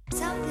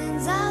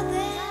 Something's out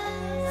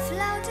there,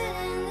 floating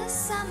in the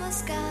summer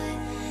sky.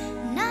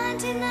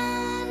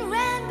 99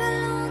 red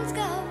balloons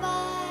go by.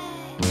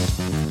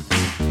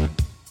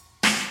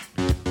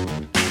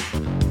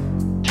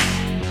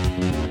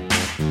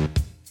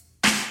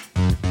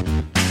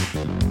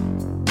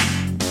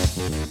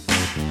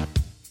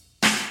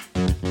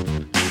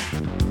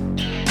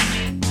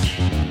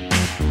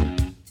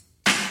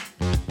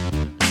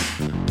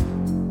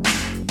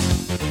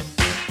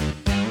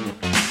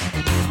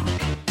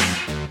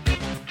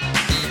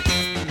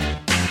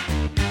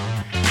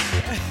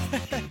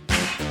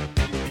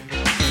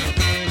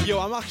 Yo,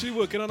 I'm actually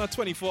working on a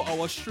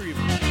 24-hour stream.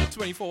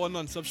 24-hour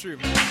non-stop stream.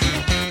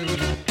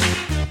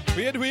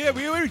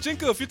 We're reaching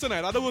curfew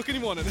tonight. I don't work in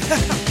the morning.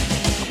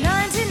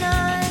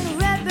 99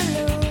 red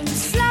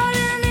balloons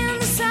floating in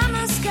the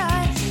summer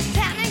sky.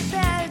 Panic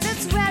bells,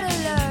 it's red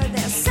alert.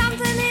 There's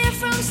something here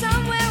from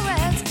somewhere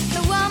else.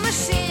 The war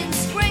machine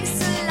springs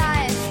to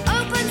life,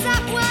 opens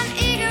up one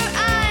eager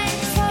eye,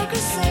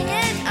 focusing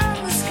it on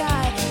the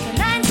sky. The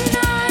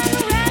 99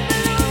 red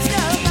balloons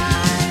go by.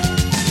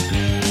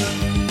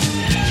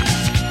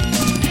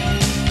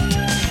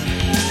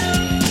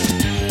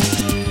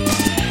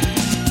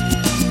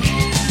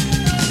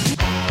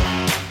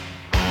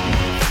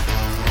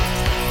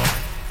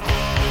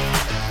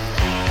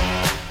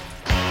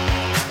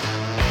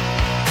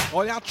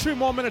 Only have 3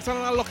 more minutes and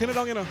I'm locking it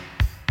down, you know.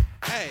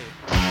 Hey,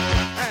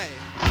 hey,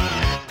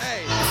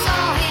 hey. I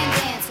saw him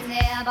dancing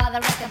there by the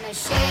record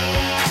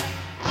machine.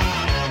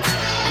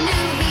 I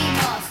knew he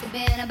must have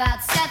been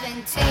about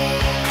 17.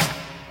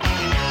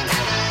 He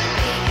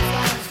was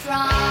going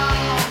strong,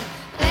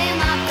 playing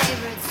my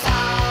favorite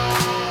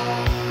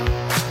song.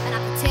 And I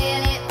could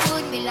tell it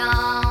wouldn't be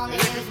long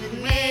that he was with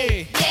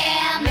me.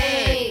 Yeah,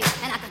 me.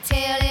 And I could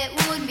tell it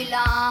wouldn't be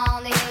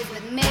long that he was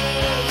with me.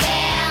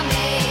 Yeah,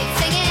 me.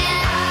 Singing,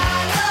 I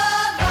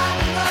love rock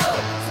and roll.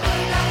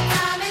 Spend a lot of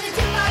time in the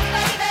jukebox,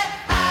 baby.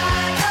 I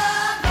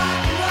love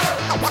rock and roll.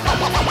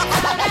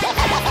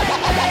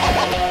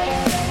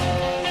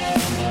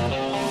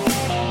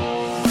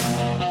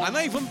 I'm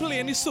not even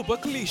playing the super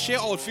cliche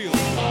outfield.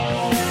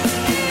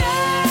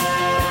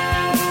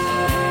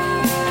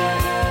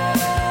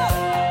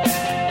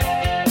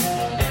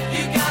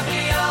 You got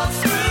me all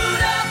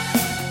screwed up,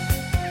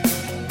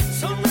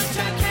 so much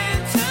I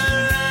can't turn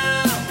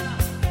around.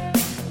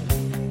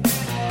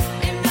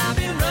 And I've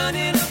been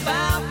running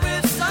about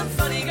with some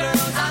funny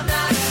girls. I'm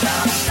not so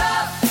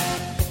tough,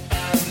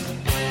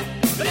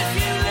 but if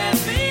you let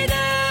me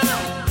down,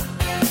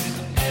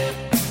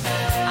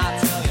 I'll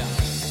tell you,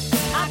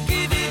 I'll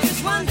give you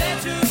just one day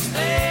to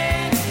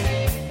explain.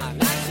 I'd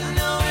like to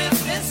know if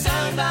this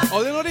sound by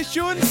All you know these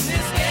tunes?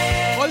 this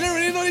game. All you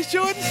really know these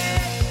tunes?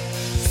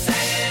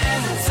 Say it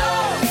isn't so.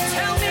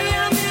 Tell me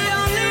I'm the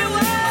only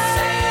one.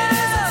 Say it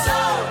isn't so.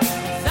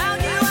 Without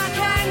you I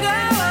can't go.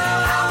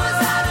 How was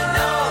I to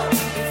know?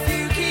 If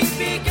you keep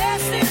me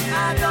guessing, I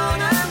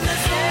don't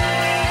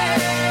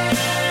understand.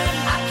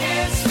 I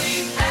can't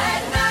sleep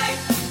at night.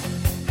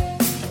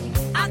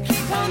 I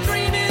keep on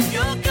dreaming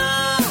you're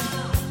gone.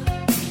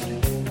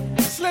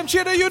 Slim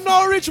Cheddar, you know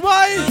Rich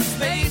Boy. The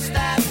space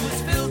that was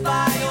filled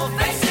by your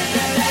face in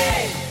the day.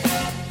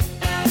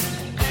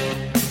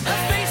 A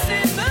face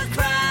in the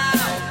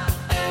crowd.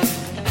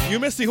 You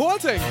missed the whole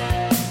thing.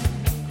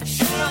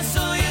 Sure, I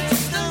saw you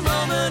just a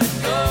moment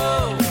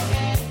ago.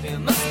 There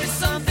must be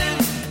something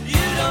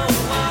you don't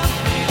want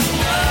me to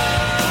know.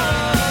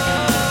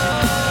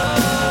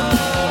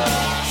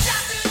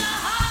 Shot through the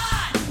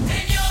heart,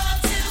 and you're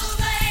too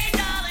late,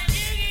 darling.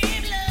 You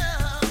gave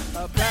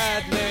love A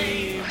bad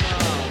name.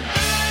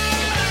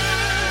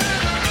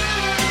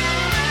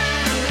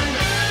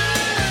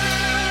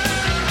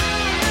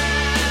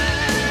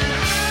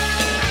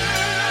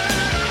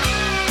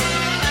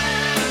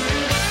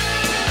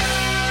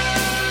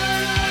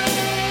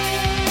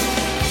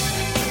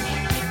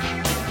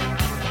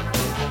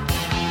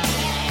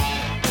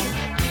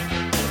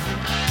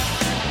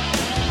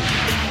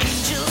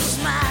 angel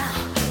smile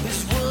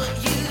is what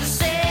you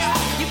said.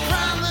 You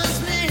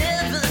promised me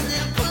heaven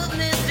and put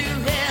me through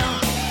hell.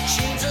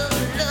 Chains of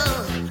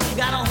love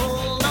got a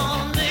hold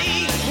on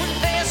me. When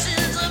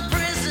passion's a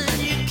prison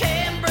you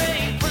can't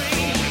break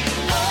free.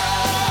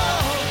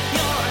 Oh,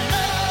 your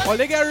love. All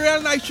they get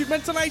real nice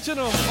treatment tonight, you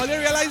know. All they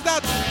realize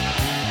that.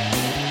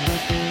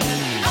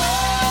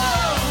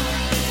 Oh,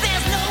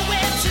 there's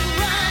nowhere to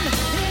run.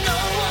 No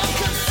one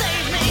can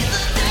save me.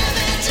 The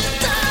damage is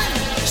done.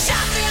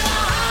 Shot through the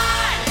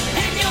heart,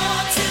 and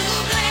you're to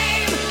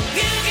blame.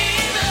 You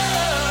gave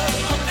love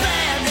a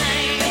bad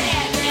name.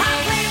 I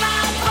play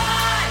my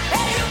part,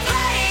 and you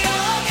play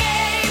your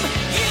game.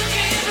 You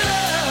gave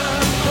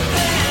love a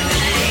bad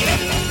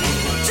name.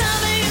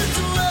 Tommy used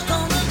to work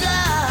on the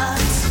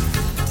docks.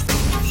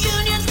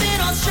 Union's been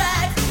on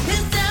strike.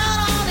 He's down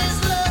on his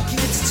luck.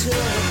 It's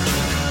tough.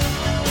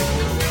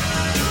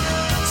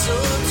 So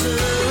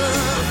tough.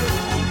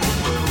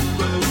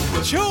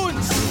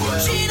 Tunes.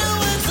 Gina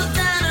works the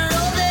diner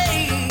all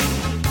day,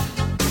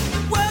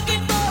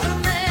 working for a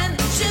man.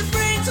 She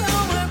brings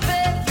home her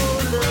bed for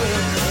love.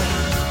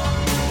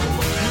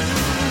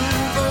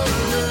 For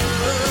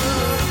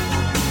love.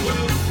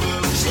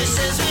 She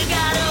says we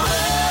gotta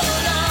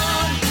hold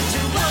on to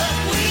what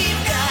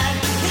we've got.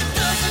 It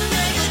doesn't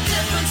make a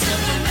difference if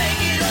we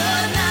make it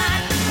or not.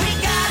 We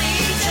got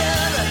each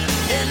other,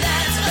 and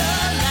that's a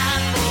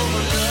lot for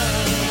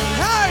love.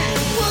 Hey!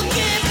 We'll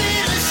give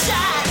it a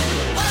shot.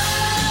 Oh,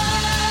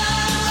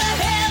 we're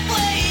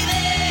halfway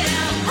there.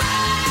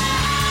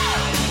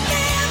 Oh,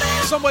 damn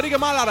it. Somebody get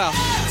my ladder.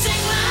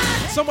 Take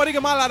my Somebody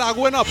get my ladder. I'm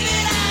going up.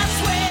 hand, I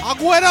swear. I'm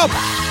going up.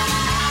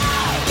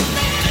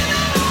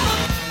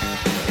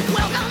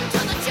 Welcome to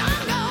the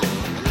jungle.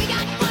 We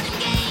got fun and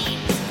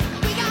games.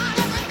 We got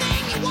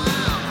everything you want.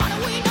 How do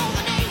we know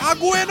the name? I'm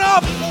going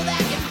up. People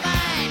that can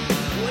find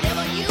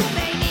whatever you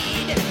may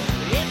need.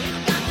 If you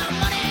got the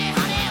money,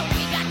 honey,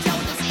 we got your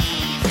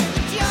disease. In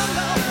the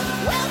jungle.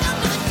 Welcome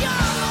to the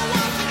jungle.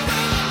 Won't you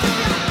bring it to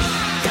your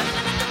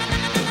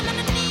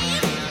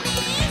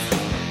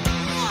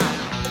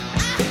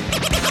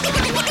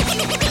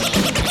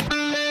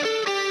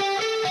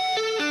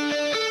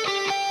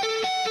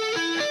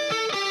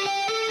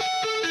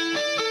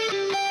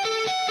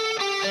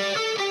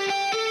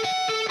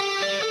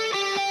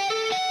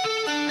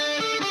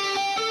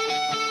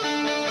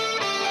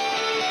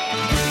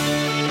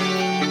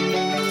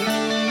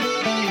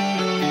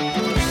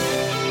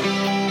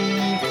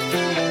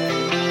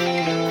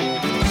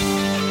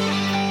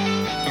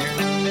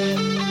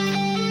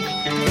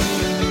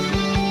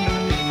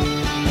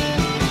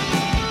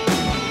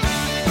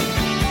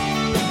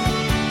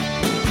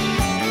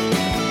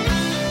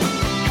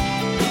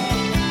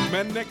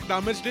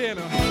damage there, you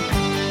know.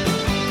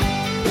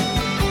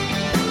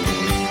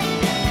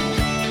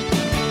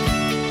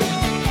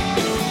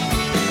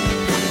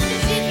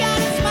 She's got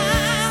a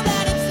smile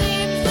that it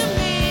seems to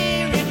me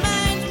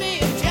reminds me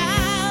of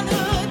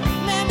childhood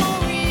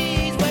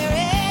memories where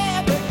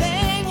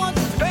everything was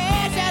as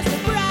fresh as the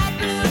bright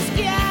blue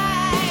sky.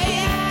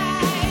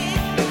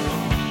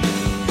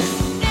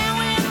 Now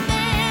and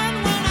then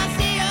when I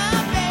see her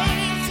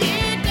face,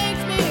 it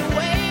takes me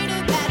away to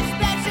that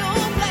special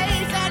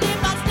place. And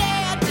if I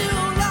stay too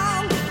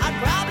long, I'd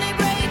probably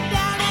break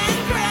down and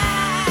cry.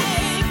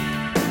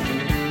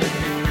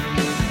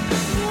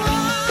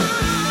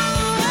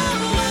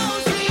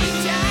 Whoa, sweet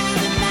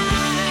child of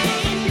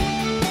mine.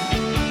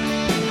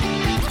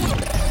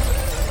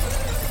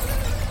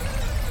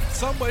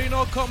 Somebody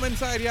now come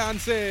inside here and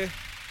say,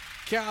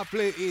 can't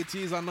play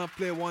 80s and not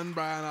play one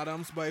Bryan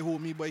Adams by who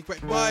me by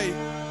quick. Bye.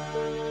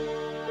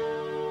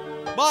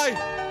 Bye.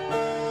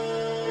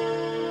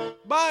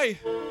 Bye.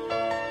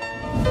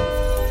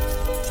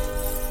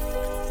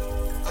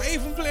 I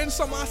even playing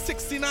some of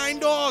 69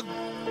 dog.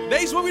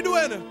 That's what we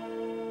doing.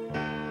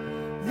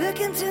 Look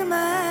into my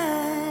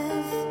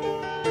eyes,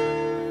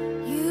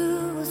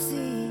 you will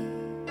see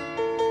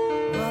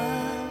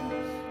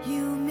what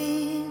you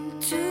mean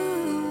to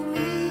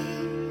me.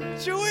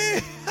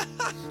 Chewy.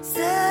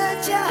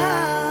 Such a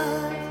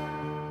heart,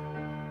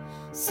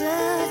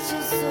 such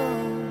a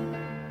soul.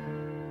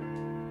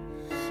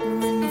 And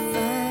when you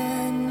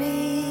find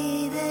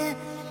me there,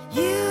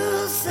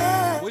 you'll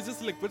say, What is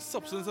this liquid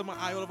substance in my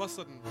eye all of a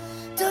sudden?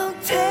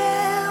 don't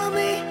tell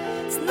me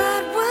it's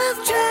not worth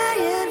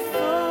trying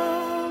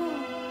for.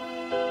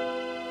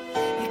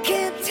 You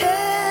can't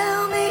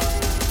tell me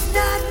it's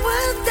not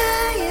worth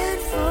dying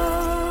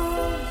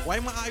for. Why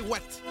my eye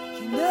wet?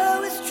 You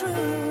know it's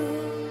true.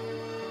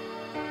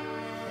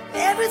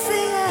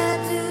 Everything I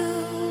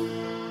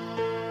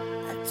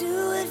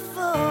do it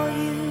for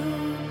you.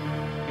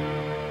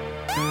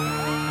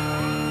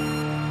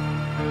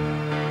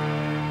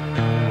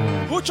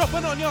 Who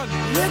chopping onion?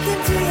 Look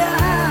into your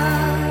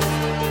heart,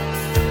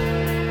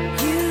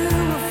 you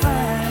will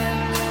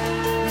find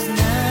there's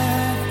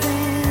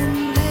nothing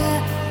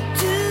there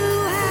to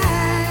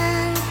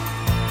hide.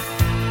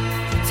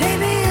 Take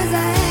me as I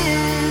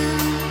am,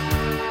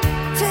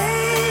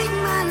 take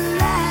my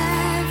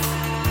life.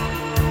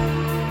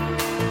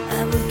 I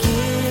would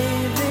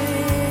give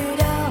it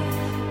all,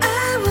 I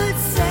would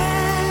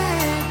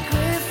sacrifice.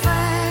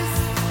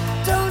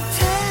 Don't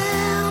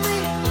tell me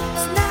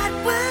it's not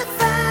worth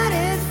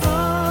fighting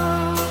for.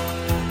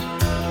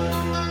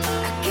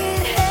 I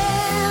can't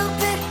help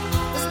it,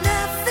 there's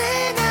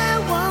nothing I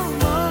want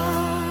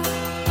more.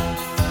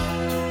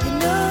 You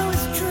know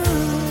it's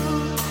true,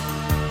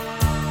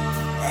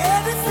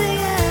 everything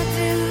I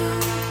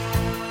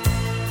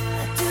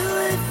do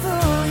it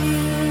for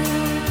you.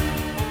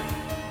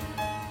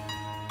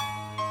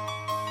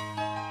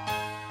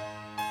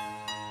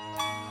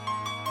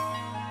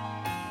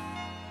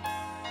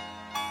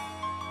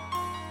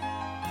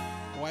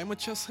 Why am I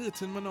just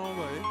hurting me now,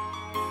 boy?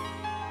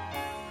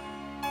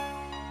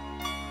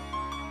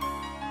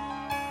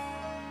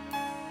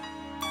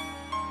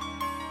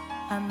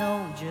 I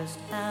know just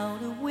how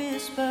to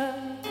whisper,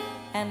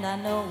 and I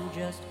know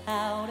just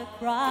how to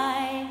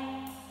cry.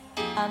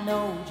 I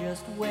know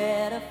just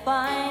where to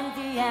find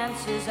the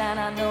answers, and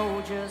I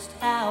know just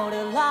how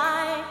to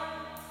lie.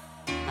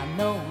 I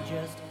know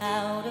just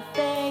how to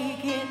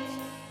fake it,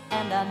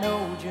 and I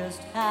know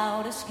just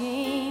how to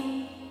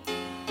scheme.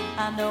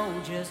 I know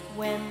just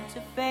when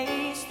to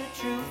face the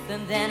truth,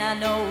 and then I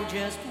know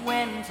just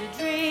when to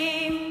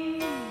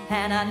dream.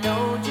 And I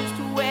know just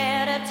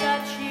where to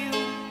touch you,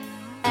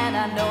 and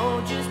I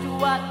know just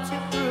what to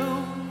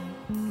prove.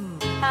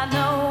 I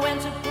know when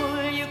to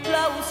pull you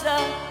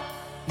closer,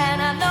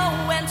 and I know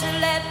when to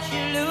let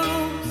you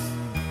loose.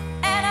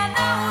 And I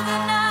know the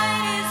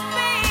night is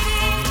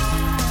fading,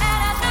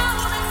 and I know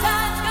the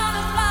time's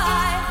gonna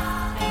fly.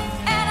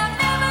 And I'm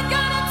never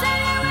gonna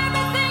tell you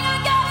everything I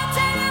gotta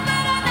tell you,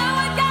 but I know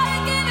I gotta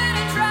give it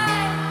a try.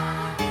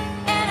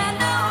 And I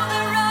know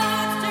the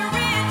roads to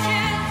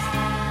riches,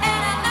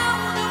 and I know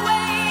the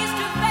ways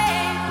to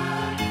fame.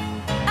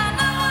 I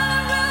know all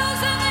the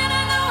rules, and then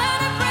I know how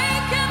to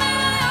break 'em, and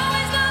I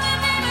always know the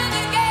name of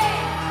the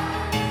game.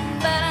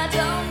 But I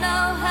don't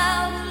know how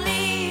to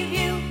leave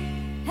you,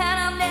 and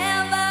I'll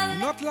never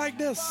Not like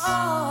this.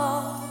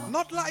 fall.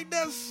 Not like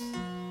this.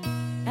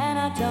 And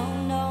I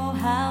don't know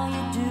how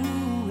you do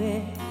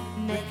it,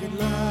 making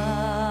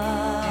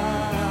love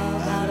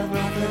out of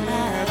nothing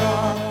at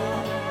all.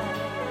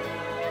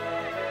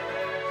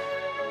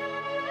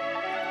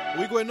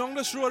 We going down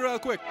this road real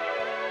quick.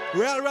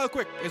 Real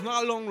quick. It's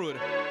not a long road.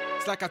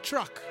 It's like a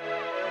truck.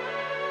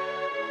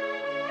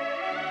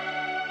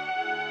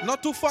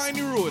 Not too far in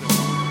the road.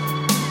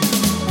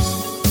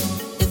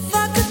 If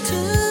I could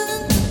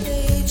turn the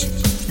page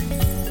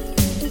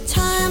in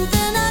time,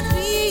 then I'd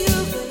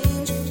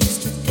rearrange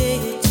just a day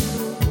or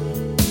two.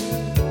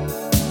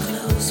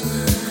 Close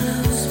my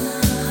eyes,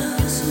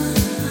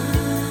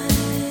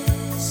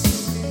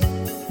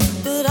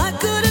 but I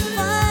couldn't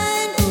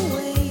find a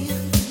way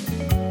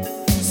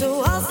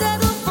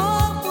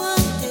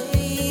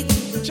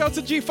out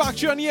to G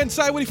Factory on the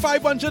inside with the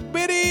 500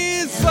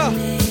 biddies.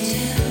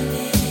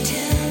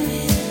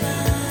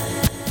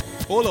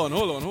 Hold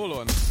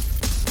on.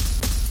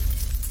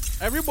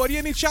 Everybody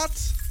in the chat,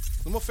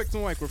 I'm gonna fix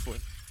my microphone.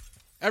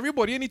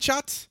 Everybody in the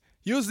chat,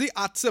 use the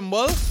 @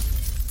 symbol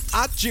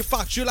at G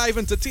Factory Live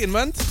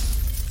Entertainment.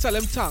 Tell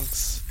him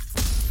thanks.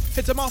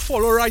 Hit him and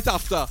follow right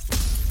after.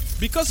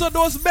 Because of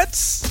those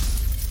bets,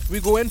 we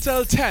go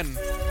until 10.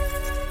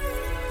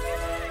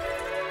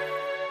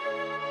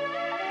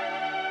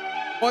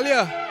 All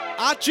yeah,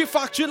 at G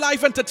Factory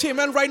Live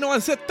Entertainment right now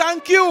and say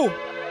thank you.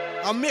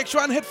 And make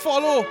sure and hit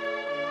follow.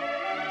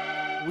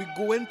 We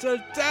go until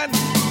 10.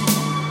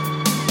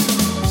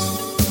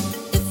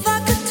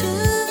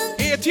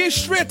 80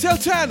 straight till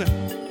 10.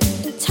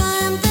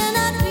 Time then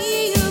I'd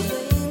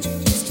rearrange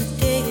just a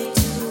day or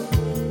two.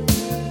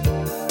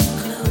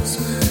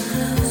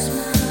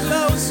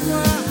 Close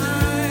my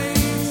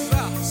eyes.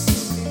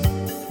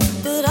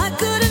 But I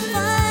couldn't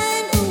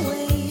find a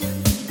way.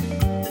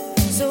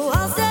 So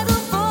I'll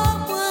settle for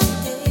one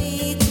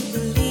day to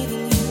believe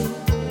in you.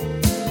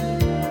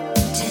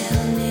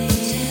 Tell me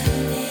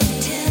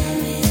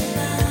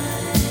lies.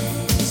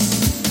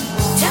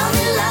 Tell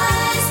me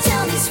lies,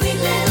 tell me sweet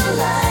little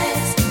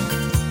lies.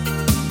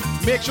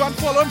 Make sure and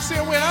follow him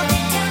same way.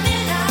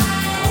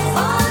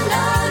 Oh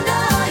no,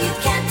 you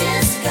can't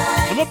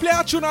disguise. I'm gonna play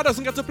a tune that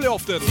doesn't get to play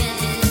often.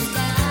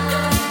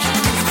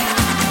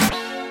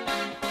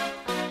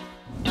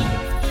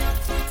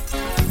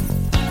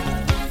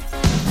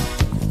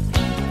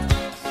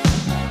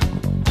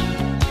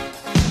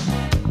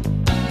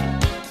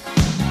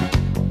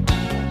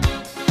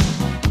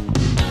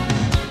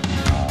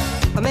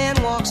 A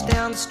man walks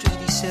down the street,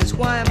 he says,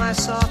 why am I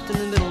soft in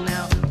the middle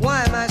now?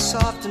 Why am I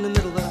soft in the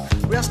middle?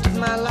 The rest of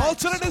my life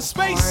Alternative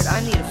space.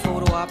 I need a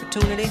photo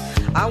opportunity.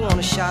 I want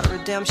a shot of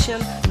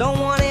redemption. Don't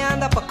want to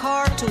end up a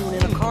cartoon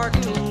in a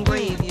cartoon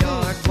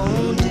graveyard.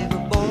 Bone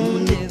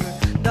digger,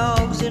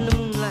 dogs in the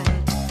moonlight.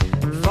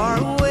 Far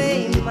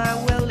away, my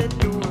well-lit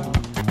door.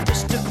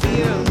 Just a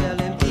beer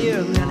melon.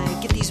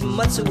 Get these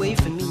mutts away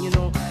from me, you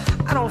know.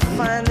 I don't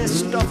find this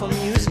stuff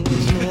amusing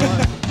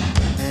anymore.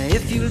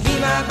 If you'll be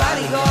my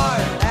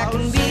bodyguard, I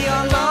can be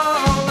your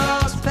long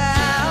lost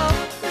pal.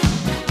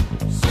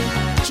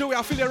 Joey,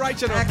 I feel it right,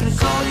 you know. I can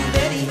call you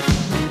Betty.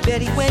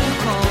 Betty, when you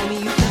call me,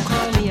 you can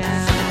call me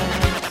out.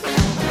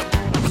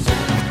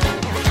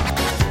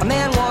 A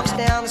man walks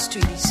down the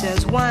street, he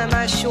says, why am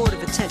I short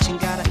of attention?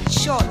 Got a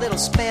short little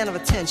span of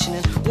attention,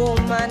 and oh,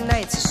 my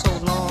nights are so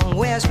long.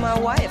 Where's my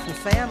wife and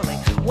family?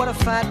 What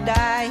if I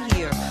die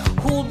here?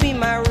 Who'll be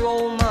my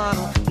role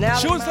model? Now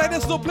Tunes like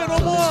this don't play no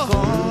more.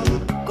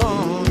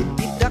 Gone.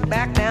 You duck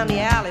back down the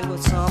alley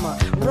with some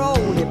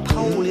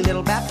roly-poly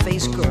little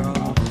bat-faced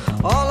girl.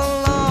 All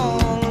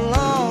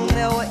along,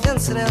 there were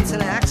incidents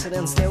and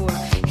accidents. There were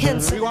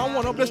hints. We want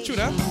one up this tune,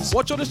 eh?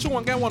 Watch out this tune,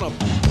 one get one up.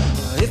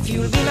 If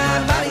you'll be my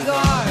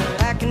bodyguard,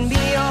 I can be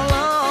your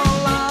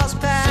long-lost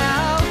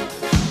pal.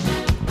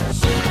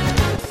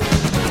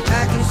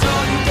 I can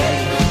call you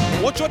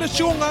Betty. Watch out this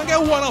tune, one get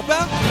one up,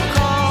 eh?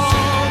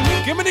 Call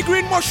me. Give me the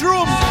green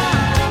mushroom.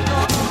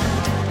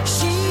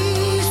 She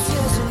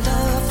says her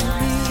love for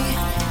me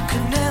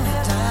could never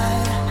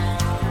die.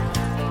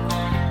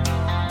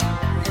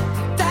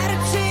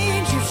 That'd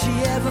change if she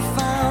ever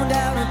found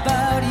out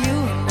about you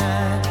and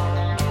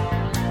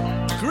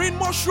I. Green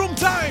mushroom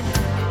time.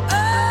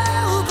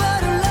 Oh,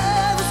 but her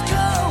love is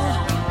cold.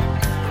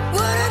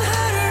 Wouldn't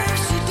hurt her if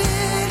she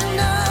didn't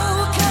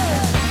know.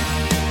 'Cause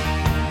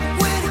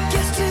when it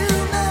gets too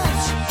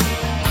much,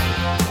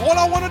 All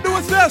I want to do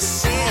is this.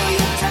 feel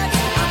your touch.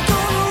 I'm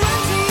gonna run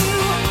to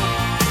you.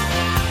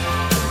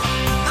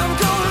 I'm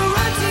gonna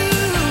run to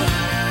you.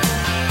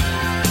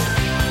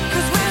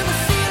 'Cause when the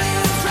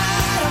feeling's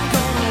right, I'm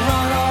gonna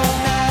run all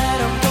night.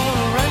 I'm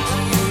gonna run to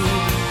you.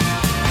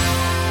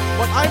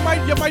 But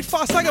you might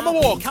fast like I'm a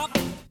walk.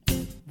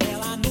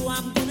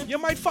 You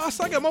might fast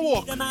like I'm a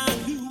walk. The man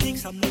who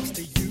wakes up next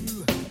to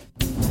you.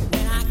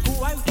 When I go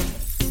out,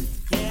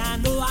 yeah, I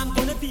know I'm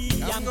gonna be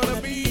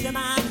the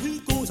man who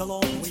goes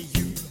along with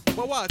you.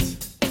 But what?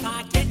 If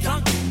I get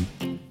drunk,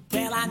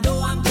 well, I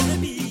know I'm gonna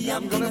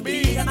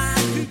be the man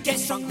who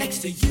gets drunk next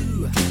to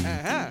you.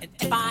 Uh-huh. And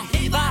if I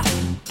haver,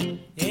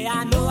 yeah,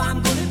 I know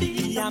I'm gonna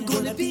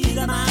be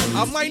the man.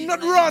 I might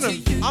not run,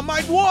 I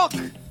might walk.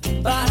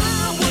 But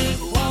I would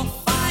walk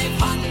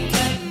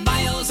 500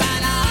 miles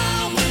and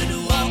I would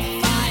walk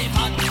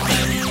 500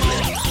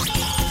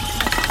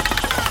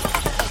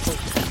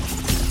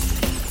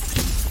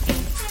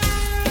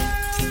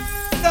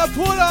 The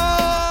puller.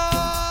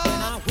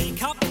 When I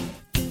wake up,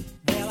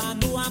 well, I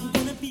know I'm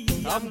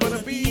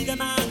gonna be the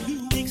man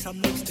who wakes up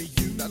next to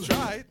you. That's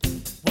right.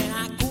 When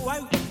I go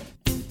out,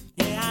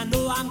 yeah, I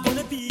know I'm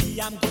gonna be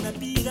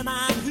the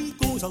man who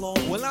goes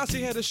along. Well, last you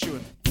hear this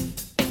tune.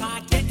 If I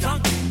get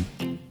drunk,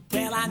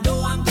 well, I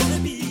know I'm gonna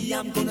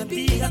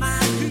be the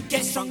man who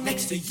gets drunk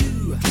next to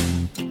you.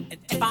 And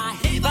if I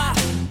haver,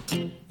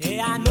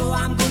 yeah, I know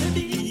I'm gonna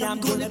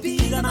be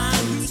the man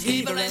who's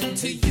havering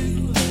to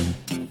you.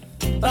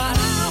 But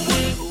I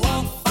would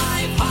walk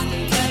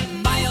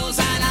 500 miles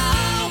and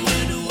I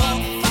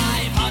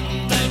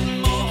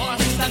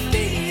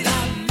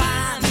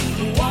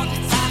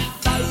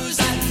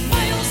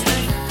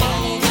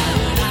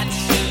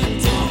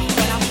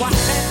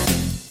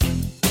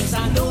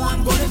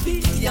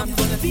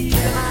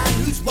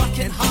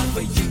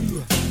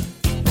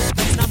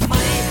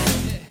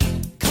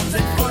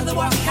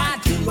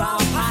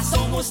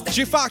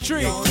G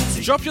Factory,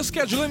 drop your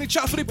schedule in the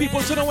chat for the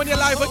people to know when you're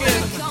live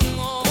again.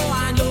 Oh,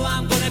 I know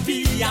I'm gonna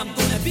be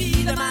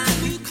the man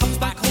who comes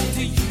back home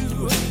to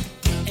you.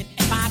 And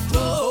if I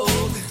broke,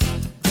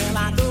 well,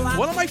 I know I'm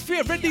One of my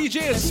favorite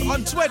DJs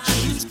on Twitch,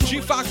 G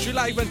Factory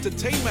Live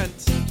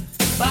Entertainment.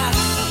 But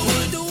I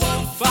would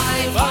walk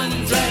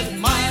 500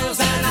 miles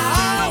and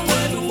I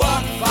would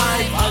walk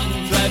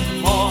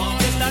 500 more.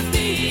 Just to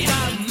be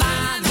the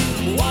man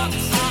who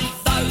walks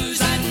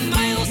 1,000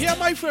 miles. Hear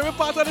my favorite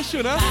part of the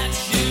tune, huh? That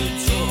you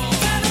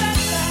took.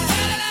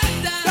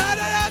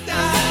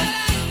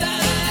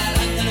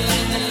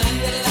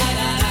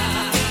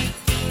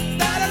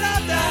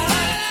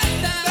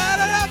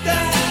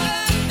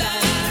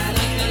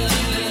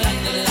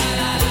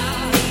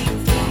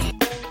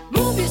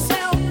 Move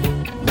yourself.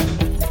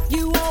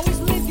 You always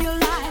live your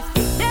life,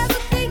 never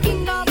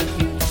thinking of the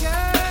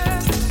future.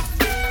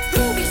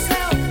 Prove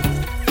yourself.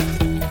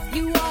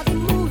 You are the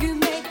move you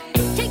make.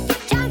 Take your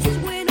chances,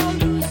 win or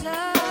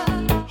loser.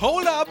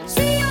 Hold up.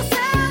 See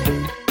yourself.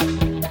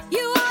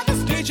 You are the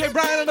DJ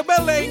Brian in the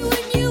building.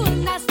 you,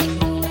 and that's the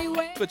only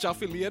way. Twitch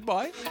affiliate,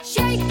 boy.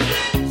 Shake,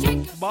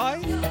 shake Bye.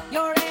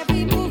 your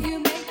every move you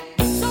make.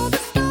 So the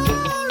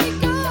story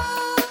goes.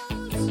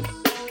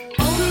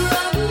 Owner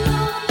of a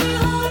lonely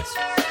heart.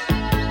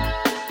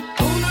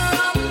 Owner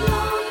of a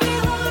lonely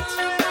heart.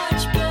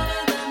 Much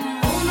better than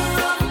owner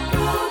of a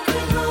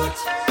broken heart.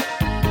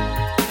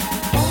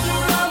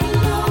 Owner of a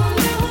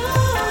lonely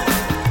heart.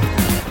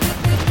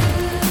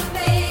 Ooh,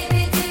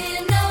 baby, do you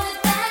know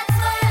that that's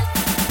where?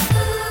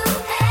 Ooh,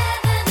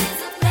 heaven is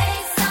a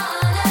place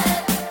on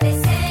earth. They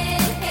say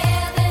in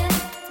heaven,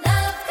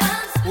 love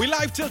comes We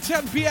live till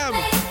 10 p.m.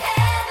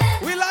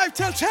 heaven. We live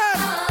till 10.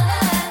 Ooh,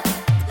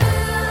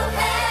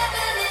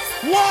 heaven is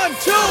a 1,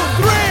 2,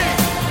 3.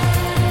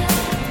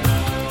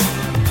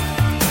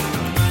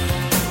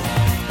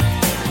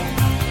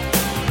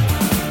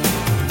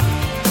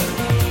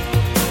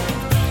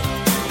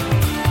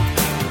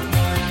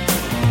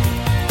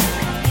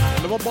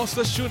 Let me bust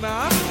this tune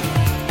now.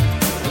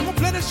 Let me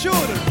play this tune.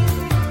 When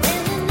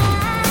the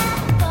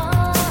night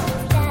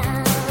falls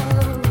down,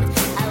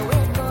 I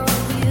wait for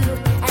you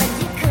and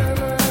you come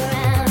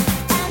around,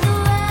 and the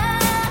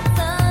world's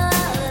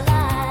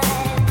alive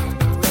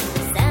with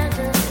the sound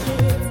of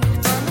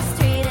kids on the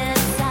street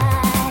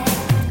outside.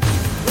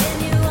 When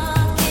you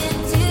walk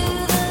into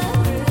the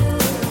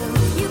room,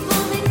 you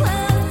pull me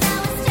close, now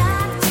we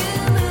start to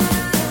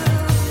move,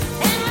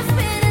 and we're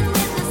spinning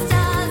with the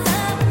stars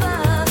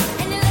above,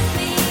 and you lift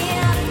me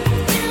up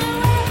in a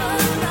wave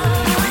of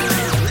love.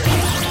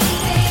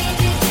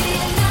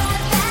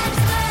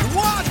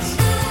 What?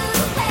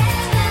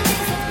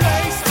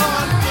 Place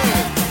on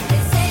earth.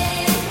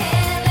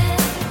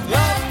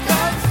 Love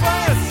comes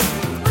first.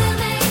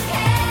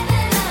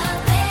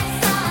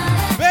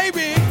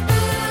 Baby,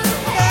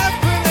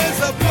 heaven is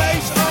a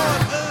place on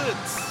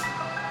earth.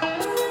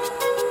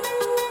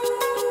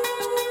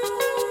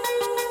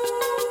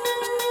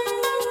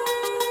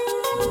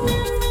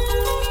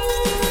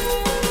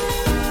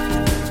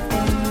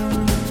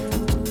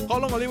 How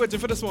long are you waiting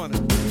for this one?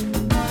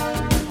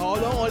 How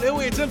long are you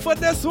waiting for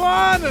this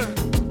one?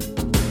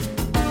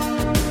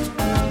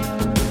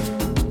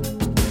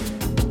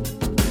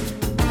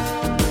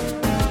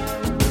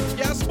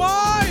 Yes,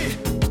 boy!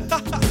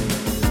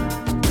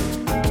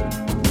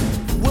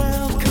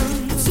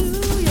 Welcome to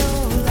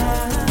your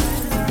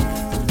life.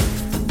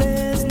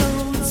 There's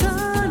no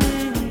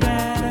turning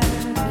back.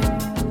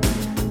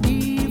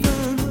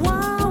 Even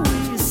while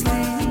we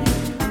sleep,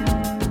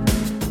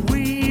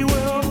 we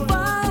will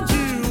find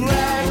you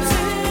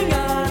acting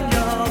on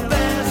your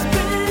best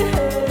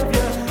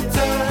behavior.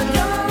 Turn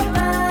your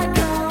back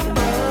on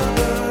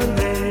Mother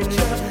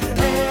Nature.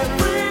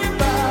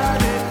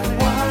 Everybody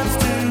wants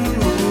to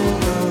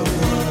rule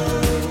the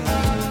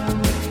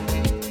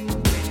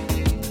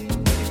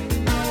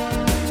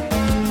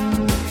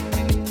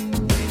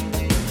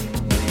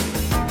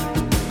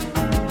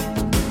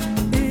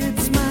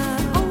It's my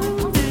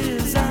own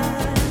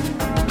design.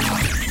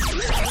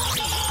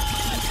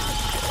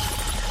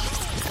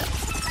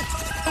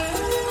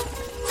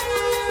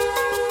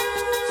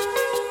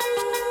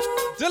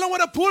 Dylan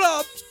wanna pull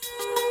up.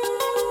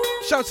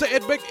 Shout to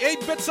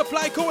 8-Bit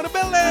Supply Co in the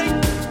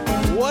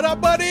building. What up,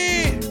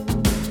 buddy?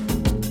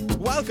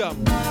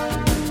 Welcome.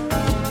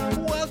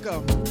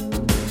 Welcome.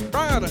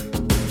 Brian.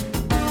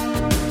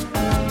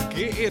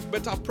 Give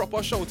 8-Bit a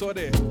proper shout out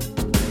there.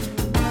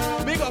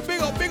 Big up,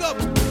 big up, big up.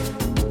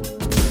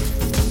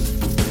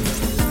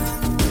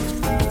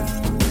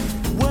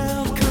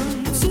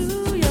 Welcome to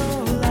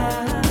your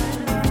life.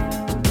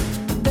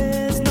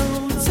 There's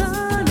no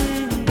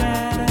turning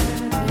back.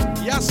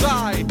 Yes,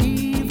 I.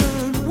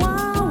 Even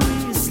while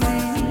we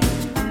sleep,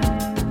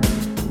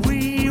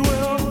 we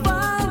will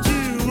find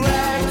you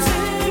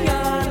acting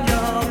on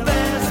your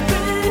best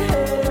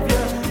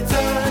behavior.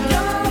 Turn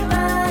your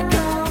back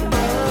on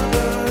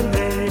Mother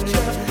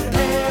Nature.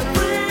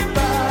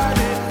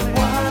 Everybody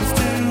wants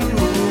to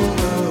rule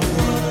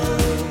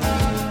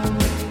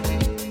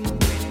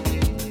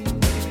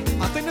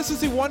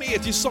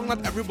variety song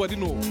that everybody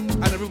know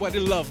and everybody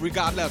love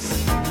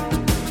regardless.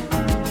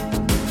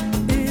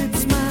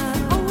 It's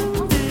my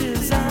own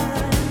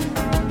design.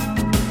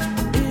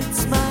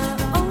 It's my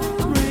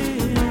own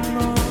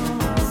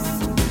remorse.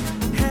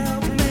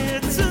 Help me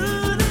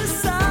to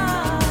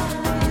decide.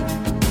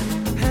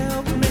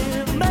 Help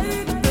me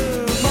make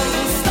the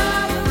most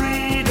of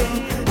freedom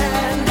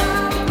and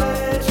of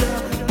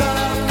pleasure.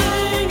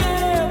 Nothing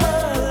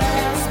ever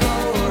lasts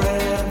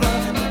forever.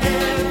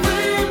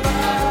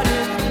 Everybody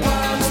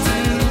wants to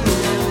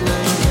rule.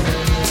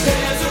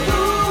 There's a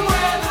room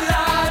where the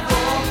light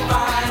won't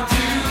find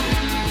you.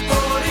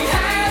 Holding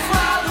hands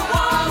while the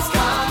walls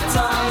come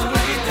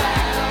tumbling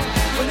down.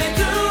 When they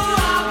do,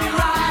 I'll be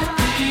right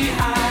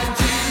behind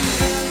you.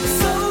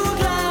 So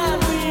glad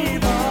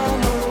we've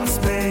almost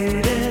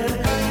made it.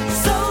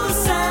 So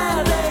sad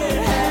they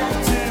had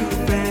to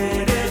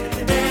fade it.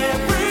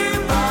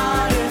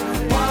 Everybody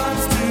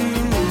wants to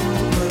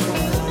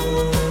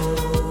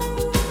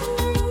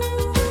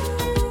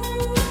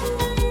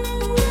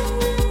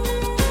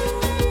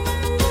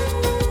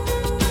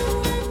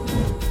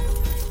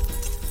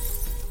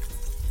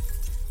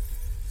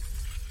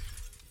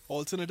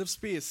Alternative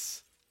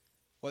space.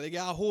 Well, they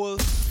got a whole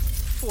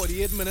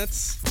 48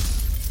 minutes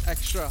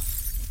extra.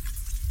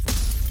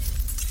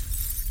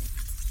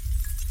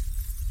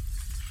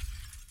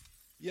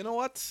 You know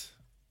what?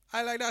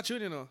 I like that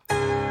tune, you know.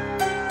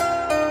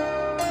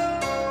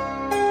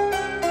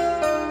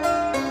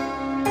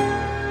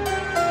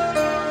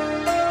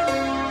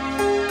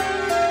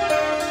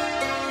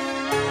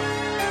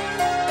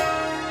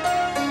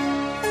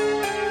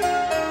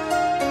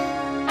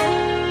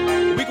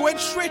 We going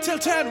straight till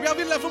 10. We have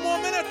 11 more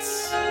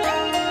minutes.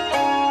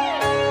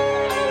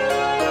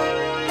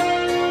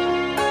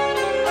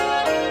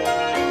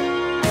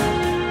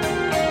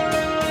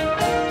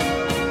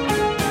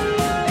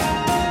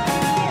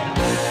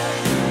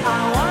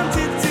 I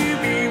wanted to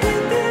be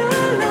with you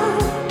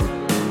alone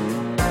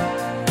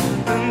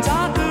and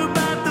talk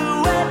about the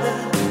weather,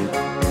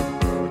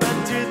 but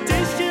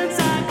traditions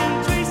I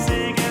can trace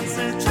against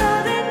the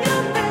child in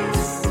your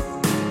face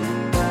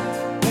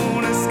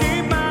won't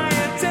escape my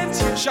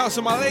attention. Shout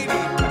to my lady.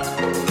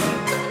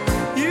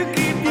 You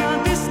keep your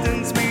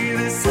distance, be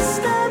the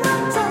system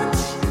of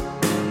touch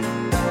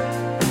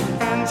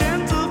and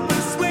gentle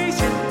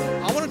persuasion.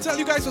 I want to tell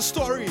you guys a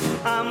story.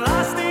 I'm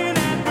lost in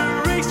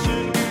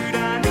admiration. Could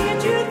I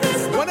need you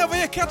this much? Whenever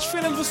you catch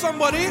feelings with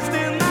somebody,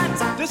 Wasting my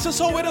time. this is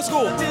how it is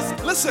go.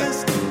 Listen.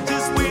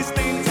 Just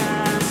wasting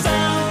time.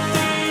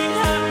 Something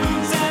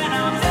happens and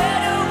I'm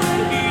head over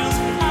heels.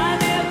 I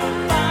never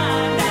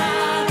find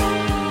out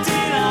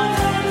till I'm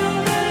head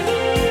over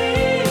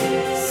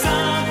heels.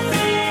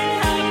 Something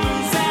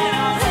happens and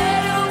I'm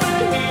head over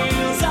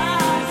heels. I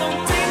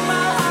don't take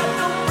my heart,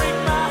 don't break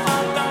my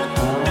heart, don't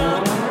throw it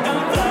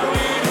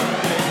away.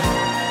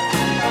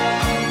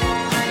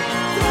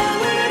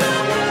 Throw it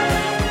away.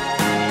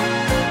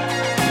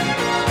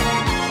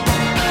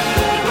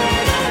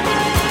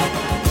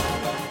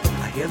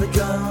 I hear the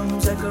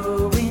drums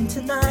echoing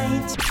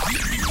tonight.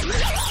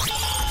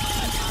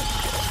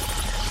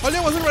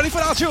 Olha, wasn't ready for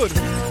that tune.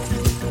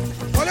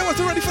 Olha,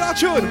 wasn't ready for that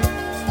tune.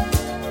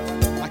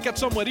 I kept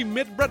somebody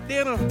mid-breath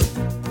there.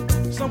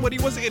 Somebody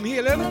was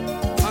inhaling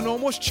and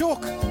almost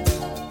choke. 10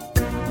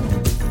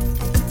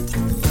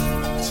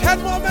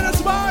 more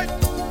minutes, bye.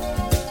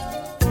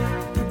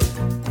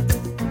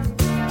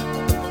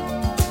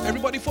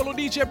 Everybody follow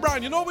DJ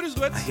Brian. You know what he's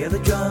doing? I hear the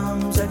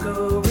drums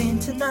echoing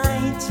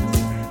tonight,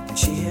 and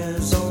she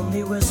hears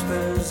only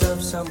whispers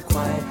of some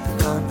quiet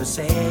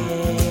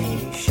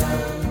conversation.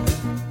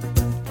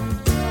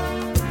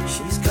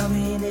 She's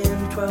coming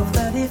in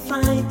 12:30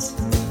 flight.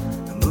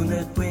 The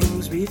moonlit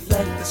wings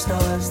reflect the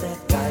stars that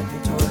guide me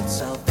towards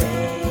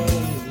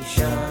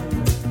salvation.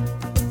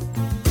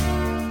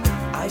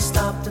 I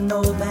stopped an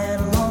old man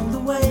along the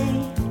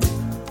way,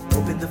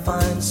 hoping to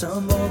find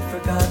some old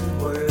forgotten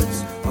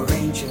words or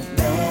ancient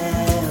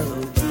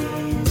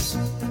melodies.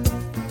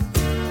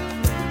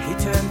 He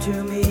turned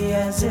to me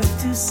as if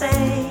to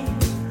say,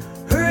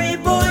 hurry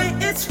boy,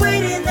 it's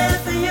waiting there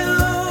for you.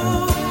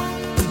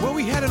 Where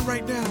we headed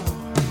right now?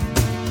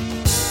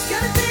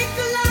 Gonna take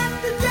a lot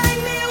to drag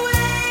me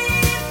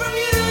away from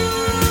you.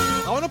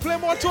 I want to play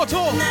more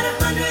Toto. That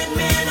 100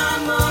 men or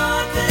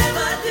more could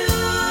ever do.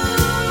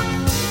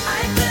 I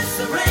bless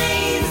the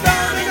rains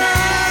down in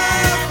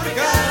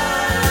Africa.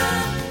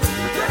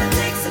 We're gonna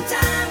take some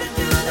time to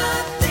do the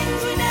things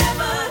we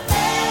never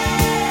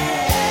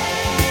had.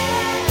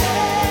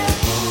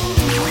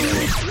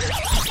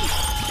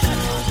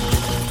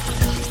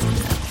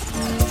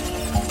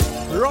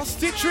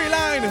 Rusty Tree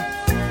Line.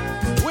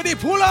 Where they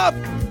pull up?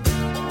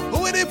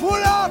 Where they pull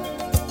up?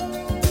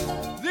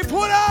 They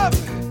pull up.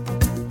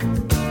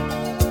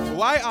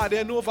 Why are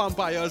there no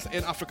vampires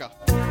in Africa?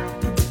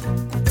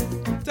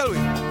 Tell me.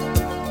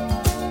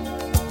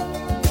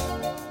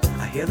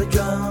 I hear the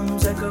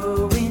drums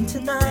echoing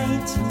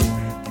tonight,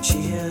 and she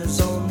hears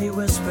only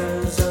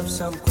whispers of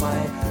some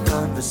quiet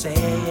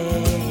conversation.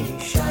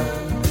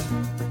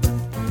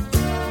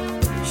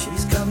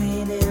 She's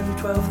coming in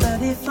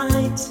 12:30 flight.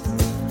 flight.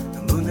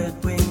 The moonlit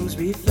wings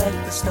reflect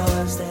the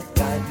stars that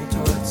guide me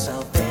towards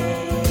salvation.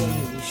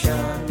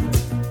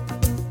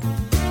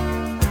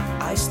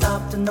 I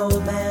stopped an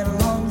old man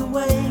along the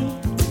way,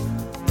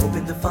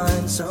 hoping to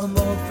find some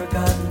old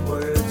forgotten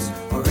words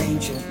or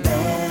ancient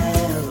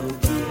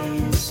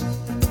melodies.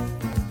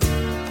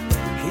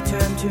 He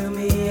turned to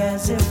me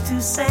as if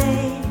to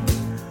say,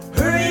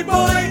 hurry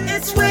boy,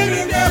 it's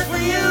waiting there for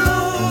you.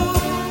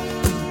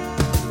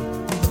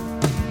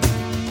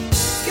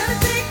 Gonna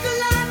take a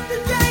lot to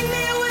drag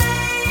me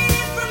away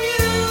from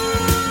you.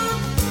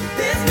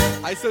 There's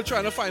nothing I still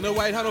trying to find a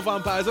white hand of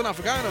vampires in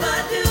Africa. You know? I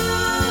do.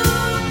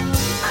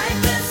 I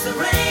bless the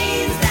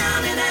rains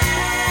down in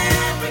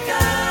Africa.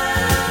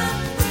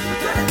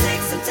 Gonna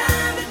take some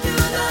time to do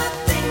the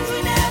things we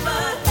never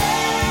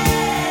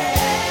had.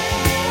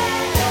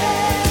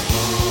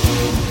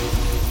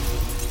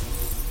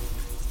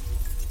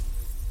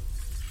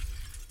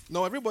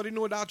 Now everybody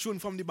know that tune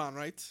from the band,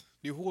 right?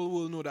 The whole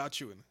world know that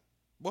tune.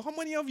 But how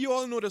many of you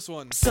all know this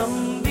one?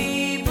 Some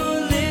people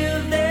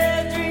live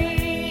their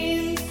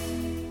dreams.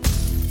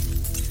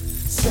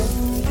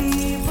 Some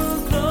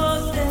people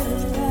close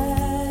their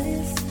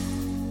eyes.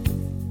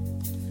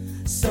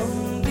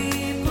 Some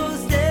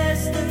people's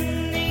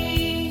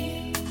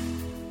destiny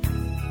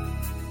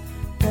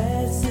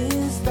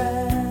passes by.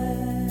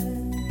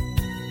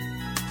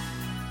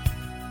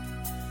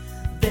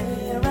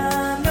 There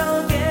are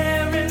no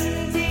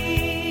guarantees.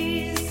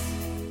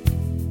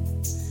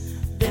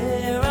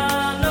 There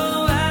are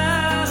no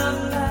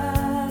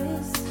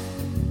alibis.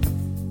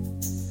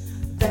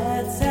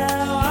 That's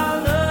how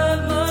our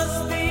love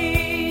must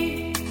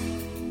be.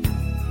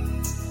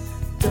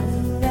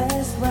 Don't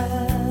last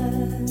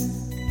right.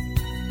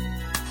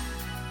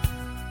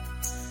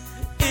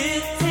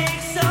 It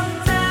takes some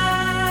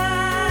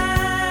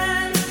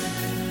time.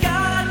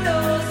 God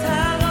knows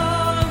how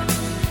long.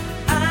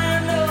 I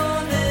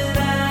know that I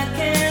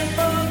can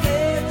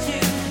forget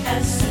you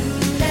as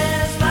soon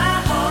as my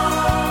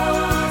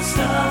heart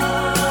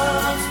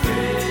stops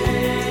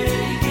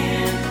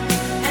breaking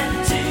and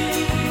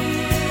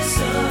tears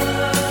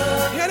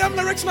start Hear them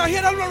lyrics now,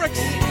 hear them lyrics.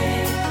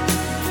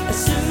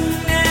 as soon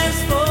as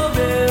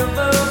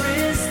forever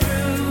is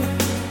through.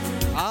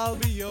 I'll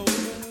be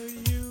over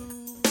you.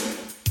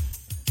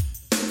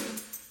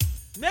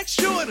 Next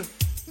tune!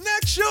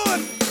 Next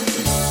tune!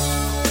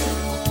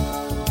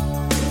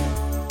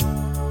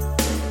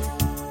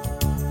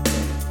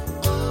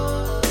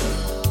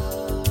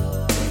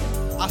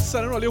 I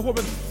said it only home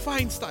in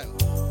fine style.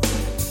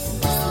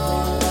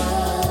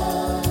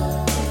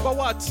 But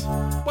what?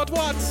 But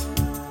what?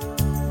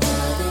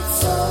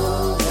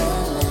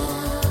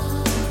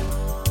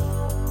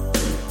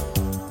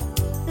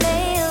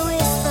 Lay a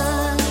whisper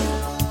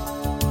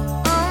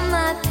on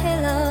my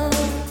pillow.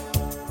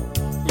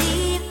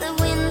 Leave the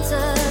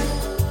winter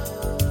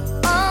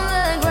on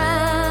the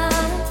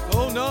ground.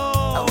 Oh no!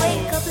 I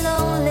wake up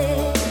lonely.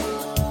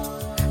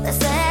 The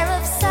stare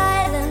of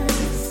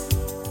silence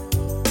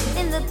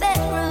in the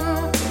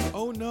bedroom.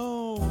 Oh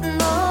no!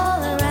 And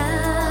all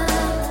around.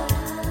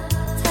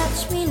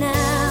 Touch me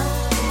now.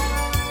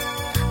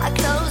 I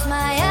close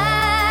my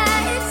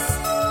eyes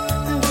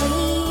and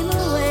dream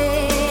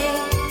away.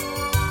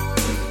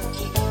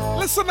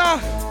 Listen now!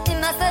 It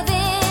must have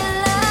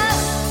been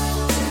love,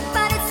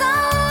 but it's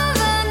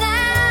over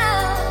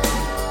now.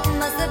 It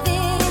must have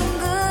been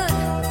good,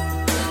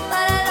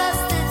 but I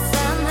lost it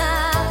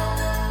somehow.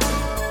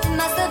 It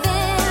must have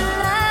been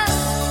love,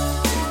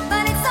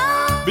 but it's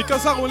over.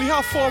 Because I only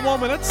have 4 more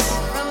minutes,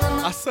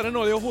 I said it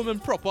only home in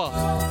proper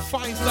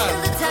fine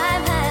style. The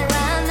time had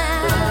run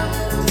out.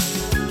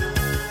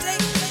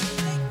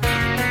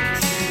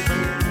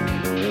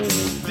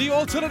 The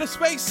Alternative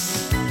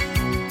Space.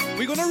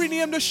 We're gonna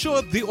rename the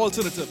show The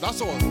Alternative.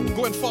 That's all.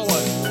 Going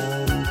forward.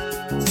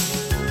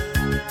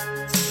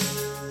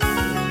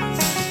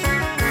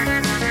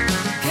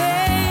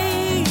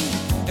 Hey,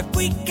 if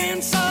we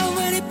can't solve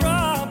any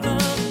problem,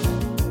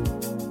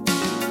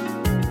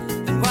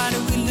 then why do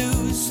we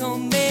lose so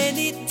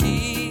many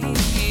tears?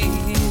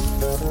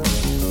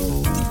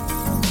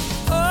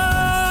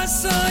 Oh, I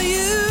saw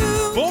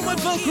you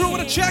Bowmanville crew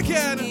with a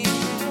check-in.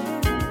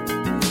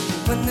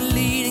 when the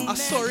leading I'm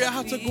sorry I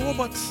had to go,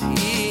 but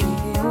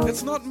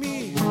it's not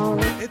me.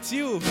 It's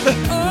you.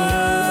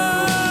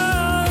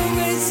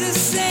 always the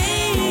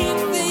same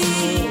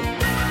thing.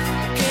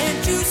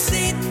 Can't you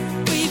see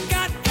we've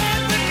got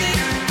everything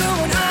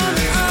going on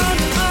and on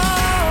and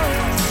on?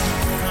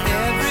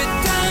 Every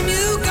time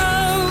you go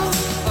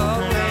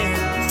away,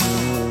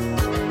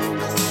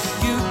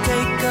 you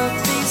take a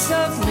piece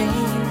of me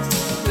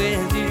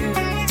with you.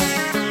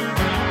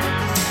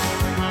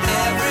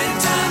 Every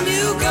time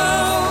you go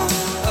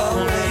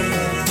away,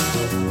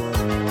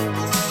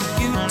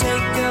 you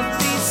take a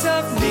piece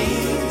of me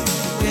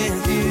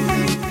with you.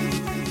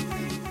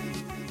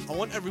 I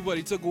want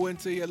everybody to go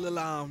into your little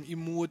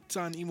emote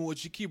and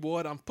emoji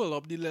keyboard and pull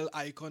up the little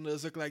icon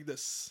that look like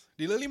this.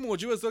 The little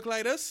emoji will look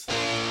like this.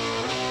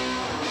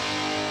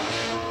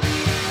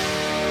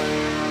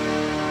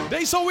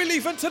 That's how we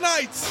leaving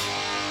tonight.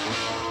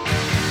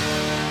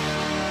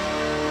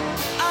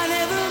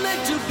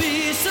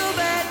 be so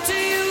bad to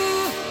you.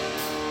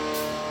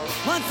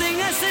 One thing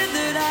I said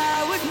that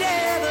I would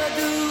never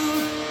do.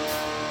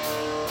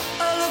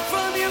 A look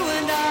from you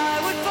and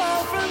I would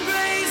fall from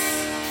grace,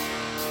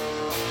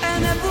 and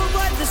that would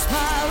wipe the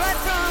smile right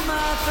from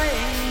my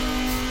face.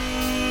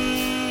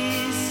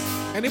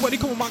 Anybody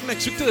coming back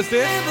next week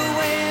Thursday? Remember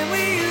when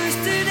we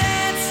used to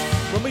dance?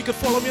 Remember you can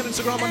follow me on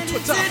Instagram and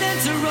Twitter.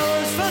 Incidents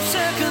arose from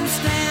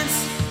circumstance.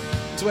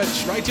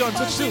 Twitch, right here on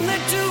Twitch too. One thing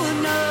led to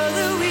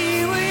another,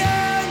 we were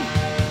young,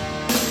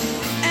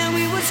 and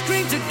we would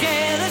scream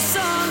together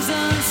songs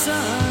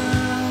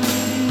unsung.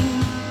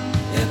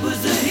 It was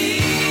the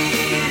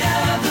heat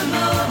of the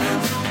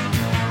moment,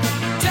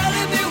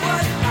 telling me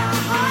what my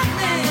heart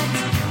meant.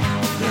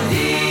 The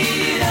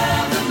heat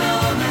of the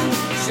moment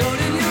showed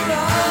in your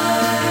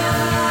eyes,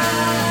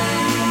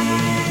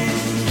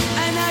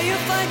 and now you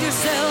find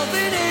yourself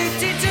in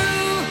 82.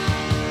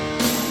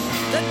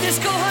 The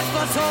disco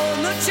hotspots hold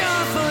no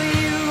charm for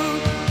you.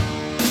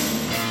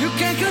 You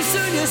can't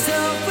concern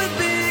yourself with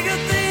bigger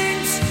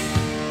things.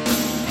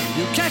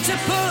 You catch a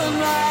pull and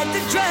ride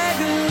the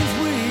dragon's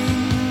wings.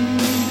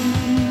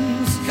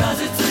 'Cause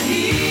it's the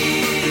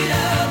heat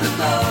of the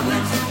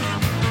moment.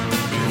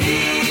 The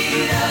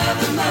heat of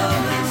the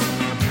moment.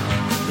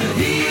 The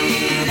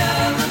heat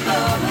of the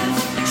moment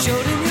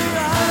showed in your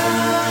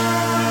eyes.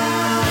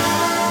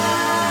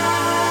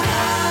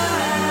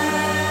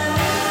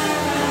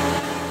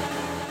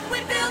 We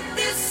built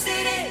this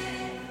city.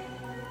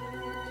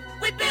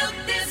 We built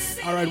this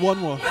city. All right, one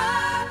more.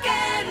 Rock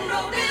and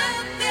roll,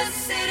 built this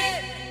city.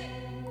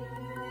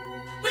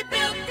 We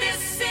built this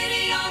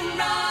city on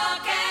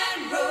rock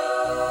and roll.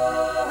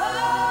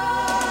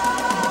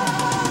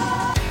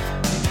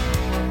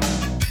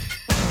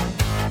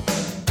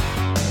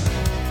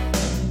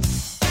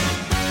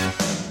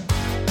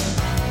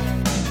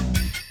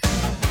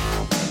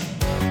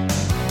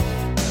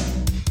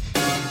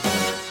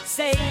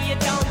 Say you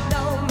don't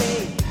know me,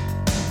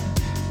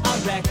 I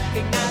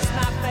recognize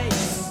my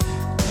face.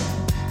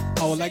 I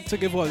would like to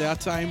give all their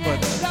time, but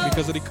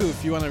because of the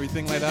curfew and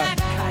everything like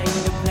that, I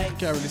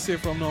can't really say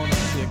from now on.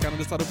 So you kind of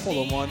just start to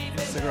follow them on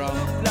Instagram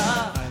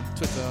and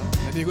Twitter.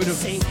 And you're going to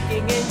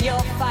Sinking in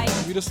your fight.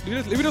 we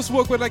just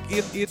work with like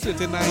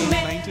 8:30,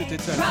 9:30,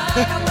 10.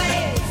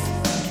 Runaways,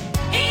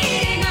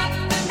 eating up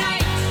the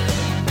night.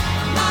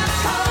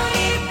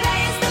 Marconi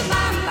plays the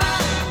mambo.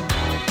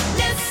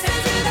 Listen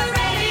to the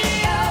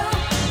radio.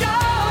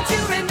 Don't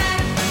you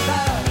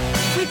remember?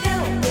 We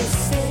built this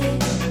city.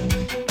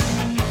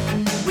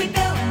 We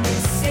built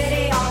this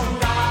city on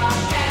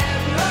rock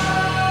and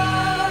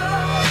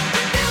roll.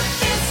 We built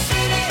this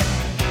city.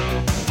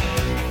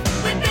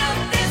 We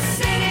built this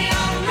city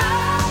on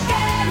rock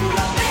and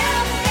roll.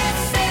 Built this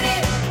city.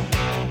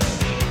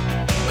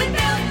 We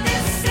built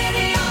this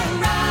city on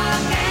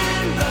rock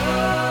and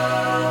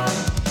roll.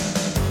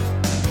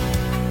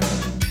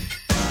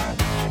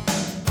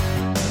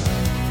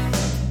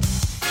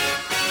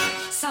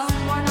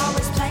 Someone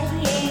always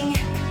playing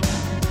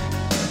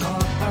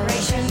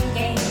corporation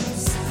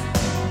games.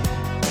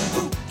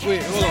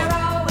 Wait, hold They're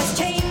on. always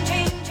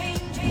changing.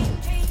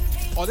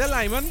 All the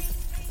linemen?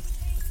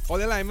 All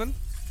the linemen?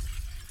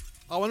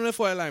 I want to know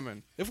for a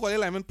lineman. If all the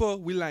linemen put,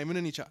 we linemen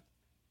in each chat.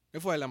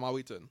 If all the linemen are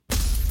waiting.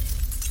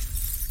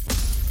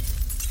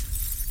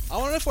 I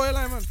want to know for a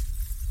lineman.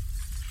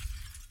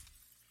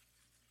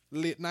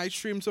 Late night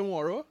stream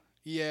tomorrow.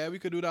 Yeah, we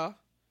could do that.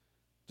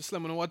 Just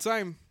let me know what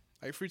time.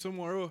 I free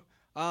tomorrow.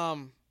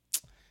 All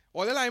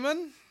the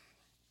linemen.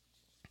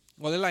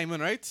 All the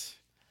linemen, right?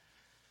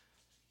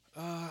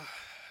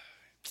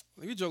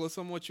 Let me juggle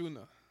some more tune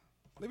now.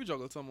 Let me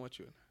juggle some more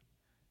tune.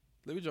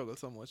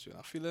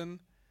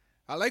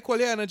 I like all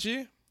your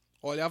energy.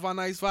 All you have a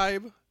nice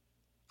vibe.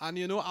 And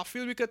you know, I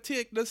feel we could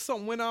take this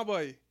somewhere now,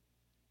 boy.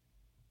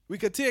 We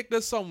could take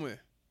this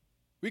somewhere.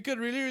 We could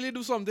really, really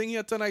do something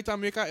here tonight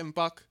and make an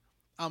impact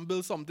and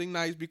build something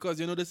nice because,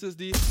 you know, this is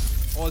the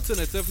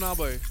alternative now,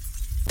 boy.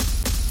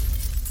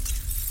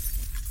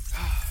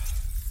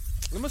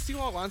 Let me see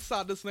how I want to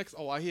start this next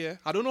hour here.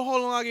 I don't know how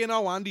long again I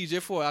want DJ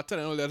for. I'm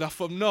telling you that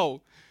from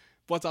now.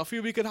 But I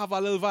feel we could have a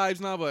little vibes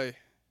now, boy.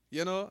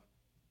 You know?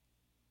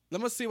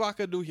 Let me see what I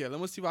could do here. Let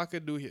me see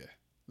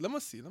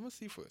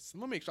first.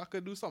 Let me make sure I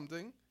could do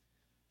something.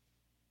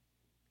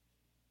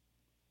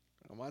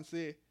 I want to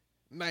say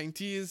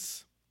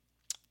 90s.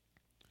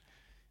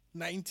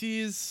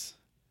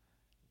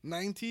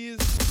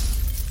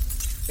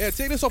 Yeah,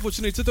 take this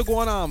opportunity to go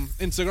on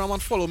Instagram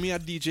and follow me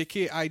at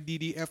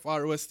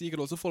DJKIDDFROST. You can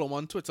also follow me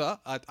on Twitter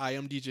at I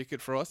am DJ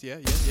Kid Frost. Yeah.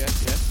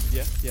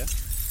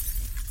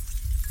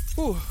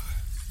 Ooh.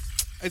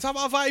 It have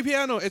a vibe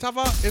here, no? It have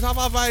a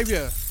vibe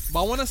here.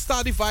 But I want to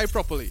start the vibe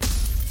properly.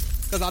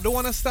 Because I don't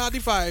want to start the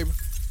vibe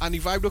and the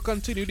vibe will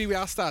continue the way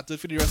I started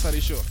for the rest of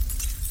the show.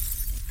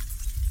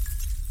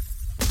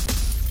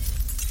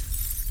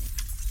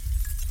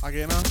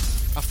 Again, I'm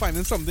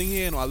finding something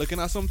here, I'm looking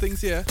at some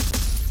things here.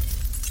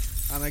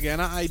 And again,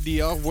 an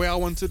idea of where I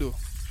want to do.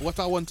 What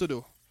I want to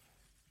do.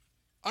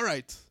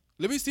 Alright,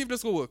 let me see if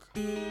this will work.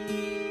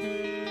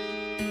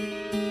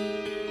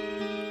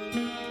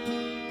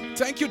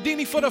 Thank you,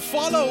 Dini, for the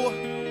follow.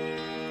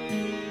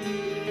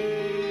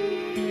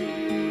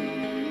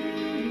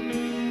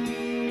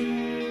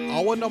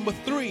 Hour number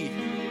 3.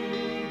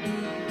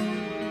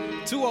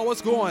 2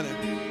 hours gone.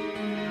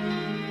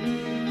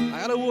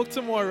 I gotta work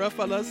tomorrow,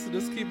 fellas.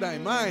 Just keep that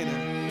in mind.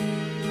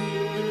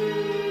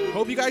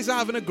 Hope you guys are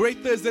having a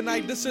great Thursday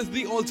night. This is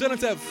the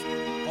alternative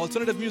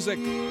music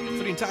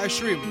for the entire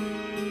stream.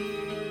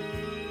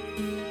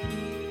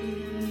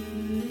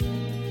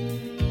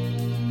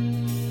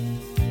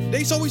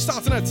 Day's always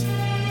starting it.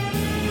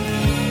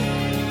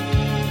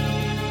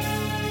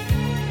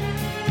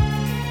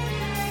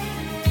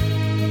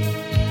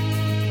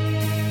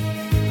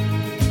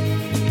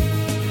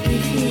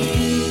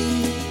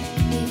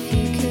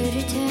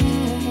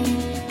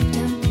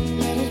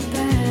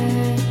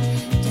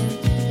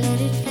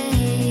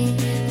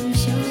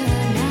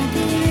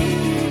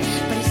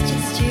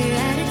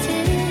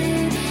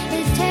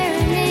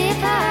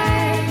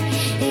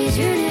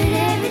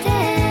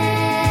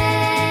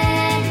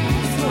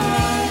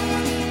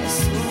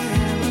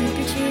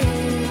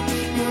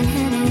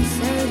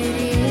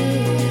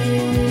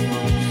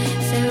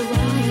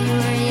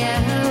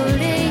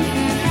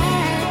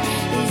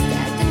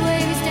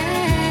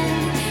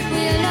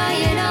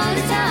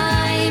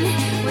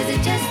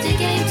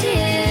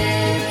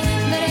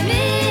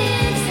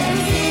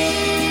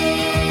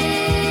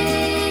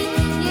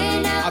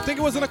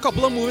 In a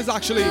couple of movies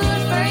actually,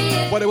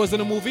 but it was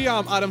in a movie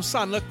Adam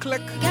Sandler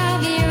Click.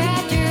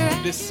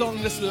 This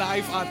song, this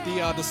live at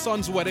the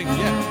son's wedding.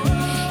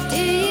 Yeah. Do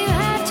you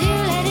have to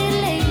let it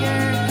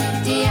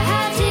linger? Do you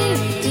have to?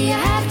 Do you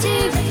have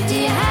to? Do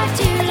you have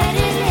to let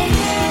it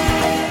linger?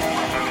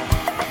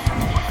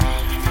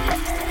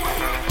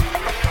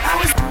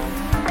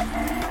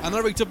 I'm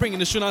not ready to bring in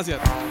the tune as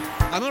yet.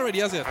 I'm not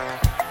ready as yet.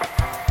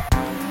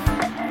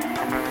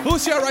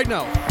 Who's here right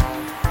now?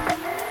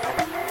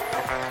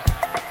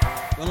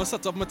 Let me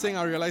set up my thing.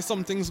 I realize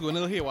something's going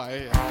on here.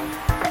 Why?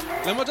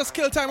 Let me just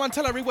kill time and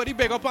tell everybody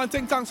big up and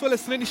thanks for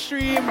listening to the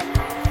stream.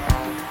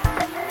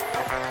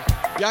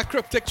 Yeah,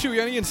 Cryptic Chewy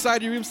on the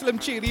inside, you Slim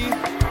Chidi,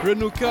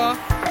 Renuka,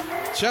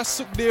 Jess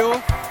Sukdeo,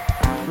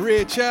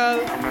 Rachel,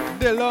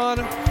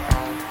 Dylan,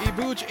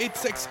 Ibuj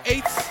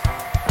 868.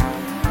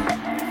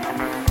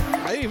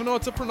 I didn't even know how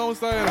to pronounce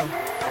that, you know.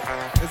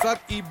 Is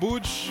that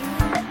Ibuj?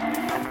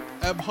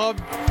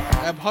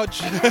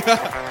 Ebhudge?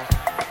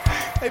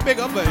 Hey, big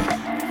up, baby.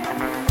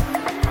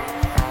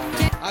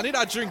 I need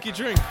that drinky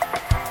drink.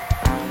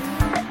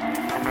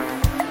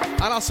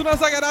 And as soon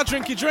as I get that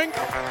drinky drink,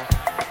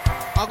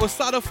 I go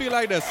start to feel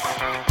like this.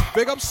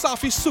 Big up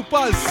Safi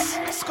Supers,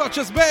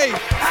 Scotches Bay.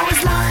 I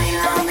was lying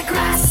on the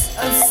grass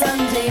of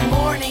Sunday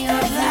morning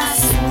of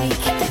last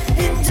week,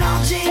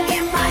 indulging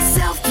in my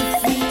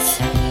self-defeat.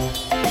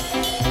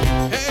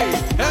 Hey,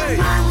 hey.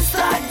 My mind was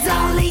thugged,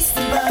 all laced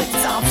and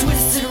bugged, all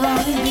twisted,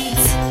 wrong and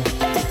beat.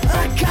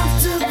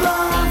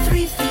 Uncomfortable,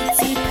 3 feet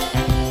deep.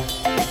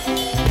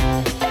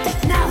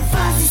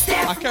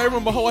 I can't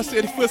remember how I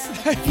said it first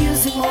time.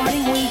 Is it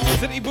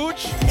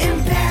Ibuch?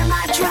 Impair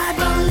my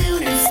tribal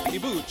lunars.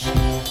 Ibuch.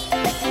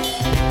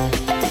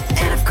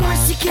 And of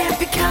course you can't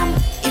become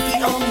if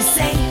you only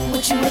say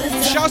what you would have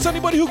done. Shout out to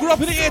anybody who grew up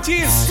in the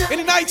 80s, in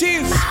the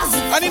 90s.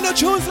 I need no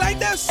tunes like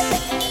this.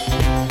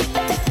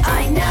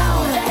 I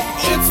know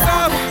it's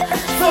up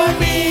for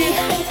me.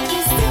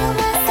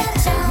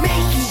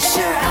 Making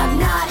sure I'm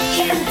not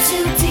in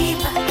too deep.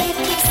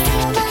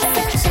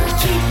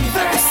 Keep me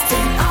versed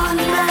and on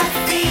my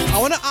feet. I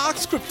want to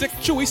ask Cryptic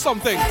Chewy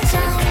something.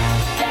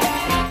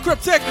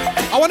 Cryptic,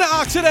 I want to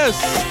ask you this.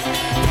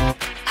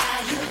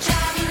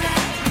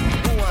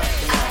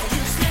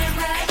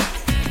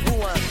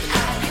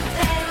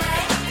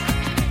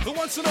 Who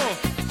wants to know?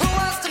 Who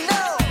wants to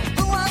know?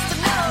 Who wants to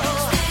know?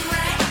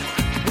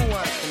 Who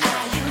wants to know?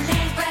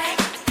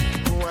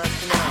 Who wants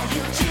to know?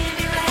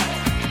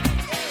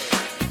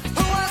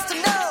 Who wants to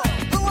know?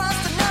 Who wants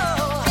to know?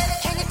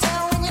 Can you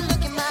tell when you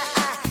look in my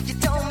eye? You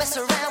don't mess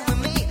around with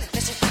me,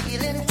 'cause you're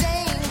feeling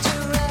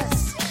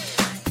dangerous.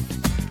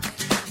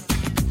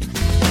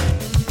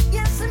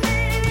 Yes, I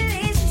made a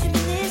relationship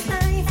in this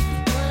life.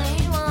 Well,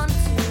 you want to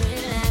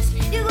relax.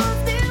 You go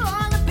through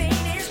all the pain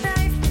in this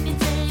life, and you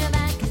turn your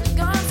back 'cause I'm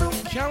gone so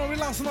fast. Can't remember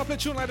last time I played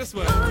a tune like this,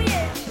 man. Oh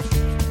yeah.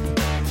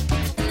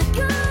 And the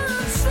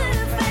gun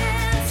slid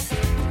fast.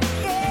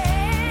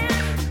 Yeah.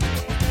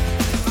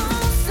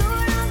 Oh, so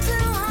down to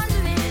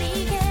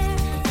 180 care.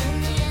 In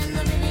the end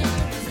of it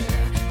all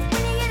reserve.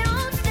 When you get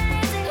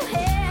upstairs in your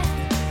hair,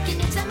 can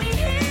you tell me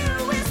who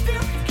will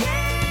still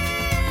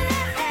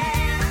care?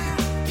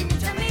 Can you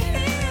tell me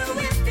who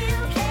will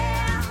still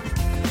care?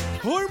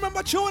 Who remember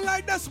a tune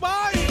like this,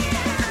 boy?